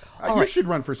 You should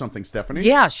run for something, Stephanie.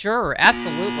 Yeah, sure,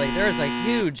 absolutely. There is a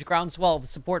huge groundswell of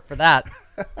support for that.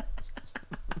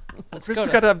 Chris has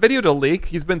got a video to leak.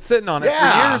 He's been sitting on it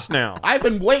for years now. I've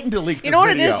been waiting to leak this You know what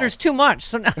video. it is? There's too much.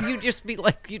 So now you just be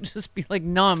like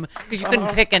numb because you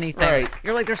couldn't pick anything. Right.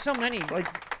 You're like, there's so many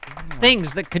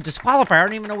things that could disqualify. I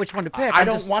don't even know which one to pick. I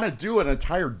don't want to do an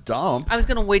entire dump. I was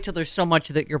going to wait till there's so much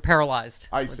that you're paralyzed.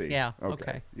 I see. Yeah.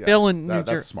 Okay. Yeah. Bill in New That's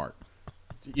Jersey. smart.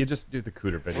 You just do the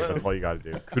Cooter video. That's all you got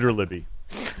to do. Cooter Libby.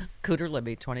 Cooter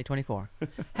Libby 2024.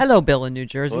 Hello, Bill in New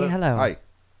Jersey. Hello. Hi.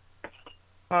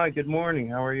 Hi, good morning.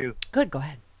 How are you? Good, go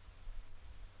ahead.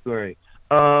 Great.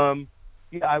 Yeah,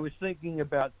 I was thinking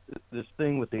about this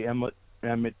thing with the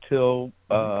Emmett Till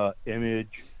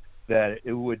image, that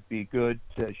it would be good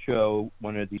to show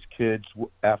one of these kids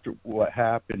after what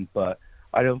happened, but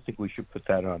I don't think we should put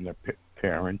that on their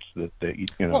parents, that they,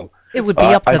 Well, it would be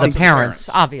up to the parents,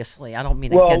 obviously. I don't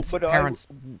mean against parents'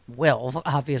 will,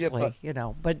 obviously,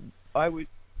 but I would.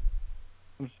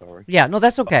 I'm sorry. Yeah, no,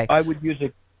 that's okay. I would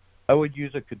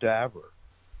use a cadaver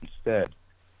instead.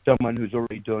 Someone who's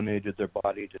already donated their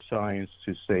body to science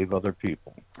to save other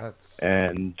people.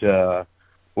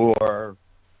 Or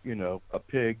a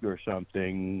pig or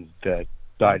something that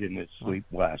died in its sleep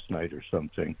last night or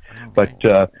something. Okay.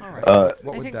 But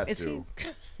what would that do?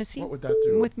 Is he what would that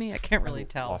do? with me? I can't really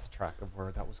tell. Lost track of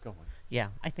where that was going. Yeah,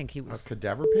 I think he was a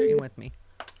cadaver pig with me.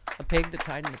 A pig that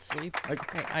died in its sleep.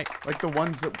 Like the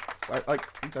ones that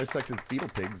like dissected fetal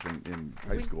pigs in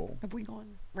high school. Have we gone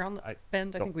around the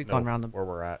bend? I think we've know gone around them. where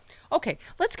we're at. Okay,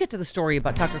 let's get to the story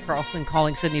about Tucker Carlson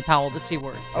calling Sidney Powell the C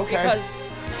word. Okay. Because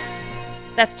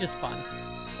that's just fun.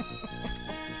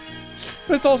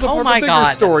 It's also part of the bigger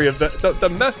story of the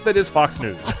mess that is Fox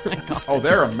News. Oh,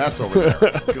 they're a mess over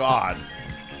there. God.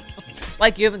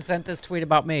 Like you haven't sent this tweet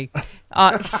about me.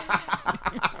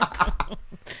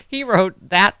 He wrote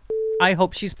that, I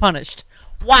hope she's punished.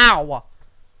 Wow.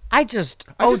 I just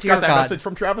got that God. message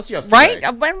from Travis yesterday.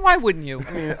 Right? Why wouldn't you?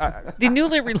 I mean, the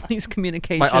newly released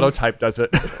communications. My autotype does it.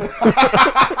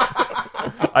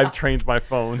 I've trained my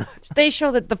phone. They show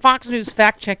that the Fox News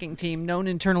fact-checking team, known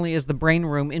internally as the Brain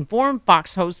Room, informed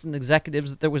Fox hosts and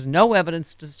executives that there was no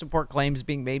evidence to support claims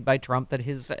being made by Trump that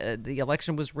the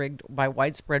election was rigged by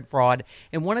widespread fraud.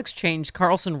 In one exchange,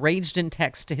 Carlson raged in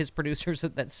text to his producers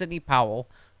that Sidney Powell,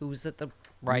 who was at the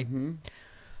right... Mm-hmm.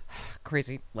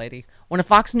 Crazy lady. When a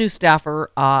Fox News staffer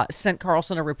sent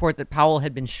Carlson a report that Powell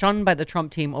had been shunned by the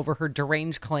Trump team over her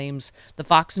deranged claims, the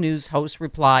Fox News host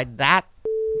replied, "That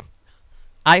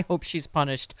I hope she's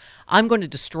punished. I'm going to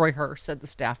destroy her," said the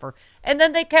staffer. And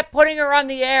then they kept putting her on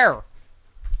the air.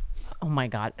 Oh, my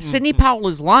God. Mm-hmm. Sidney Powell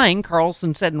is lying,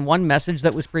 Carlson said in one message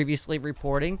that was previously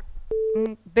reporting.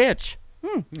 Bitch.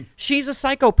 She's a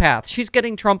psychopath. She's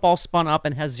getting Trump all spun up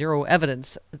and has zero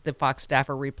evidence, the Fox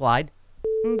staffer replied.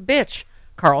 Bitch,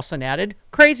 Carlson added.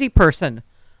 Crazy person.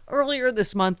 Earlier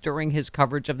this month, during his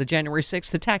coverage of the January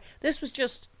 6th attack,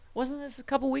 wasn't this a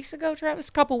couple weeks ago, Travis?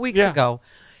 A couple weeks ago.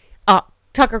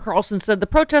 Tucker Carlson said the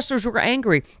protesters were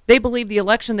angry. They believed the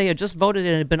election they had just voted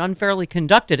in had been unfairly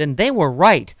conducted, and they were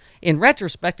right. In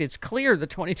retrospect, it's clear the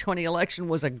 2020 election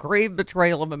was a grave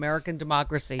betrayal of American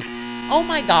democracy. Oh,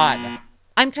 my God.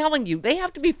 I'm telling you, they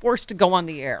have to be forced to go on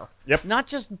the air. Yep. Not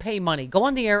just pay money. Go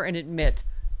on the air and admit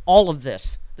all of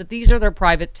this, that these are their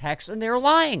private texts, and they're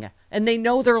lying. And they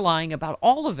know they're lying about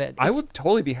all of it. I would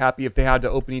totally be happy if they had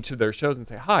to open each of their shows and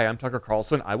say, "Hi, I'm Tucker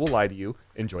Carlson. I will lie to you.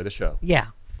 Enjoy the show." Yeah.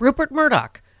 Rupert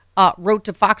Murdoch wrote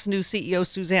to Fox News CEO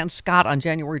Suzanne Scott on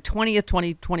January 20th,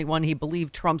 2021. He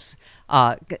believed Trump's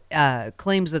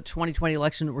claims that the 2020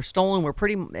 election were stolen were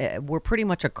pretty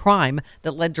much a crime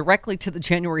that led directly to the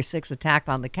January 6th attack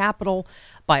on the Capitol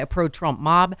by a pro-Trump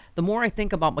mob. The more I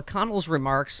think about McConnell's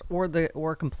remarks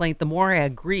or complaint, the more I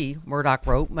agree, Murdoch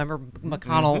wrote. Remember,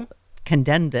 McConnell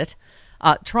condemned it.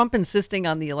 Trump insisting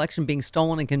on the election being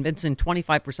stolen and convincing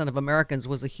 25% of Americans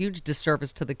was a huge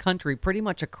disservice to the country, pretty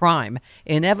much a crime.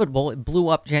 Inevitable, it blew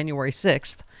up January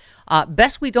 6th.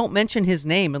 Best we don't mention his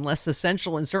name unless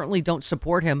essential, and certainly don't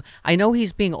support him. I know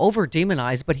he's being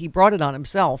over-demonized, but he brought it on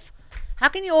himself. How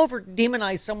can you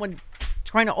over-demonize someone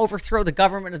trying to overthrow the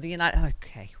government of the United...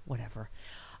 Okay, whatever.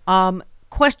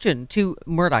 Question to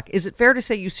Murdoch. Is it fair to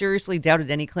say you seriously doubted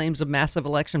any claims of massive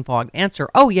election fraud? Answer,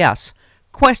 oh, yes.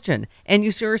 Question, and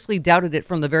you seriously doubted it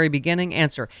from the very beginning?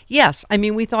 Answer, yes. I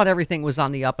mean, we thought everything was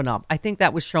on the up and up. I think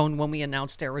that was shown when we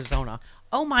announced Arizona.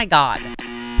 Oh, my God.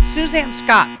 Suzanne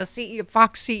Scott, the CEO,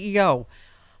 Fox CEO.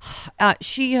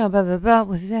 She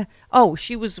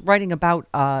was writing about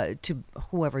to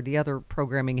whoever, the other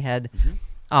programming head,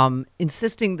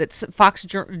 insisting that Fox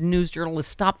News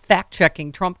journalists stop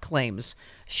fact-checking Trump claims.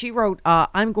 She wrote,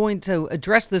 I'm going to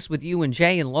address this with you and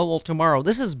Jay and Lowell tomorrow.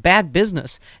 This is bad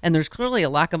business, and there's clearly a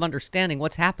lack of understanding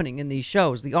what's happening in these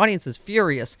shows. The audience is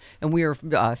furious, and we are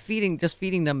feeding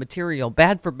them material.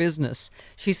 Bad for business.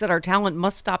 She said our talent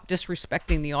must stop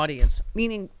disrespecting the audience,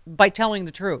 meaning by telling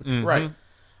the truth. Mm-hmm. Right.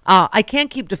 I can't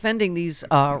keep defending these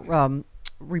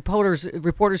reporters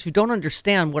who don't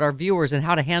understand what our viewers and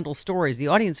how to handle stories. The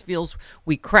audience feels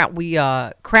we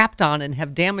crapped on and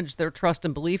have damaged their trust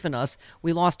and belief in us.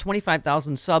 We lost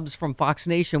 25,000 subs from Fox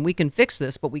Nation. We can fix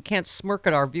this, but we can't smirk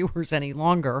at our viewers any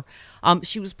longer.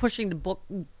 She was pushing to book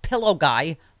Pillow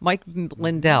Guy, Mike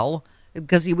Lindell,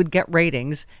 because he would get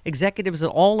ratings. Executives at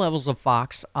all levels of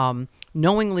Fox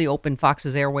knowingly opened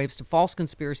Fox's airwaves to false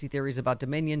conspiracy theories about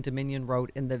Dominion. Dominion wrote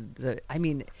in I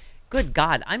mean, good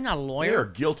God, I'm not a lawyer. They're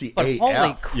guilty but AF.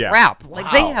 Holy crap.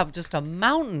 Like, they have just a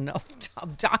mountain of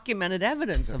documented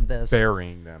evidence of this.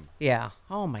 Burying them. Yeah.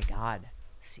 Oh, my God.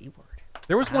 C-word.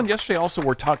 There was one yesterday also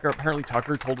where Tucker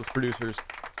told his producers,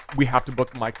 we have to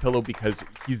book Mike Pillow because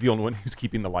he's the only one who's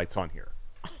keeping the lights on here.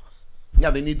 Yeah,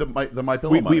 they need the My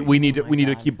Pillow money. We need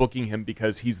to keep booking him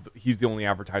because he's the only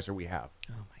advertiser we have.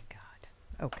 Oh my God.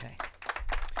 Okay.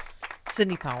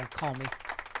 Sidney Powell, call me.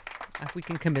 We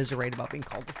can commiserate about being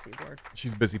called the C word.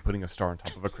 She's busy putting a star on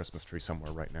top of a Christmas tree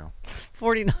somewhere right now.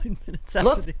 49 minutes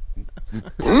after the...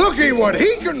 Looky what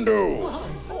he can do!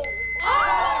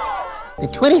 The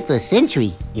 21st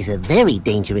century is a very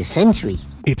dangerous century.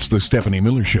 It's the Stephanie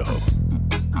Miller Show.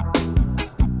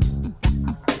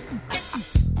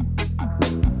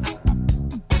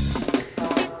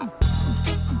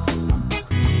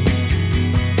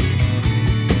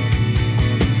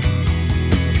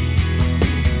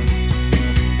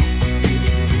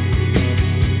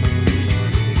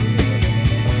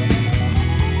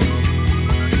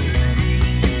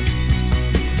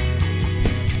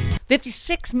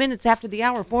 "56 minutes after the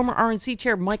hour, former RNC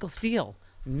chair Michael Steele.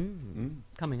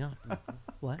 Coming up.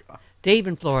 What? Dave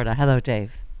in Florida. Hello,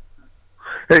 Dave.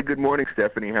 Hey, good morning,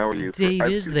 Stephanie. How are you? Dave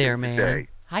is there, man.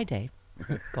 Hi, Dave.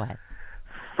 Go ahead.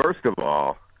 First of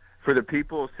all, for the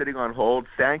people sitting on hold,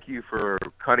 thank you for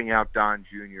cutting out Don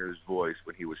Jr.'s voice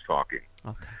when he was talking.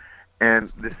 Okay. And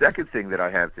the second thing that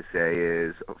I have to say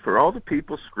is, for all the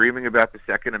people screaming about the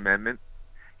Second Amendment,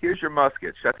 here's your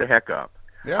musket. Shut the heck up.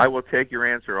 Yeah. I will take your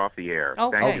answer off the air.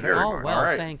 Okay. Thank you very much. Well,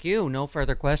 right. Thank you. No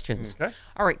further questions. Okay.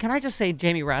 All right. Can I just say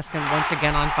Jamie Raskin once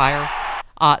again on fire?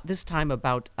 This time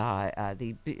about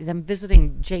them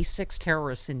visiting J6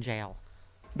 terrorists in jail.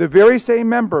 The very same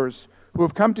members who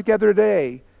have come together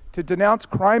today to denounce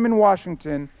crime in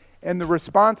Washington and the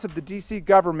response of the D.C.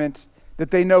 government that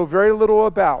they know very little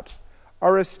about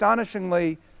are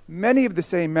astonishingly many of the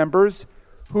same members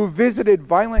who visited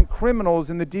violent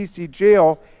criminals in the D.C.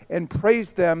 jail and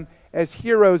praised them as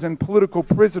heroes and political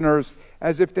prisoners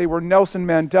as if they were Nelson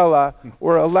Mandela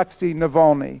or Alexei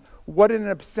Navalny. What an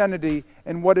obscenity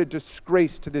and what a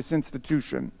disgrace to this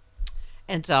institution.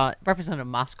 And Representative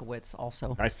Moskowitz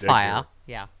also. Nice dig fire.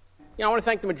 here. Yeah. I want to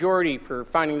thank the majority for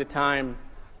finding the time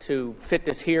to fit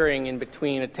this hearing in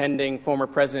between attending former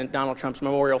President Donald Trump's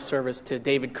memorial service to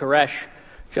David Koresh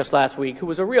just last week, who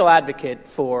was a real advocate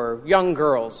for young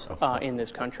girls in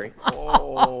this country.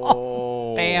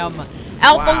 Oh, bam.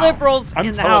 Alpha liberals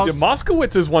in the house.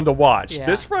 Moskowitz is one to watch. Yeah.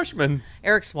 This freshman.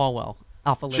 Eric Swalwell,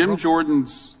 Alpha liberal. Jim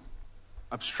Jordan's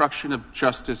obstruction of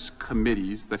justice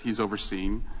committees that he's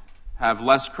overseeing have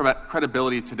less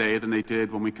credibility today than they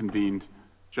did when we convened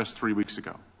just 3 weeks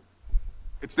ago.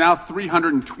 It's now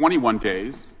 321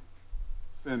 days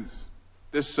since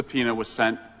this subpoena was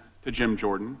sent to Jim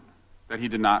Jordan that he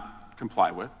did not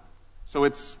comply with. So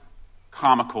it's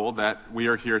comical that we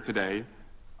are here today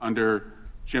under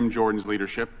Jim Jordan's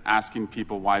leadership asking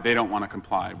people why they don't want to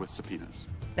comply with subpoenas.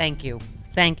 Thank you.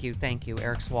 Thank you,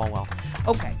 Eric Swalwell.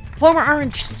 Okay, former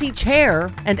RNC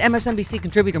chair and MSNBC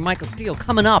contributor Michael Steele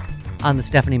coming up on The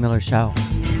Stephanie Miller Show.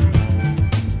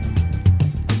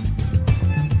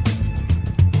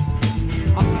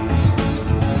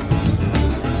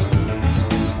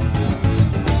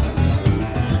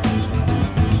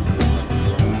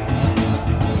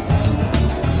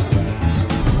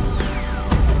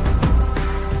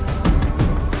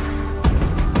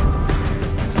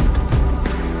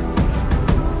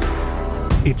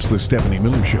 It's The Stephanie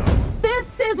Miller Show.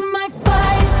 This is my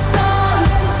fight song.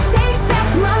 Take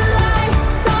back my life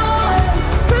song.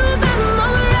 Prove I'm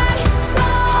alright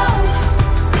song.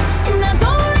 And I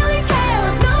don't really care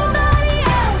if nobody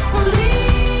else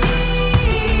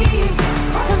believes.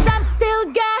 'Cause I've still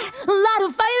got a lot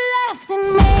of fight left in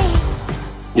me.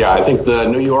 Yeah, I think the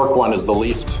New York one is the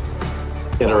least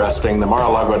interesting. The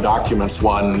Mar-a-Lago documents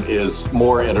one is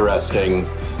more interesting.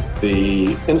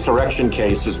 The insurrection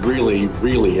case is really,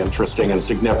 really interesting and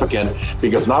significant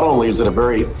because not only is it a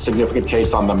very significant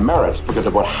case on the merits because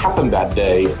of what happened that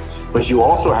day, but you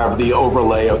also have the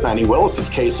overlay of Fani Willis's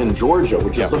case in Georgia,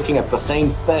 which is looking at the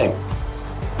same thing.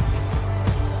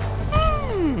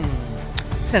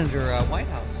 Senator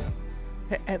Whitehouse,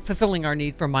 fulfilling our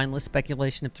need for mindless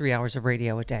speculation of 3 hours of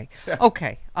radio a day.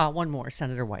 Okay, one more,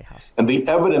 Senator Whitehouse. And the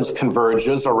evidence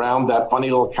converges around that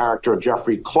funny little character,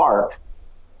 Jeffrey Clark,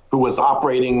 who was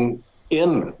operating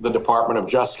in the Department of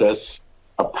Justice,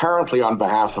 apparently on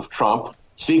behalf of Trump,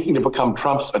 seeking to become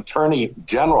Trump's attorney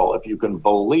general, if you can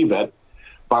believe it,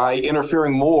 by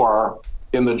interfering more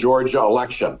in the Georgia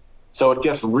election. So it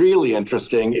gets really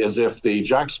interesting is if the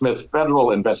Jack Smith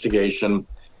federal investigation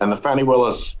and the Fani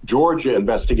Willis Georgia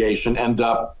investigation end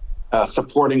up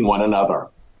supporting one another.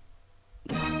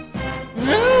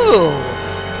 No!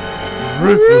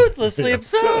 Ruthlessly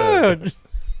absurd.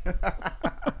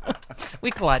 We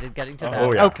collided getting to that.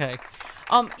 Oh, yeah. Okay.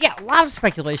 Yeah, a lot of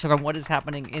speculation on what is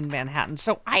happening in Manhattan.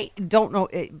 So I don't know.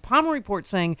 Palmer Report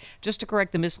saying, just to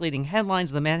correct the misleading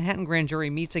headlines, the Manhattan grand jury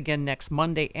meets again next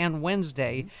Monday and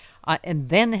Wednesday, and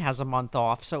then has a month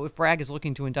off. So if Bragg is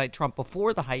looking to indict Trump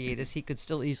before the hiatus, he could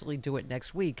still easily do it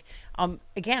next week.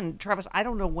 Again, Travis, I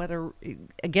don't know whether,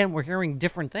 again, we're hearing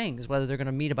different things, whether they're going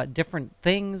to meet about different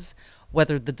things,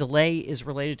 whether the delay is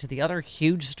related to the other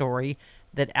huge story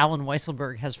that Alan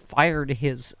Weisselberg has fired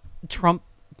his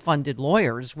Trump-funded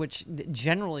lawyers, which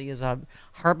generally is a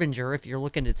harbinger. If you're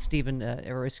looking at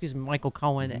Michael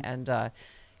Cohen and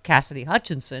Cassidy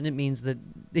Hutchinson, it means that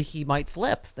he might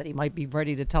flip, that he might be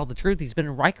ready to tell the truth. He's been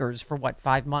in Rikers for,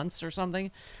 5 months or something?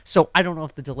 So I don't know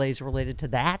if the delay is related to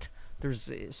that.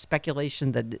 There's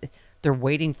speculation that they're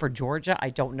waiting for Georgia. I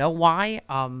don't know why.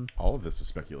 All of this is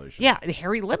speculation. Yeah,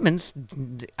 Harry Lippman's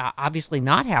obviously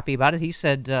not happy about it. He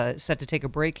said set to take a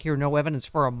break, hear no evidence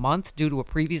for a month due to a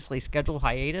previously scheduled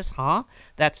hiatus. Huh?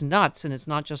 That's nuts, and it's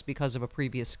not just because of a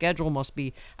previous schedule. Must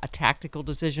be a tactical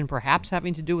decision, perhaps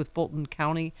having to do with Fulton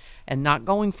County and not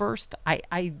going first.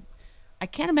 I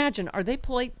can't imagine. Are they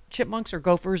polite chipmunks or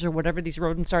gophers or whatever these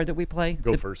rodents are that we play?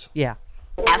 Gophers. Yeah.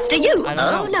 After you.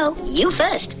 Oh, no. You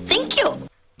first. Thank you.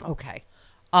 Okay.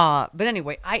 But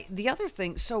anyway, the other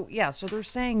thing, so they're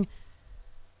saying,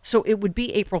 so it would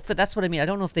be April 5th. That's what I mean. I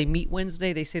don't know if they meet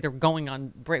Wednesday. They say they're going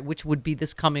on break, which would be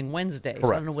this coming Wednesday. Correct.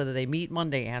 So I don't know whether they meet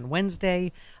Monday and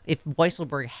Wednesday. If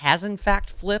Weisselberg has in fact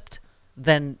flipped,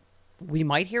 then we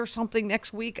might hear something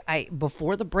next week.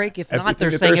 Before the break. If not,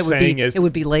 they're saying it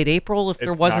would be late April if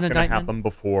there was an indictment. It's not going to happen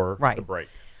before the break.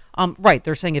 Right.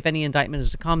 They're saying if any indictment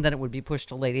is to come, then it would be pushed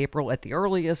to late April at the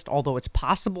earliest, although it's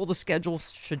possible the schedule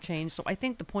should change. So I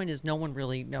think the point is no one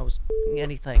really knows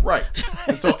anything. Right.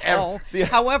 And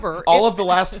however, all of the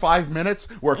last 5 minutes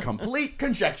were complete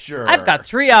conjecture. I've got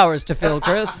 3 hours to fill,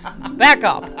 Chris. Back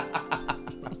up.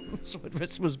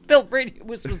 This was built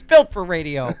for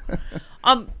radio.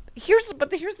 Here's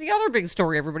the other big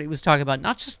story everybody was talking about,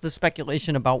 not just the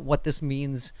speculation about what this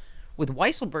means with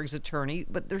Weisselberg's attorney,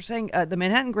 but they're saying the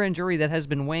Manhattan grand jury that has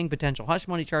been weighing potential hush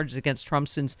money charges against Trump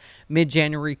since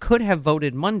mid-January could have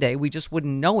voted Monday. We just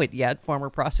wouldn't know it yet, former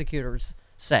prosecutors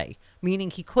say, meaning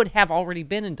he could have already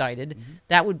been indicted. Mm-hmm.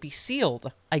 That would be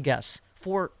sealed, I guess,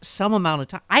 for some amount of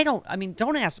time.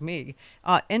 Don't ask me.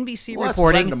 NBC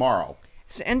reporting tomorrow.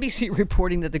 It's NBC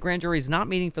reporting that the grand jury is not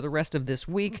meeting for the rest of this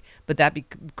week, but that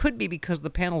could be because the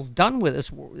panel's done with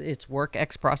its work,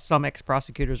 some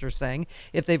ex-prosecutors are saying.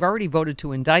 If they've already voted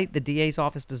to indict, the DA's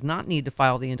office does not need to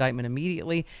file the indictment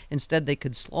immediately. Instead, they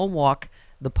could slow walk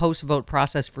the post-vote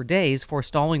process for days,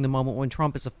 forestalling the moment when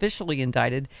Trump is officially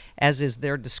indicted, as is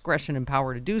their discretion and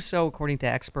power to do so. According to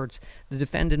experts, the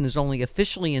defendant is only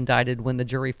officially indicted when the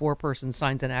jury foreperson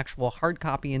signs an actual hard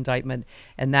copy indictment,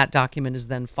 and that document is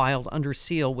then filed under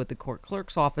seal with the court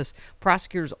clerk's office.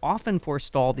 Prosecutors often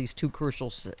forestall these two crucial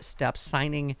steps,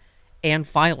 signing and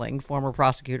filing, former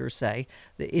prosecutors say.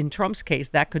 In Trump's case,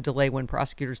 that could delay when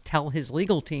prosecutors tell his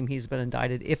legal team he's been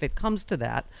indicted, if it comes to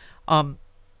that.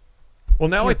 Well,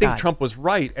 now I think Trump was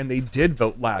right, and they did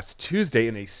vote last Tuesday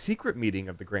in a secret meeting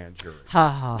of the grand jury.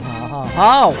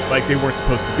 Like they weren't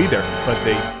supposed to be there, but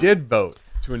they did vote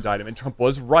to indict him, and Trump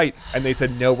was right, and they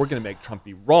said, no, we're going to make Trump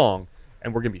be wrong,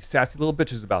 and we're going to be sassy little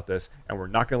bitches about this, and we're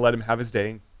not going to let him have his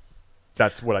day.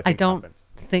 That's what I think happened.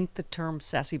 Think the term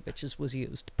sassy bitches was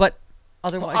used, but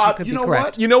otherwise you could be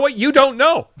correct. You know what? You don't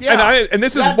know. Yeah. And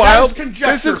this is That wild. is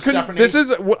conjecture, Stephanie. This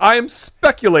is I am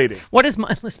speculating. What is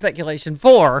mindless speculation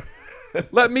for?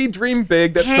 Let me dream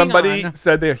big that somebody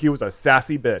said that he was a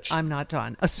sassy bitch. I'm not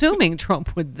done. Assuming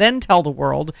Trump would then tell the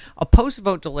world a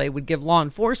post-vote delay would give law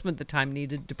enforcement the time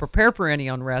needed to prepare for any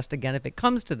unrest. Again, if it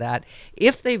comes to that,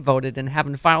 if they voted and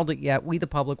haven't filed it yet, we the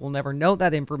public will never know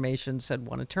that information, said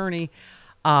one attorney.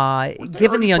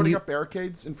 Given the putting up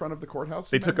barricades in front of the courthouse,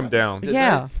 they took them down.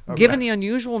 Yeah. Okay. Given the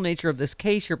unusual nature of this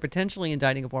case, you're potentially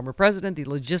indicting a former president. The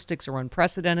logistics are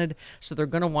unprecedented, so they're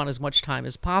going to want as much time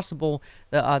as possible.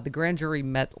 The grand jury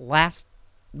met last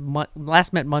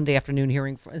met Monday afternoon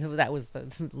hearing. That was the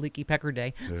Leaky Pecker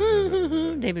day.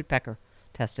 David Pecker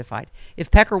testified. If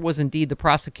Pecker was indeed the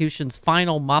prosecution's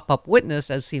final mop-up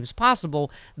witness, as seems possible,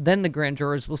 then the grand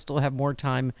jurors will still have more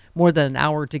time, more than an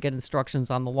hour, to get instructions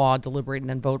on the law, deliberate, and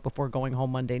then vote before going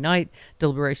home Monday night.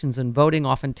 Deliberations and voting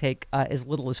often take as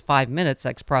little as 5 minutes,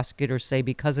 ex-prosecutors say,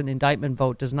 because an indictment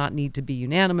vote does not need to be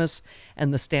unanimous,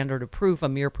 and the standard of proof, a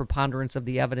mere preponderance of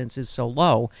the evidence, is so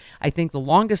low. I think the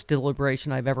longest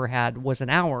deliberation I've ever had was an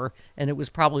hour, and it was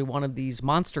probably one of these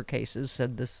monster cases,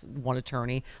 said this one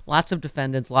attorney. Lots of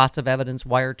defendants, lots of evidence,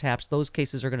 wiretaps. Those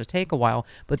cases are going to take a while,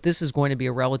 but this is going to be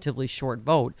a relatively short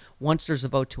vote. Once there's a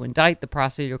vote to indict, the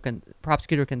prosecutor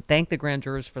can thank the grand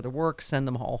jurors for the work, send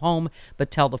them all home,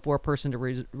 but tell the foreperson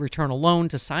to return alone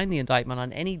to sign the indictment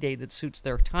on any day that suits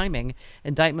their timing.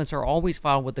 Indictments are always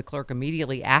filed with the clerk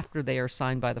immediately after they are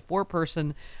signed by the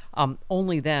foreperson.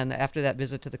 Only then, after that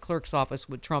visit to the clerk's office,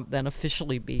 would Trump then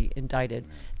officially be indicted.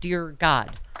 Dear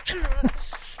God.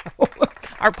 So,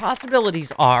 our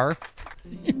possibilities are,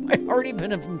 he might already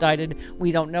been indicted.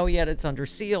 We don't know yet. It's under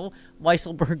seal.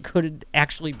 Weisselberg could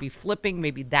actually be flipping.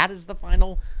 Maybe that is the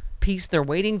final piece they're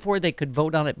waiting for. They could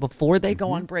vote on it before they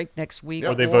go on break next week.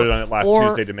 Or they voted on it last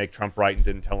Tuesday to make Trump right and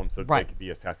didn't tell him so they could be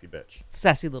a sassy bitch.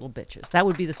 Sassy little bitches. That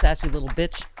would be the sassy little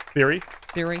bitch theory.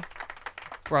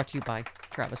 Brought to you by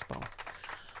Travis Bone.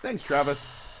 Thanks, Travis.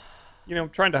 I'm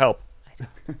trying to help.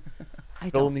 I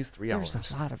Fill in these 3 hours.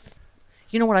 There's a lot of...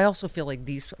 You know what? I also feel like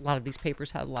a lot of these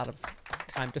papers had a lot of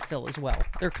time to fill as well.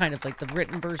 They're kind of like the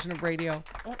written version of radio.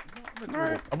 I'm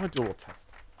going to do a little test.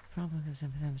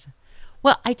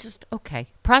 Well, okay.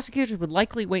 Prosecutors would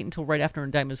likely wait until right after an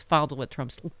indictment is filed to let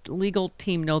Trump's legal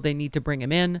team know they need to bring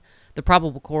him in. The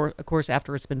probable course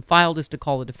after it's been filed is to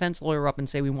call the defense lawyer up and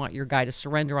say, we want your guy to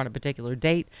surrender on a particular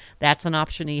date. That's an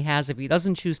option he has. If he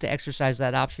doesn't choose to exercise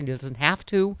that option, he doesn't have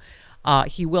to.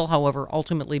 He will, however,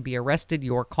 ultimately be arrested.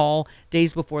 Your call.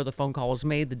 Days before the phone call was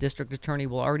made, the district attorney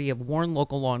will already have warned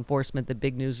local law enforcement that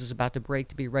big news is about to break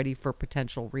to be ready for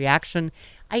potential reaction.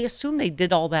 I assume they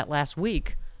did all that last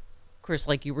week, Chris,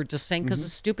 like you were just saying, because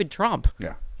of stupid Trump.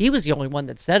 Yeah. He was the only one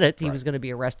that said it. He was going to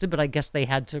be arrested, but I guess they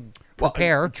had to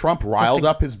prepare. Trump riled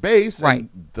up his base, and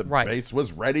the base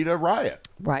was ready to riot.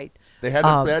 Right. They had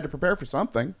to prepare for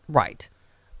something. Right.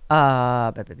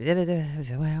 Well,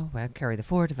 carry the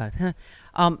forward.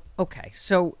 Okay,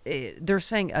 so they're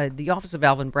saying the office of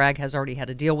Alvin Bragg has already had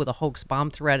to deal with a hoax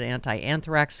bomb threat,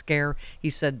 anti-anthrax scare. He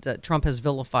said Trump has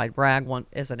vilified Bragg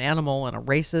as an animal and a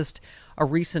racist. A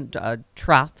recent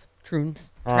tranche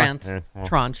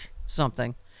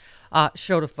something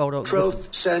showed a photo. Truth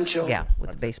Central. Yeah,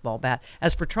 with the baseball bat.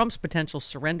 As for Trump's potential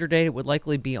surrender date, it would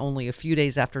likely be only a few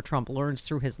days after Trump learns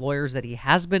through his lawyers that he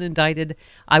has been indicted.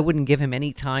 I wouldn't give him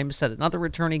any time, said another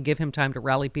attorney. Give him time to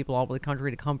rally people all over the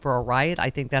country to come for a riot. I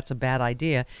think that's a bad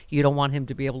idea. You don't want him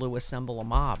to be able to assemble a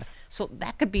mob. So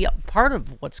that could be a part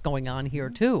of what's going on here,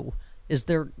 too. Is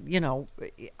they're,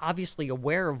 obviously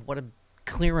aware of what a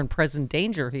clear and present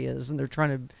danger he is, and they're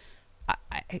trying to...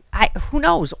 who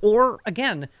knows? Or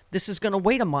again, this is going to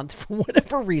wait a month for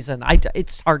whatever reason.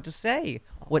 It's hard to say.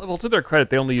 Well, to their credit,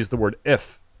 they only used the word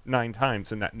 "if" 9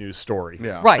 times in that news story.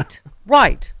 Yeah. Right.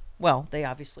 Well, they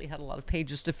obviously had a lot of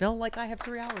pages to fill. Like I have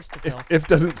 3 hours to fill. If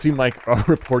doesn't seem like a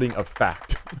reporting of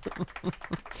fact.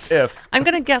 If I'm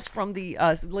going to guess from the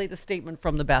latest statement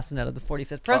from the bassinet of the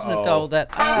 45th president, though, that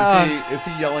is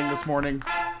he yelling this morning?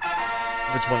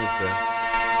 Which one is this?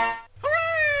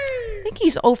 think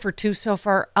he's 0 for 2 so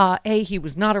far. A, he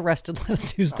was not arrested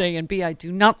last Tuesday, and B, I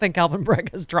do not think Alvin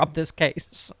Bragg has dropped this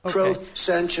case. Okay. Truth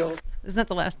central. Isn't that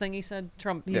the last thing he said?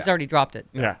 Trump, he's already dropped it.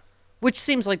 Yeah. Which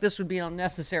seems like this would be an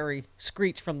unnecessary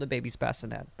screech from the baby's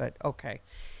bassinet, but okay.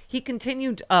 He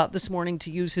continued this morning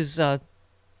to use his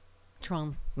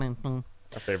Trump Our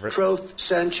favorite. Truth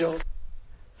central.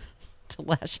 to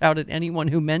lash out at anyone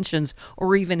who mentions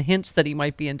or even hints that he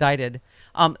might be indicted.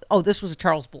 This was a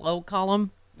Charles Blow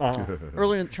column.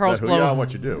 Earlier, Charles Blow. Yeah,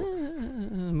 what you do?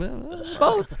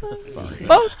 Both. Sorry.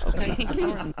 Both. Okay.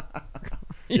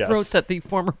 He wrote that the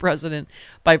former president,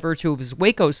 by virtue of his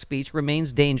Waco speech,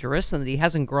 remains dangerous and that he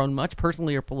hasn't grown much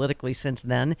personally or politically since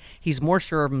then. He's more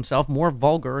sure of himself, more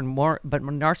vulgar, but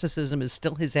narcissism is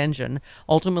still his engine.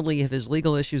 Ultimately, if his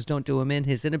legal issues don't do him in,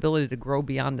 his inability to grow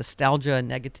beyond nostalgia and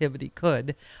negativity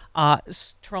could.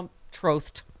 Trump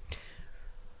trothed.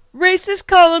 Racist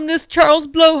columnist Charles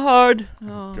Blowhard.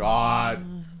 Oh, God.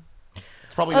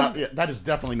 It's probably not. That is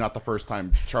definitely not the first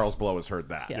time Charles Blow has heard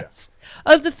that. Yes.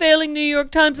 Of the failing New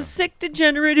York Times, a sick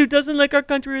degenerate who doesn't like our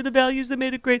country or the values that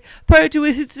made it great prior to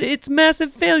its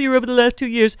massive failure over the last 2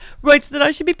 years, writes that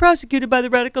I should be prosecuted by the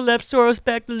radical left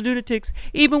Soros-backed lunatics,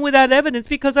 even without evidence,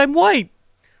 because I'm white.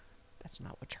 That's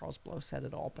not what Charles Blow said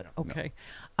at all, but okay.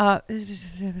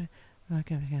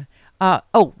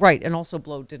 Right, and also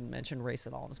Blow didn't mention race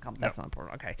at all in his comment. That's not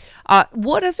important. Okay.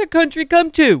 What has our country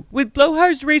come to? With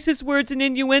Blowhard's racist words and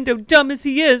innuendo, dumb as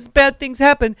he is, bad things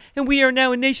happen, and we are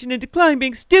now a nation in decline,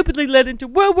 being stupidly led into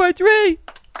World War III.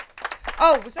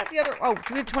 Oh, was that the other? Oh,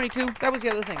 we had 22. That was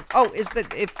the other thing. Oh, is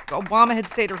that if Obama had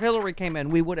stayed or Hillary came in,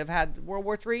 we would have had World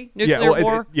War III, nuclear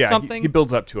war, something. He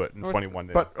builds up to it in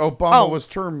 21. But Obama was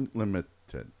term limited.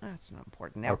 That's not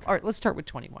important. Now, all right, let's start with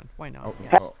 21. Why not?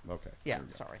 Okay. Yeah,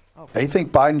 sorry. Okay. They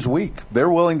think Biden's weak. They're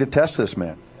willing to test this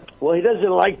man. Well, he doesn't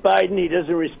like Biden. He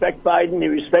doesn't respect Biden. He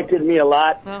respected me a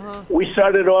lot. We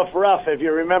started off rough. If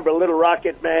you remember Little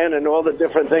Rocket Man and all the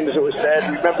different things that were said.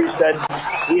 Remember he said,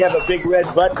 we have a big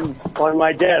red button on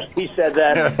my desk. He said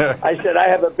that. I said, I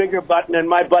have a bigger button and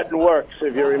my button works,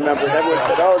 if you remember. And everyone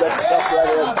said, oh, that's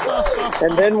tough.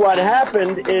 And then what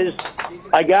happened is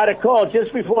I got a call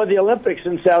just before the Olympics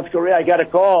in South Korea. I got a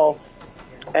call,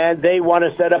 and they want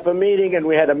to set up a meeting, and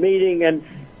we had a meeting, and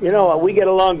you know, we get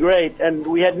along great, and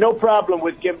we had no problem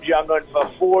with Kim Jong-un for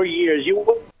 4 years.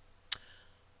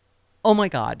 Oh, my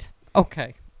God.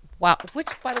 Okay. Wow. Which,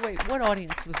 by the way, what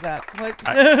audience was that? What?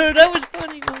 That was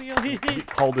funny. He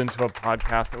called into a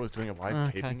podcast that was doing a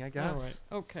live taping, I guess.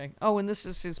 All right. Okay. Oh, and this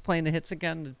is playing the hits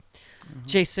again. The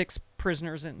J6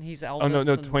 prisoners, and he's Elvis. Oh,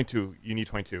 no, 22. You need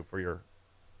 22 for your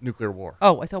nuclear war.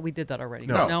 Oh, I thought we did that already.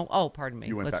 No. Oh, pardon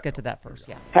me. Let's get to that first.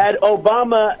 Yeah. Had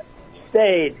Obama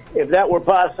stayed, if that were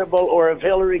possible, or if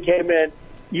Hillary came in,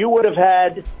 you would have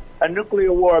had a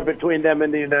nuclear war between them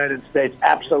and the United States.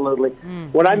 Absolutely.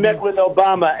 When I met with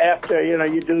Obama after,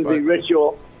 you do the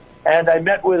ritual, and I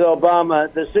met with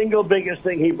Obama, the single biggest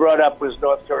thing he brought up was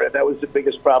North Korea. That was the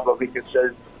biggest problem he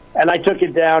considered. And I took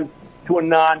it down to a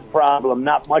non-problem,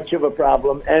 not much of a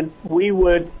problem. And we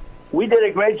did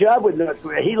a great job with North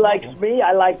Korea. He likes me.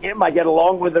 I like him. I get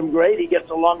along with him great. He gets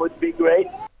along with me great.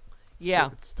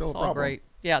 Yeah, it's all great.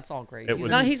 Yeah, it's all great.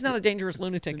 He's not a dangerous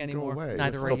lunatic anymore.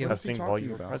 Neither are you. Still testing while you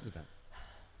were president.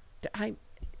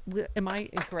 Am I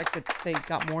incorrect that they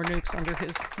got more nukes under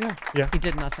his? Yeah. He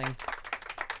did nothing.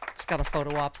 Just got a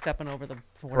photo op stepping over them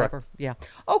for whatever. Correct. Yeah.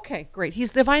 Okay, great.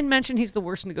 Divine mentioned he's the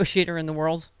worst negotiator in the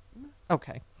world.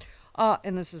 Okay.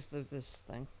 And this is this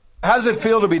thing. How does it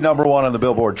feel to be number one on the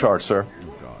Billboard chart, sir?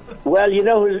 Well, you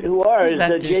know who are is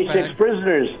the J6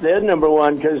 prisoners. They're number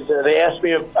one because they asked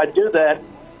me if I'd do that,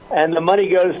 and the money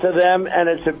goes to them, and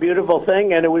it's a beautiful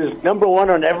thing. And it was number one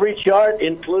on every chart,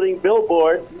 including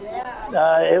Billboard.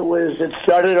 It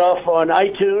started off on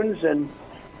iTunes, and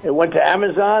it went to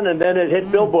Amazon, and then it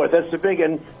hit Billboard. That's the big.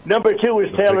 And number two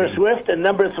was Taylor Swift, and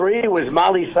number three was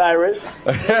Miley Cyrus.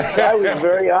 I was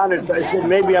very honored. I said,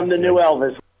 maybe I'm the new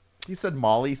Elvis. He said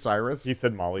Molly Cyrus. He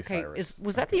said Molly Cyrus.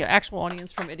 Was that the actual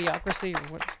audience from Idiocracy or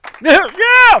what?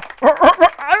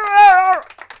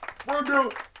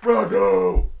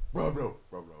 Rondo.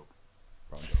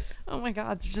 Oh my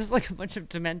God! There's just like a bunch of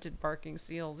demented barking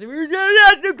seals.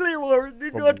 Nuclear war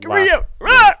in North Korea.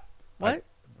 What?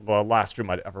 The last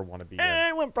room I'd ever want to be in.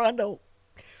 I want Brando.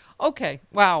 Okay.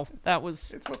 Wow. That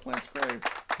was. It's what plants crave.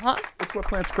 Huh? It's what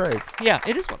plants crave. Yeah,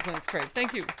 it is what plants crave.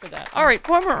 Thank you for that. All right,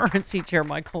 former RNC chair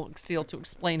Michael Steele to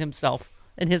explain himself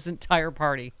and his entire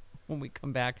party when we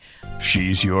come back.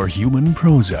 She's your human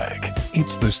Prozac.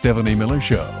 It's the Stephanie Miller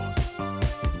Show.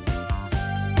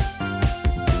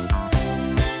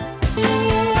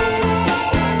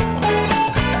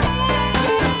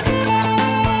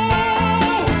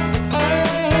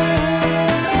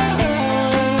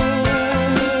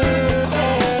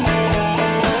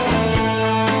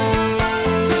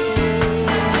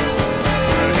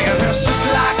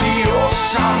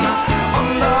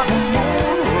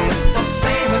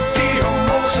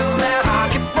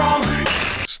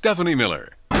 Stephanie Miller.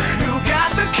 You got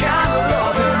the kind of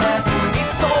love that is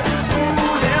so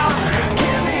smooth. Yeah.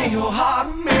 Give me your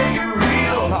heart, make it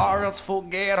real, or else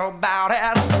forget about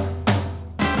it.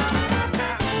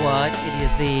 What? It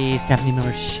is the Stephanie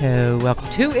Miller Show. Welcome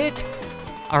to it.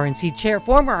 RNC Chair,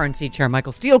 former RNC Chair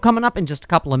Michael Steele coming up in just a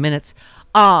couple of minutes.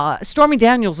 Stormy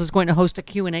Daniels is going to host a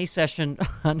Q&A session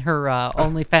on her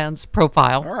OnlyFans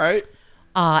profile. All right.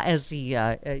 As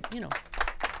the,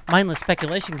 mindless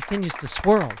speculation continues to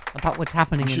swirl about what's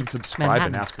happening in You should subscribe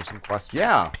Manhattan. and ask her some questions.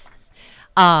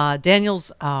 Yeah.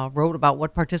 Daniels wrote about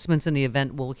what participants in the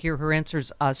event will hear her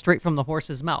answers straight from the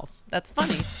horse's mouth. That's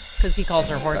funny because he calls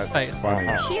her horse face. Funny.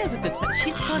 She has a good sense.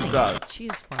 She's funny. She does. She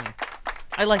is funny.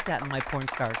 I like that in my porn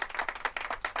stars.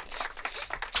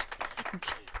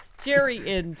 Jerry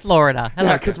in Florida.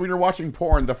 Hello. Yeah, because when you're watching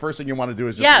porn, the first thing you want to do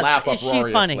is just yes, laugh is uproariously.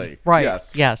 she funny? Right.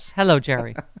 Yes. Hello,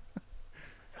 Jerry.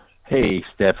 Hey,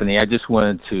 Stephanie, I just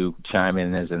wanted to chime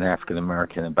in as an African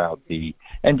American about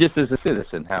and just as a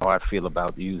citizen, how I feel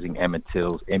about using Emmett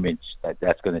Till's image,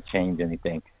 that's going to change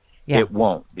anything. Yeah. It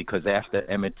won't, because after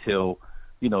Emmett Till,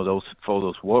 those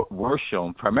photos were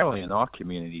shown, primarily in our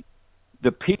community,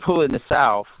 the people in the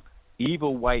South,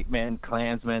 evil white men,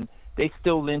 Klansmen, they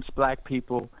still lynched black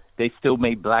people. They still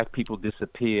made black people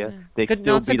disappear. They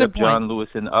still beat up John Lewis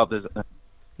and others.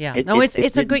 Yeah,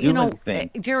 it's a good,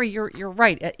 Jerry, you're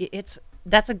right.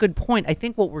 That's a good point. I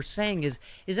think what we're saying is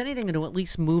anything going to at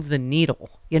least move the needle?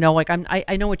 I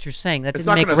know what you're saying. That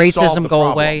didn't make racism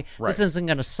go away. Right. This isn't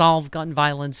going to solve gun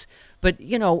violence. But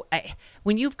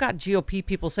when you've got GOP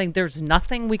people saying there's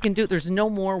nothing we can do, there's no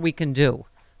more we can do.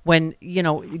 When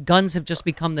guns have just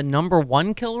become the number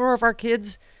one killer of our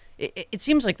kids, it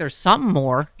seems like there's something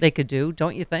more they could do,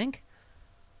 don't you think?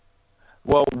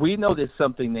 Well, we know there's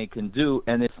something they can do,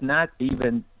 and it's not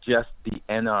even just the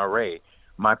NRA.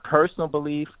 My personal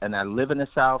belief, and I live in the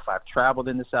South, I've traveled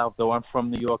in the South, though I'm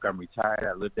from New York, I'm retired,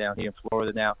 I live down here in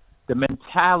Florida now. The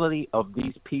mentality of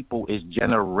these people is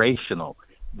generational.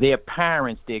 Their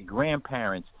parents, their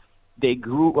grandparents, they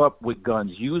grew up with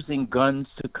guns, using guns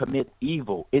to commit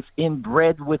evil. It's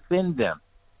inbred within them.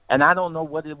 And I don't know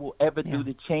what it will ever do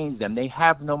to change them. They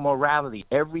have no morality.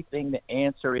 Everything, the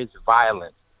answer is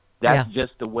violence. That's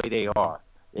just the way they are.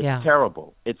 It's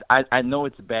terrible. I know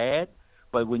it's bad,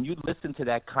 but when you listen to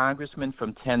that congressman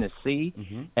from Tennessee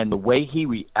and the way he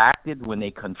reacted when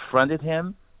they confronted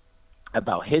him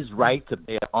about his right to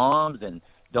bear arms and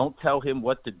don't tell him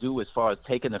what to do as far as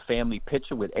taking a family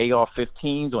picture with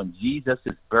AR-15s on Jesus'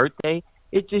 birthday,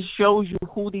 it just shows you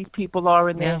who these people are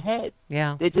in their head.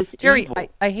 Yeah. They're just Jerry, evil.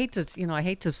 I hate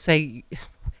to say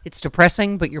it's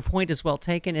depressing, but your point is well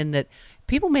taken in that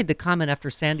people made the comment after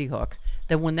Sandy Hook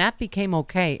that when that became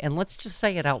okay, and let's just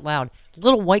say it out loud,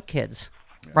 little white kids,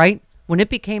 right? When it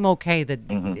became okay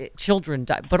that children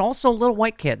died, but also little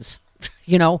white kids,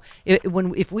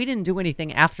 if we didn't do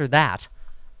anything after that,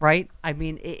 right? I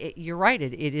mean, you're right.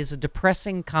 It is a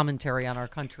depressing commentary on our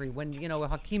country when,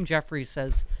 Hakeem Jeffries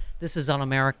says this is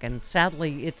un-American.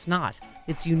 Sadly, it's not.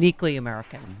 It's uniquely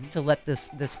American to let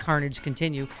this carnage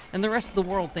continue. And the rest of the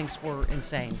world thinks we're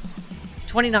insane.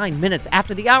 29 minutes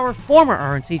after the hour, former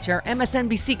RNC Chair,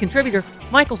 MSNBC contributor,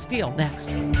 Michael Steele,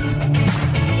 next.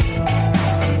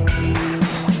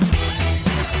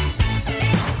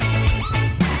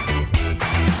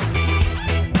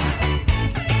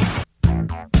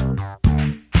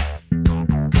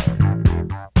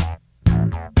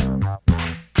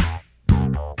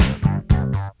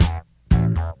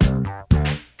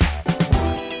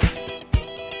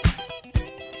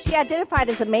 She identified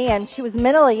as a man. She was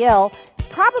mentally ill,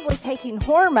 probably taking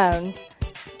hormones,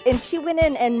 and she went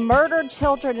in and murdered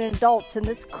children and adults in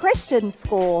this Christian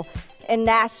school in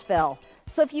Nashville.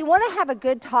 So if you want to have a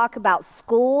good talk about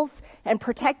schools and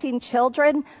protecting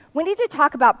children, we need to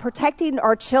talk about protecting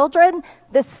our children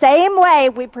the same way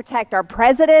we protect our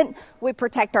president, we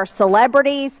protect our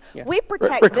celebrities, we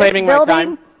protect this building. My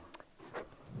time.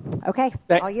 Okay,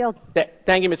 I'll yield.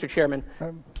 Thank you, Mr. Chairman.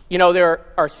 There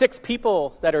are 6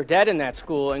 people that are dead in that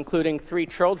school, including 3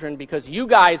 children, because you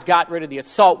guys got rid of the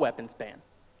assault weapons ban.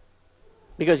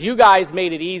 Because you guys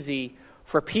made it easy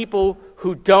for people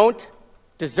who don't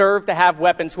deserve to have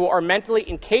weapons, who are mentally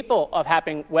incapable of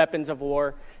having weapons of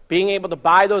war, being able to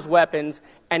buy those weapons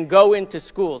and go into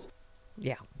schools.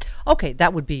 Yeah. Okay,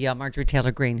 that would be Marjorie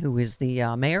Taylor Greene, who is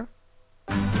the mayor.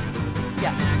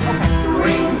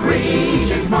 Green,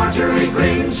 she's Marjorie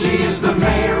Greene. She is the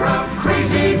mayor of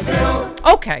Crazyville.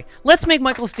 Okay, let's make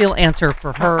Michael Steele answer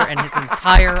for her and his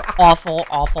entire awful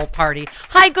party.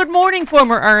 Hi, good morning,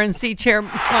 former RNC Chair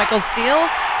Michael Steele.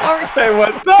 Hey,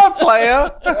 what's up,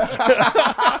 player?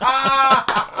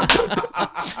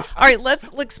 All right, let's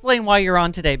explain why you're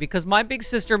on today, because my big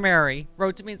sister Mary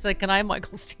wrote to me and said, can I have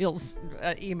Michael Steele's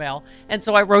email? And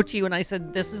so I wrote to you and I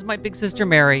said, this is my big sister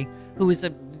Mary, who is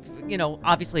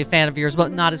obviously a fan of yours,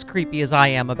 but not as creepy as I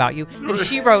am about you. And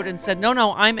she wrote and said,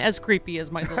 no, I'm as creepy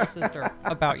as my little sister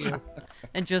about you.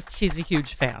 And she's a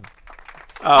huge fan.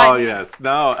 Oh, yes.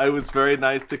 No, it was very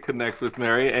nice to connect with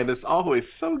Mary, and it's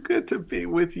always so good to be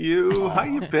with you. How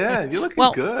you been? You're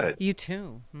looking good. You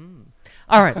too.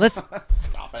 All right, let's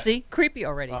see. Creepy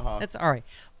already. That's all right.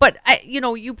 But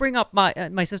you bring up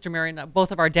my sister Mary and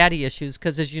both of our daddy issues,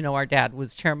 because as you know, our dad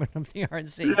was chairman of the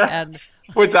RNC, and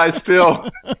which I still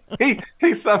he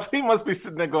must be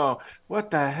sitting there going,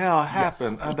 "What the hell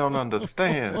happened? Yes. I don't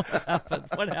understand.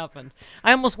 What happened?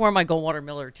 I almost wore my Goldwater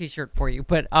Miller T-shirt for you,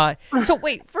 but so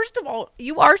wait. First of all,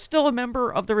 you are still a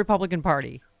member of the Republican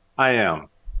Party. I am,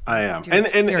 and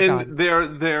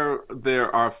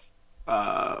there are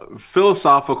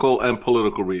philosophical and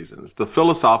political reasons. The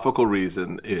philosophical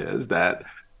reason is that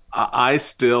I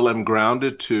still am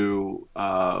grounded to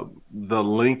the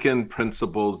Lincoln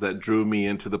principles that drew me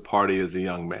into the party as a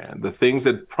young man, the things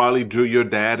that probably drew your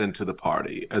dad into the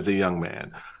party as a young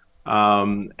man,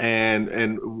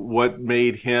 and what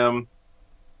made him,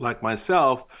 like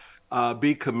myself,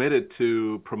 be committed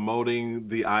to promoting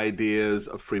the ideas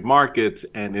of free markets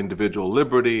and individual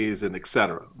liberties and et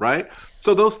cetera, right?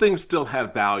 So those things still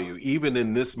have value. Even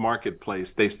in this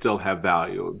marketplace, they still have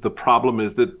value. The problem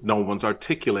is that no one's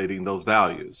articulating those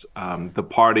values. The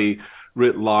party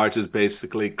writ large has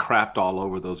basically crapped all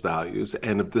over those values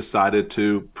and have decided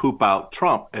to poop out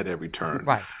Trump at every turn.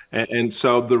 Right. And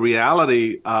so the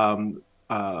reality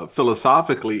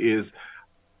philosophically is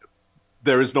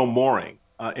there is no mooring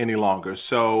any longer.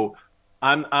 So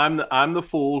I'm the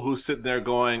fool who's sitting there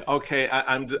going, okay,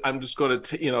 I'm just going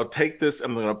to take this,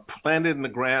 I'm going to plant it in the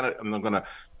ground, I'm going to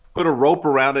put a rope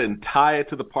around it and tie it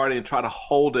to the party and try to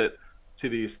hold it to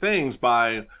these things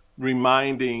by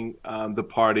reminding the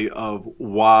party of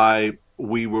why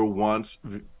we were once,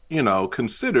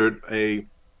 considered a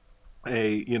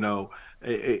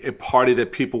party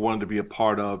that people wanted to be a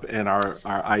part of, and our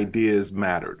ideas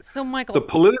mattered. So, Michael, the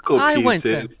political piece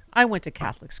is... I went to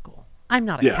Catholic school. I'm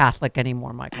not a Catholic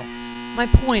anymore, Michael. My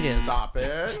point is... Stop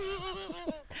it.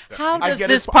 How does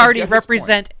this party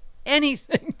represent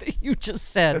anything that you just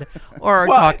said or are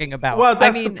talking about? Well,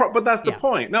 that's the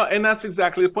point. No, and that's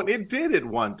exactly the point. It did at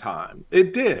one time.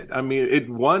 It did. I mean, it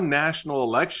won national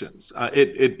elections.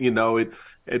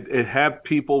 It had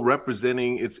people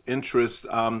representing its interests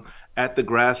at the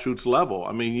grassroots level.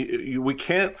 I mean, we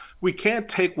can't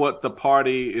take what the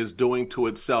party is doing to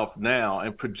itself now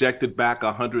and project it back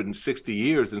 160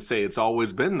 years and say it's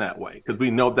always been that way, because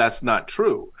we know that's not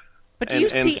true. But do you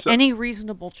see any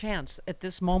reasonable chance at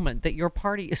this moment that your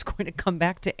party is going to come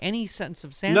back to any sense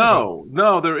of sanity?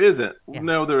 No, there isn't. Yeah.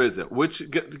 No, there isn't.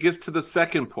 Which gets to the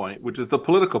second point, which is the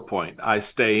political point. I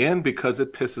stay in because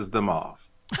it pisses them off.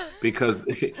 because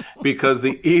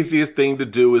the easiest thing to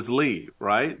do is leave,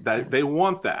 right? That they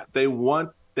want that. They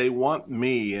want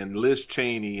me and Liz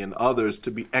Cheney and others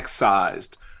to be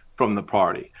excised from the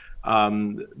party.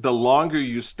 The longer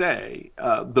you stay,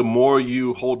 the more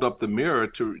you hold up the mirror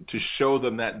to show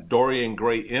them that Dorian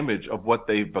Gray image of what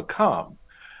they've become.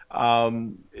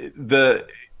 I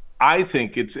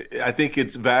think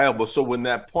it's valuable. So when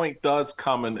that point does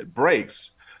come and it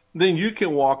breaks, then you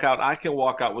can walk out. I can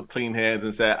walk out with clean hands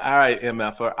and say, all right,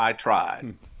 MFer, I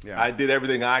tried. Yeah. I did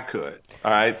everything I could.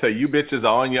 All right. So you bitches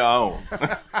are on your own.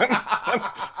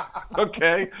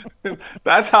 Okay.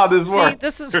 That's how this works. See,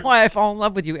 this is why I fall in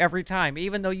love with you every time,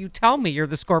 even though you tell me you're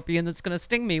the scorpion that's going to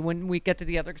sting me when we get to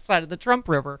the other side of the Trump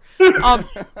River. I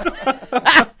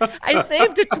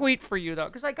saved a tweet for you, though,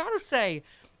 because I got to say,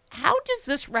 how does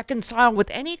this reconcile with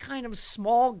any kind of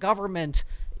small government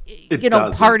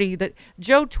party that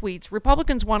Joe tweets?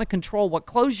 Republicans want to control what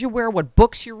clothes you wear, what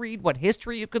books you read, what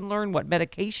history you can learn, what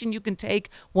medication you can take,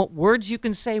 what words you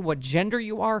can say, what gender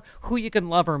you are, who you can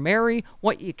love or marry,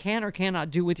 what you can or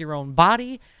cannot do with your own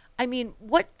body. I mean,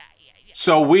 what?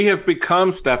 So we have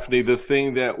become, Stephanie, the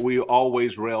thing that we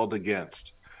always railed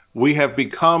against. We have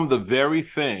become the very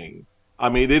thing. I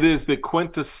mean, it is the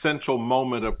quintessential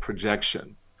moment of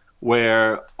projection,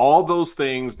 where all those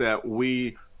things that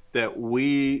we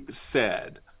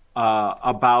said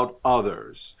about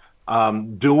others,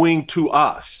 doing to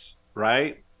us,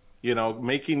 right?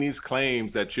 Making these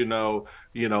claims that,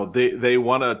 they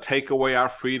want to take away our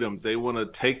freedoms. They want to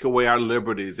take away our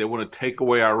liberties. They want to take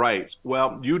away our rights.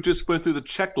 Well, you just went through the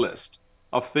checklist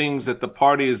of things that the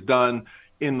party has done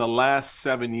in the last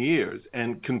 7 years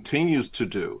and continues to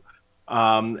do.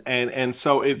 And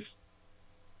so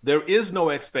there is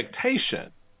no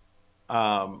expectation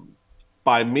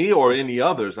by me or any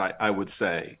others, I would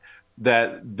say,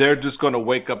 that they're just going to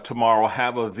wake up tomorrow,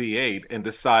 have a V8, and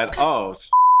decide, oh,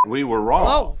 we were wrong.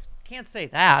 Oh, can't say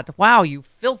that. Wow, you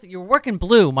filthy. You're working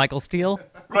blue, Michael Steele.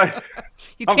 Right.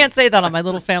 You can't say that on my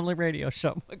little family radio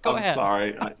show. Go ahead.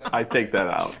 Sorry. I take that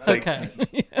out. Okay.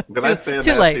 Did I say a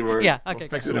too nasty late. word? Yeah. Okay. We'll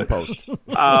fix it in post.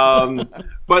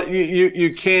 But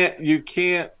you can't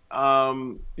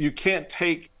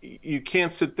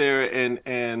sit there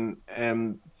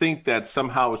and think that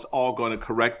somehow it's all going to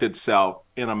correct itself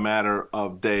in a matter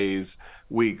of days,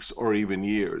 weeks, or even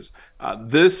years.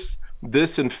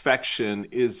 This infection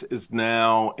is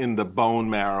now in the bone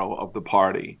marrow of the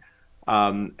party,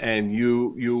 and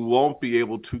you won't be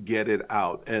able to get it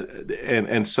out,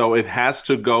 and so it has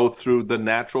to go through the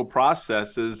natural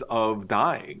processes of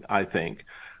dying, I think.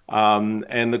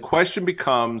 And the question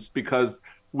becomes, because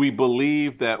we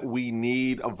believe that we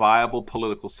need a viable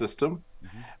political system.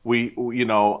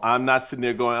 I'm not sitting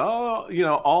there going,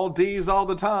 all D's all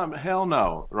the time. Hell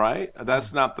no, right?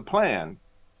 That's not the plan.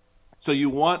 So you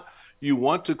want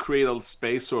to create a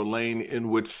space or lane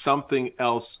in which something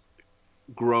else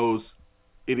grows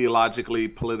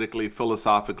ideologically, politically,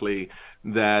 philosophically,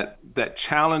 that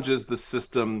challenges the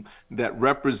system, that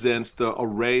represents the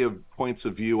array of points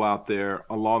of view out there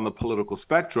along the political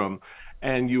spectrum.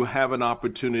 And you have an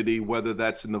opportunity, whether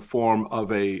that's in the form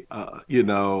of a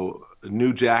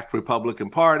New Jack Republican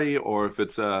Party, or if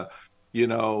it's an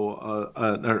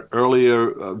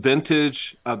earlier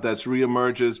vintage that's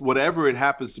reemerges, whatever it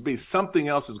happens to be, something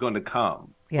else is going to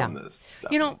come from this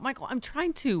stuff. Michael, I'm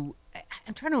trying to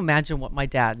imagine what my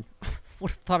dad would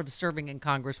have thought of serving in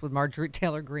Congress with Marjorie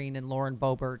Taylor Greene and Lauren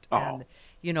Boebert. And,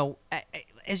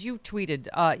 as you tweeted,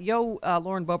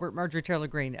 Lauren Boebert, Marjorie Taylor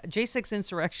Greene, J6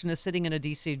 insurrectionists sitting in a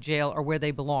D.C. jail are where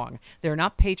they belong. They're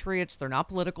not patriots. They're not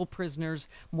political prisoners.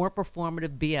 More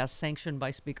performative BS sanctioned by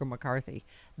Speaker McCarthy.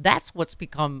 That's what's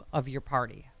become of your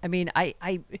party. I mean,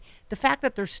 the fact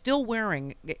that they're still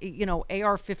wearing,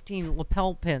 AR-15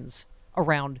 lapel pins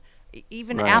around,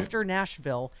 even after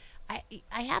Nashville.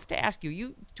 I have to ask you,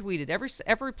 you tweeted,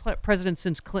 every president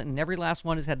since Clinton, every last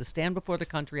one has had to stand before the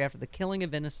country after the killing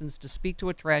of innocents to speak to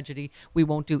a tragedy we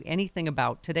won't do anything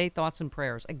about. Today, thoughts and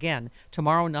prayers. Again,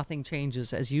 tomorrow, nothing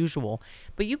changes as usual.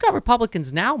 But you got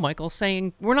Republicans now, Michael,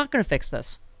 saying, we're not going to fix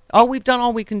this. Oh, we've done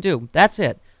all we can do. That's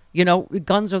it.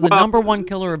 Guns are the number one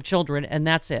killer of children, and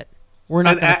that's it. We're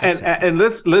not going to fix it. And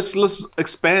let's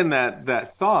expand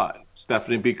that thought,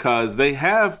 Stephanie, because they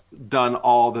have done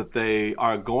all that they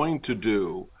are going to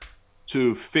do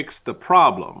to fix the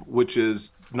problem, which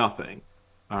is nothing.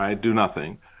 All right, do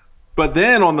nothing. But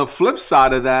then on the flip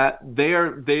side of that,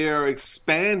 they're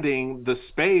expanding the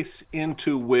space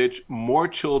into which more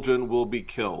children will be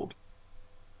killed.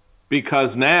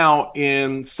 Because now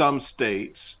in some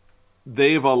states,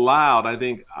 they've allowed, I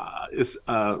think it's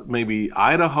maybe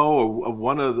Idaho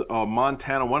or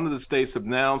Montana, one of the states have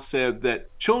now said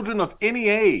that children of any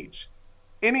age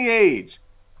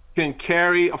can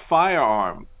carry a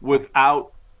firearm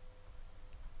without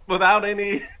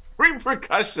any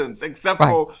repercussions, except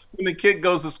for when the kid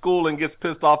goes to school and gets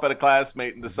pissed off at a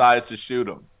classmate and decides to shoot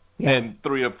him and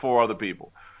 3 or 4 other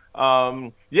people.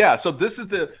 So this is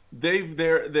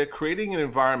they're creating an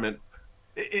environment.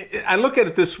 I look at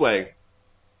it this way.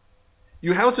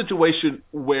 You have a situation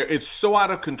where it's so out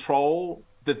of control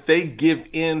that they give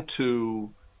in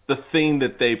to the thing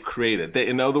that they've created.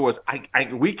 In other words,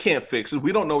 we can't fix it.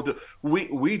 We don't know.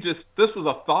 This was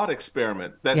a thought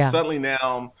experiment that's suddenly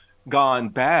now gone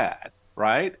bad,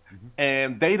 right? Mm-hmm.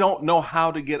 And they don't know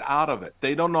how to get out of it.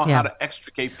 They don't know how to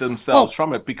extricate themselves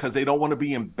from it because they don't want to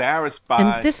be embarrassed by.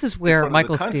 And this is where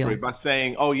Michael Steele, by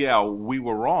saying, "Oh yeah, we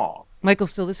were wrong." Michael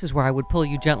Steele, this is where I would pull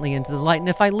you gently into the light. And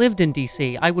if I lived in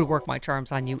D.C., I would work my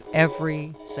charms on you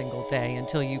every single day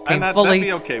until you came fully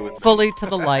to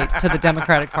the light, to the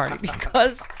Democratic Party.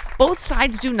 Because both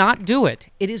sides do not do it.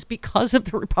 It is because of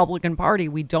the Republican Party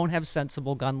we don't have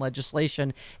sensible gun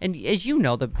legislation. And as you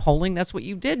know, the polling, that's what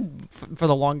you did for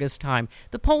the longest time.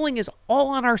 The polling is all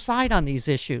on our side on these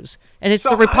issues. And it's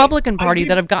the Republican Party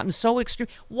that have gotten so extreme.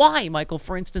 Why, Michael,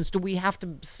 for instance, do we have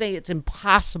to say it's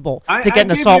impossible to get an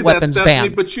assault weapons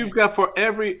ban? But you've got, for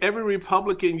every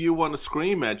Republican you want to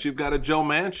scream at, you've got a Joe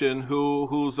Manchin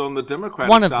who's on the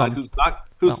Democratic side,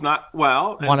 who's not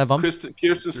one of them. Kirsten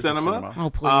Sinema. Oh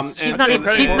please,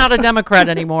 she's not a Democrat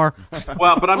anymore.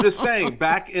 Well, but I'm just saying,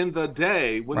 back in the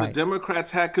day when the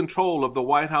Democrats had control of the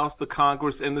White House, the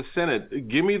Congress, and the Senate,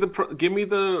 give me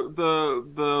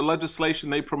the legislation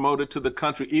they promoted to the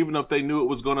country, even if they knew it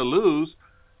was going to lose,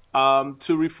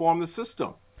 to reform the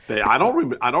system. I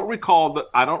don't recall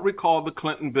the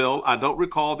Clinton bill. I don't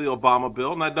recall the Obama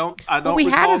bill, and I don't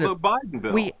recall the Biden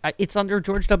bill. It's under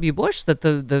George W. Bush that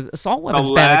the assault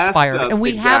weapons ban expired, and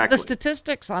we have the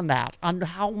statistics on that, on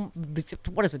how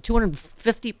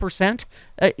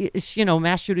 250%,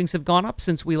 mass shootings have gone up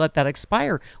since we let that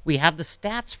expire. We have the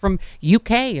stats from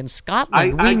UK and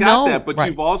Scotland. I got that, but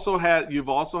you've also had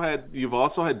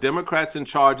Democrats in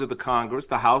charge of the Congress,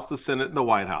 the House, the Senate, and the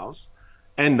White House,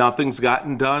 and nothing's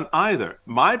gotten done either.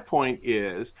 My point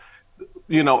is,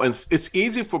 and it's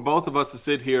easy for both of us to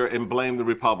sit here and blame the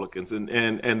Republicans,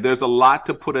 and there's a lot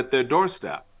to put at their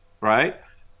doorstep, right?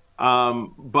 But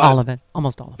all of it,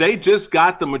 almost all of it. They just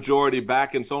got the majority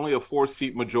back, and it's only a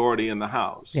 4-seat majority in the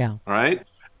House. Yeah. Right?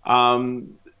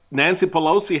 Nancy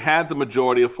Pelosi had the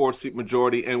majority, a 4-seat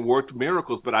majority, and worked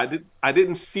miracles, but I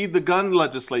didn't see the gun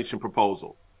legislation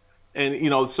proposal.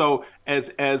 And, so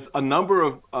as a number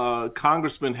of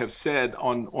congressmen have said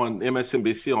on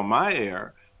MSNBC, on my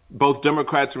air, both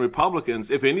Democrats and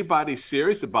Republicans, if anybody's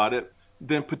serious about it,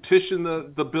 then petition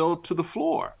the bill to the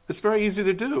floor. It's very easy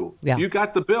to do. Yeah. You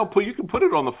got the bill, you can put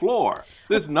it on the floor.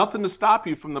 There's nothing to stop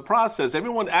you from the process.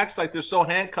 Everyone acts like they're so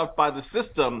handcuffed by the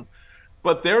system,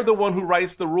 but they're the one who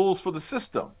writes the rules for the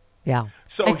system. Yeah.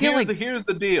 So here's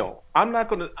the deal. I'm not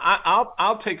going to.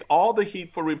 I'll take all the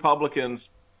heat for Republicans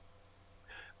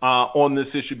on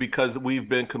this issue because we've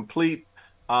been complete,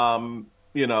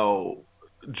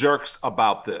 jerks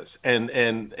about this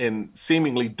and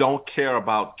seemingly don't care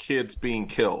about kids being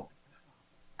killed.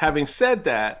 Having said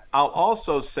that, I'll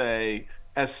also say,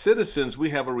 as citizens,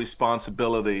 we have a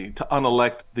responsibility to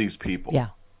unelect these people. Yeah.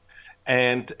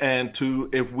 And to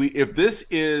if this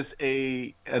is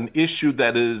an issue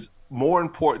that is more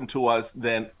important to us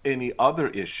than any other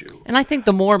issue. And I think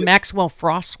the more Maxwell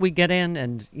Frosts we get in,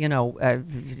 and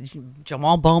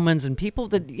Jamal Bowman's and people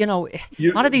that a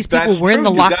lot of these people were in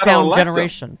the lockdown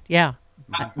generation. Yeah.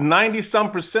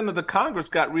 90-some% of the Congress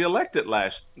got reelected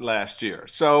last year.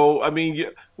 So I mean,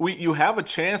 you have a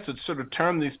chance to sort of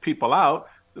turn these people out.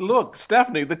 Look,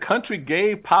 Stephanie, the country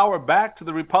gave power back to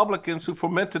the Republicans who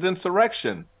fomented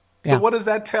insurrection. So what does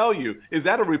that tell you? Is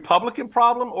that a Republican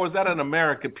problem or is that an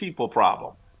American people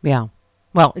problem? Yeah.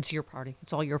 Well, it's your party.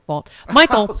 It's all your fault.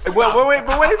 Michael. Well, wait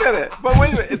a minute.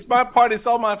 It's my party. It's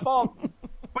all my fault.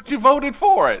 But you voted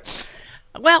for it.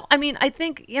 Well, I mean, I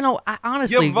think,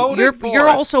 honestly, you're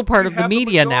also part of the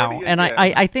media now. And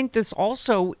I think this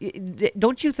also,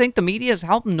 don't you think the media has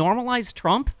helped normalize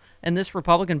Trump and this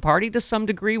Republican Party to some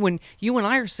degree when you and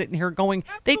I are sitting here going,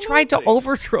 they tried to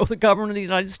overthrow the government of the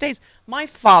United States. My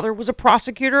father was a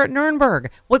prosecutor at Nuremberg.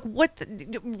 What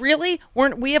really?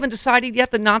 We haven't decided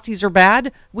yet the Nazis are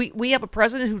bad? We have a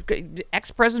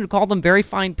ex-president who called them very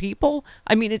fine people?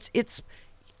 I mean,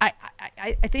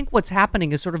 I think what's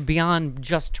happening is sort of beyond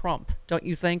just Trump, don't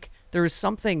you think? There is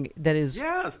something that is...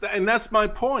 Yes, and that's my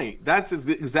point. That's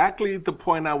exactly the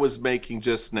point I was making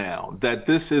just now, that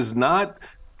this is not...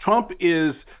 Trump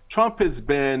has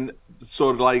been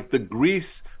sort of like the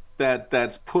grease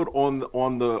that's put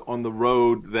on the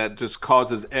road that just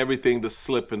causes everything to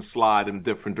slip and slide in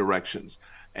different directions.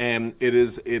 And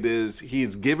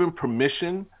he's given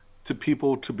permission to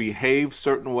people to behave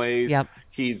certain ways. Yep.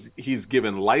 He's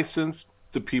given license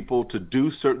to people to do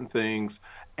certain things.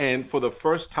 And for the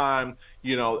first time,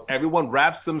 everyone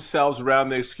wraps themselves around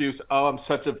the excuse, oh, I'm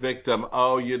such a victim.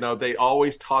 Oh, they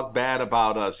always talk bad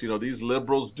about us. These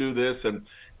liberals do this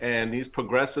and these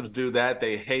progressives do that.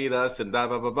 They hate us and blah,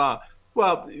 blah, blah, blah.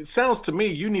 Well, it sounds to me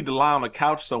you need to lie on a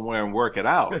couch somewhere and work it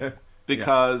out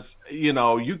because,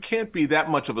 you can't be that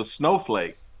much of a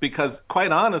snowflake because,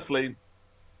 quite honestly,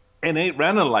 it ain't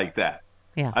running like that.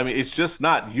 Yeah. I mean, it's just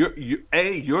not.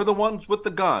 You're the ones with the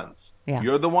guns. Yeah.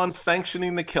 You're the ones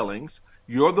sanctioning the killings.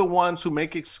 You're the ones who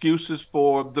make excuses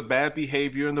for the bad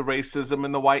behavior and the racism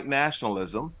and the white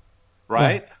nationalism,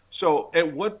 right? Yeah. So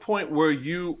at what point were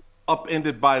you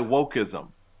upended by wokeism?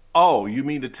 Oh, you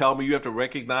mean to tell me you have to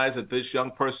recognize that this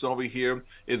young person over here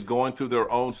is going through their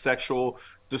own sexual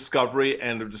discovery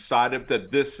and have decided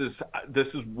that this is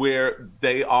where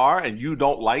they are and you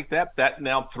don't like that? That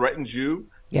now threatens you?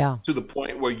 Yeah. To the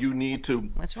point where you need to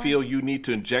feel you need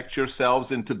to inject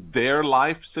yourselves into their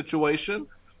life situation.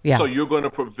 Yeah. So you're going to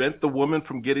prevent the woman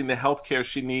from getting the health care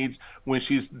she needs when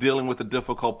she's dealing with a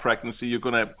difficult pregnancy. You're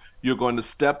going to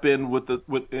step in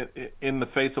in the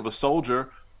face of a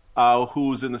soldier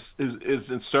who's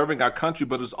is serving our country,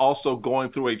 but is also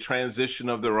going through a transition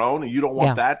of their own, and you don't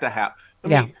want that to happen.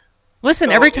 I mean,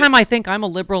 listen, every time I think I'm a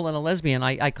liberal and a lesbian,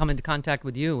 I come into contact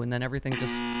with you, and then everything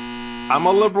just... I'm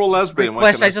a liberal lesbian.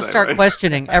 I just start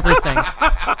questioning everything.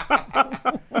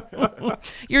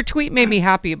 Your tweet made me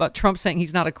happy about Trump saying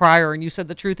he's not a crier, and you said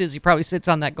the truth is he probably sits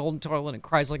on that golden toilet and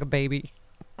cries like a baby.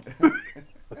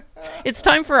 It's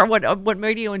time for what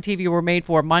radio and TV were made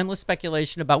for, mindless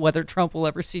speculation about whether Trump will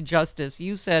ever see justice.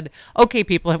 You said, okay,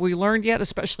 people, have we learned yet,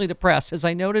 especially the press? As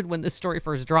I noted when this story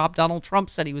first dropped, Donald Trump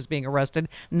said he was being arrested,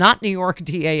 not New York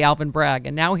DA Alvin Bragg.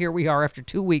 And now here we are after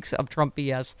 2 weeks of Trump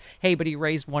BS. Hey, but he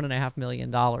raised $1.5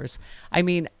 million. I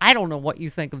mean, I don't know what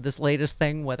you think of this latest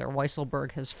thing, whether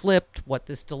Weisselberg has flipped, what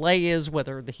this delay is,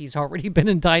 whether he's already been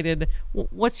indicted.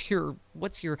 What's your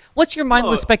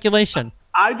mindless speculation?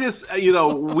 I just,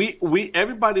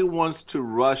 everybody wants to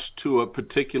rush to a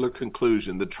particular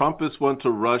conclusion. The Trumpists want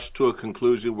to rush to a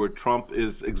conclusion where Trump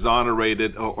is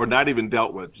exonerated or not even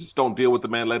dealt with. Just don't deal with the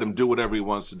man. Let him do whatever he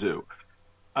wants to do.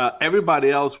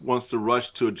 Everybody else wants to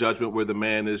rush to a judgment where the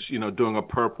man is, doing a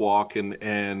perp walk and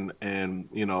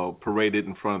paraded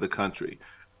in front of the country.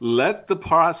 Let the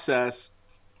process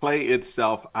play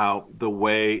itself out the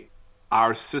way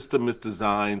our system is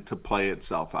designed to play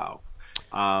itself out.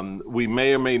 We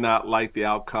may or may not like the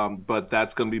outcome, but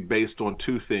that's going to be based on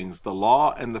two things, the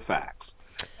law and the facts.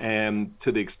 And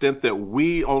to the extent that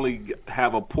we only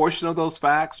have a portion of those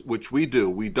facts, which we do,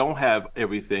 we don't have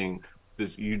everything.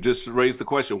 You just raised the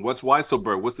question, what's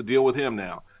Weisselberg? What's the deal with him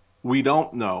now? We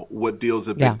don't know what deals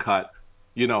have been cut.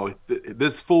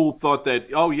 This fool thought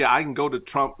that, I can go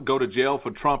to jail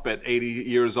for Trump at 80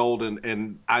 years old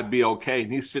and I'd be okay.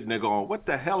 And he's sitting there going, what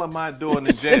the hell am I doing in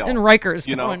jail? Sitting in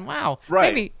Rikers going, wow.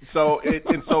 Right. Maybe. So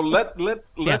let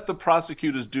the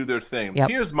prosecutors do their thing. Yep.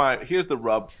 Here's the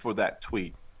rub for that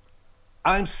tweet.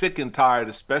 I'm sick and tired,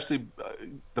 especially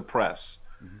the press,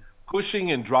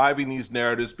 pushing and driving these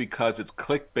narratives because it's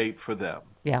clickbait for them.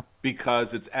 Yeah.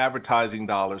 Because it's advertising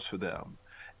dollars for them.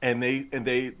 And they know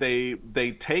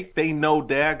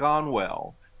daggone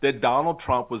well that Donald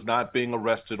Trump was not being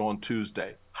arrested on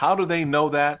Tuesday. How do they know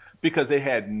that? Because they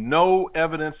had no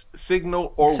evidence,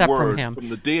 signal, or Except word from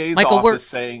the DA's Michael, office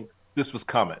saying this was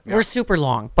coming. We're super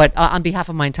long, but on behalf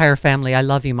of my entire family, I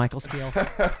love you, Michael Steele.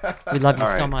 We love you All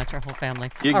right. so much, our whole family.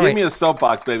 You All give right. me a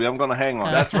soapbox, baby. I'm going to hang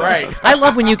on. That's right. I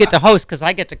love when you get to host because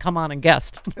I get to come on and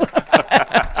guest.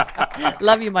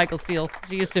 Love you, Michael Steele.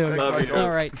 See you soon. Love you.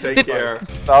 All right. Take care.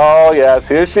 Oh, yes.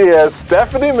 Here she is,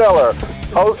 Stephanie Miller,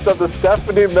 host of the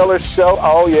Stephanie Miller Show.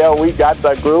 Oh, yeah, we got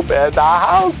the group at the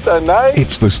house tonight.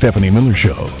 It's the Stephanie Miller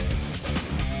Show.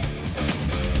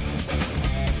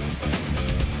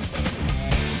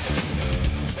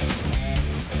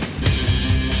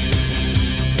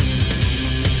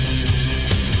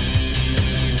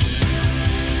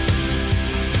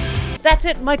 That's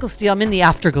it, Michael Steele. I'm in the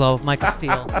afterglow of Michael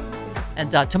Steele. And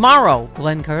tomorrow,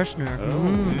 Glenn Kirshner.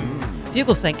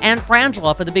 Fugelsang and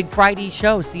Frangela for the big Friday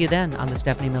show. See you then on the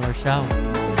Stephanie Miller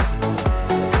Show.